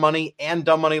channels, Dumb Money and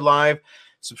Dumb Money Live.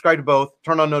 Subscribe to both.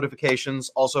 Turn on notifications.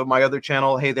 Also, my other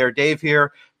channel, Hey There, Dave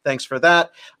here. Thanks for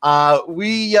that.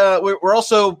 We're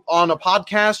also on a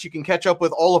podcast. You can catch up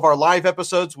with all of our live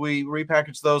episodes. We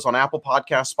repackage those on Apple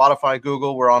Podcasts, Spotify,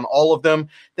 Google. We're on all of them.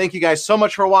 Thank you guys so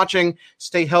much for watching.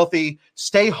 Stay healthy.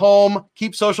 Stay home.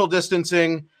 Keep social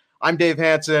distancing. I'm Dave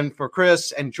Hansen. For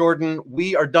Chris and Jordan,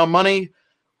 we are Dumb Money.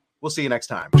 We'll see you next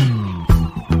time.